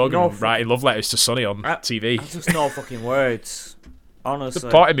 Yeah, Hulk Hogan writing love letters to Sonny on TV. That's just no fucking words. Honestly. The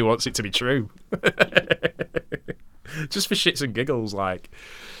part of me wants it to be true. Just for shits and giggles, like,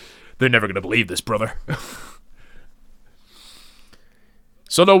 they're never going to believe this, brother.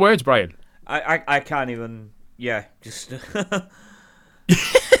 So no words, Brian. I can't even, just...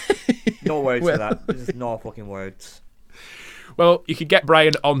 no words for that. There's no fucking words. Well, you can get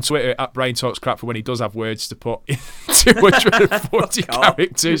Brian on Twitter at Brian Talks Crap for when he does have words to put in 240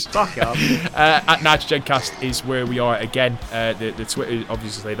 characters. Fuck up. At NitrogenCast is where we are again. The Twitter,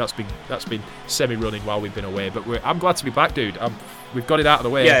 obviously, that's been semi-running while we've been away. But I'm glad to be back, dude. We've got it out of the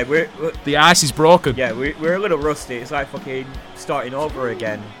way. Yeah, the ice is broken. Yeah, we're a little rusty. It's like fucking starting over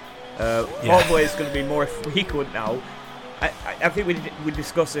again. Hopefully it's going to be more frequent now. I think we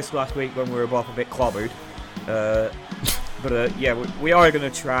discussed this last week when we were both a bit clobbered. But we are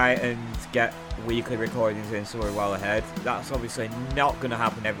going to try and get weekly recordings in, so we're well ahead. That's obviously not going to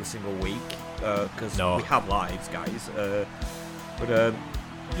happen every single week because we have lives, guys.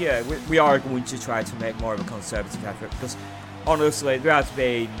 We are going to try to make more of a conservative effort because honestly, there has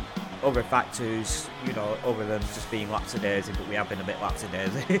been other factors, other than just being lapsadaisy, but we have been a bit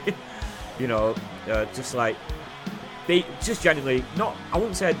lapsadaisy. Just like just genuinely not. I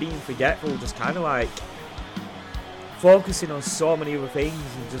wouldn't say being forgetful, just kind of like focusing on so many other things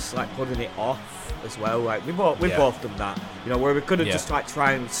and just like putting it off as well. Like we've both done that, you know, where we could have just like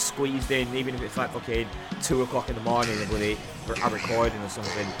try and squeezed in, even if it's like fucking 2 o'clock in the morning and with a recording or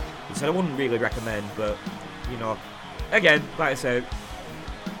something. So I wouldn't really recommend, but you know, again, like I said,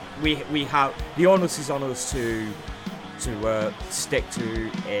 we have the onus is on us to stick to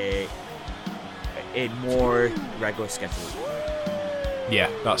a more regular schedule. Yeah,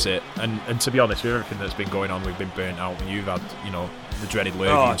 that's it. And to be honest, with everything that's been going on, we've been burnt out. And you've had, you know, the dreaded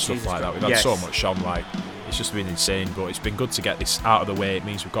lurgy and stuff Jesus like that. We've had so much on, like, it's just been insane. But it's been good to get this out of the way. It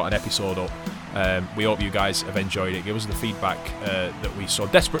means we've got an episode up. We hope you guys have enjoyed it. Give us the feedback that we so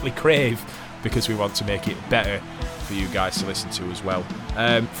desperately crave, because we want to make it better for you guys to listen to as well.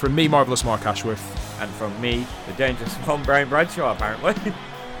 From me, Marvellous Mark Ashworth. And from me, the dangerous Von Brian Bradshaw, apparently.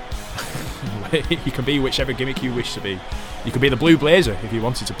 You can be whichever gimmick you wish to be. You could be the Blue Blazer if you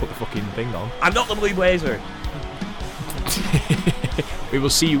wanted to put the fucking thing on. I'm not the Blue Blazer. We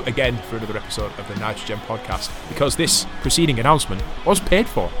will see you again for another episode of the Nitrogen Podcast, because this preceding announcement was paid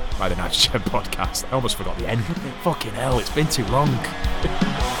for by the Nitrogen Podcast. I almost forgot the end. Fucking hell, it's been too long.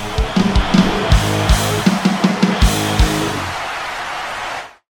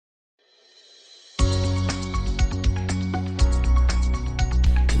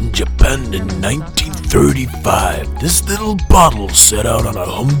 Japan in 1935, this little bottle set out on a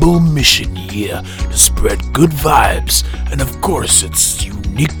humble mission, to spread good vibes, and of course its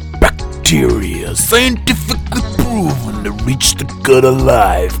unique bacteria, scientifically proven to reach the gut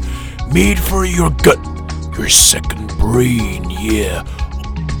alive, made for your gut, your second brain,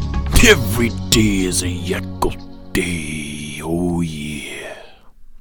 Every day is a Yakult day, oh yeah.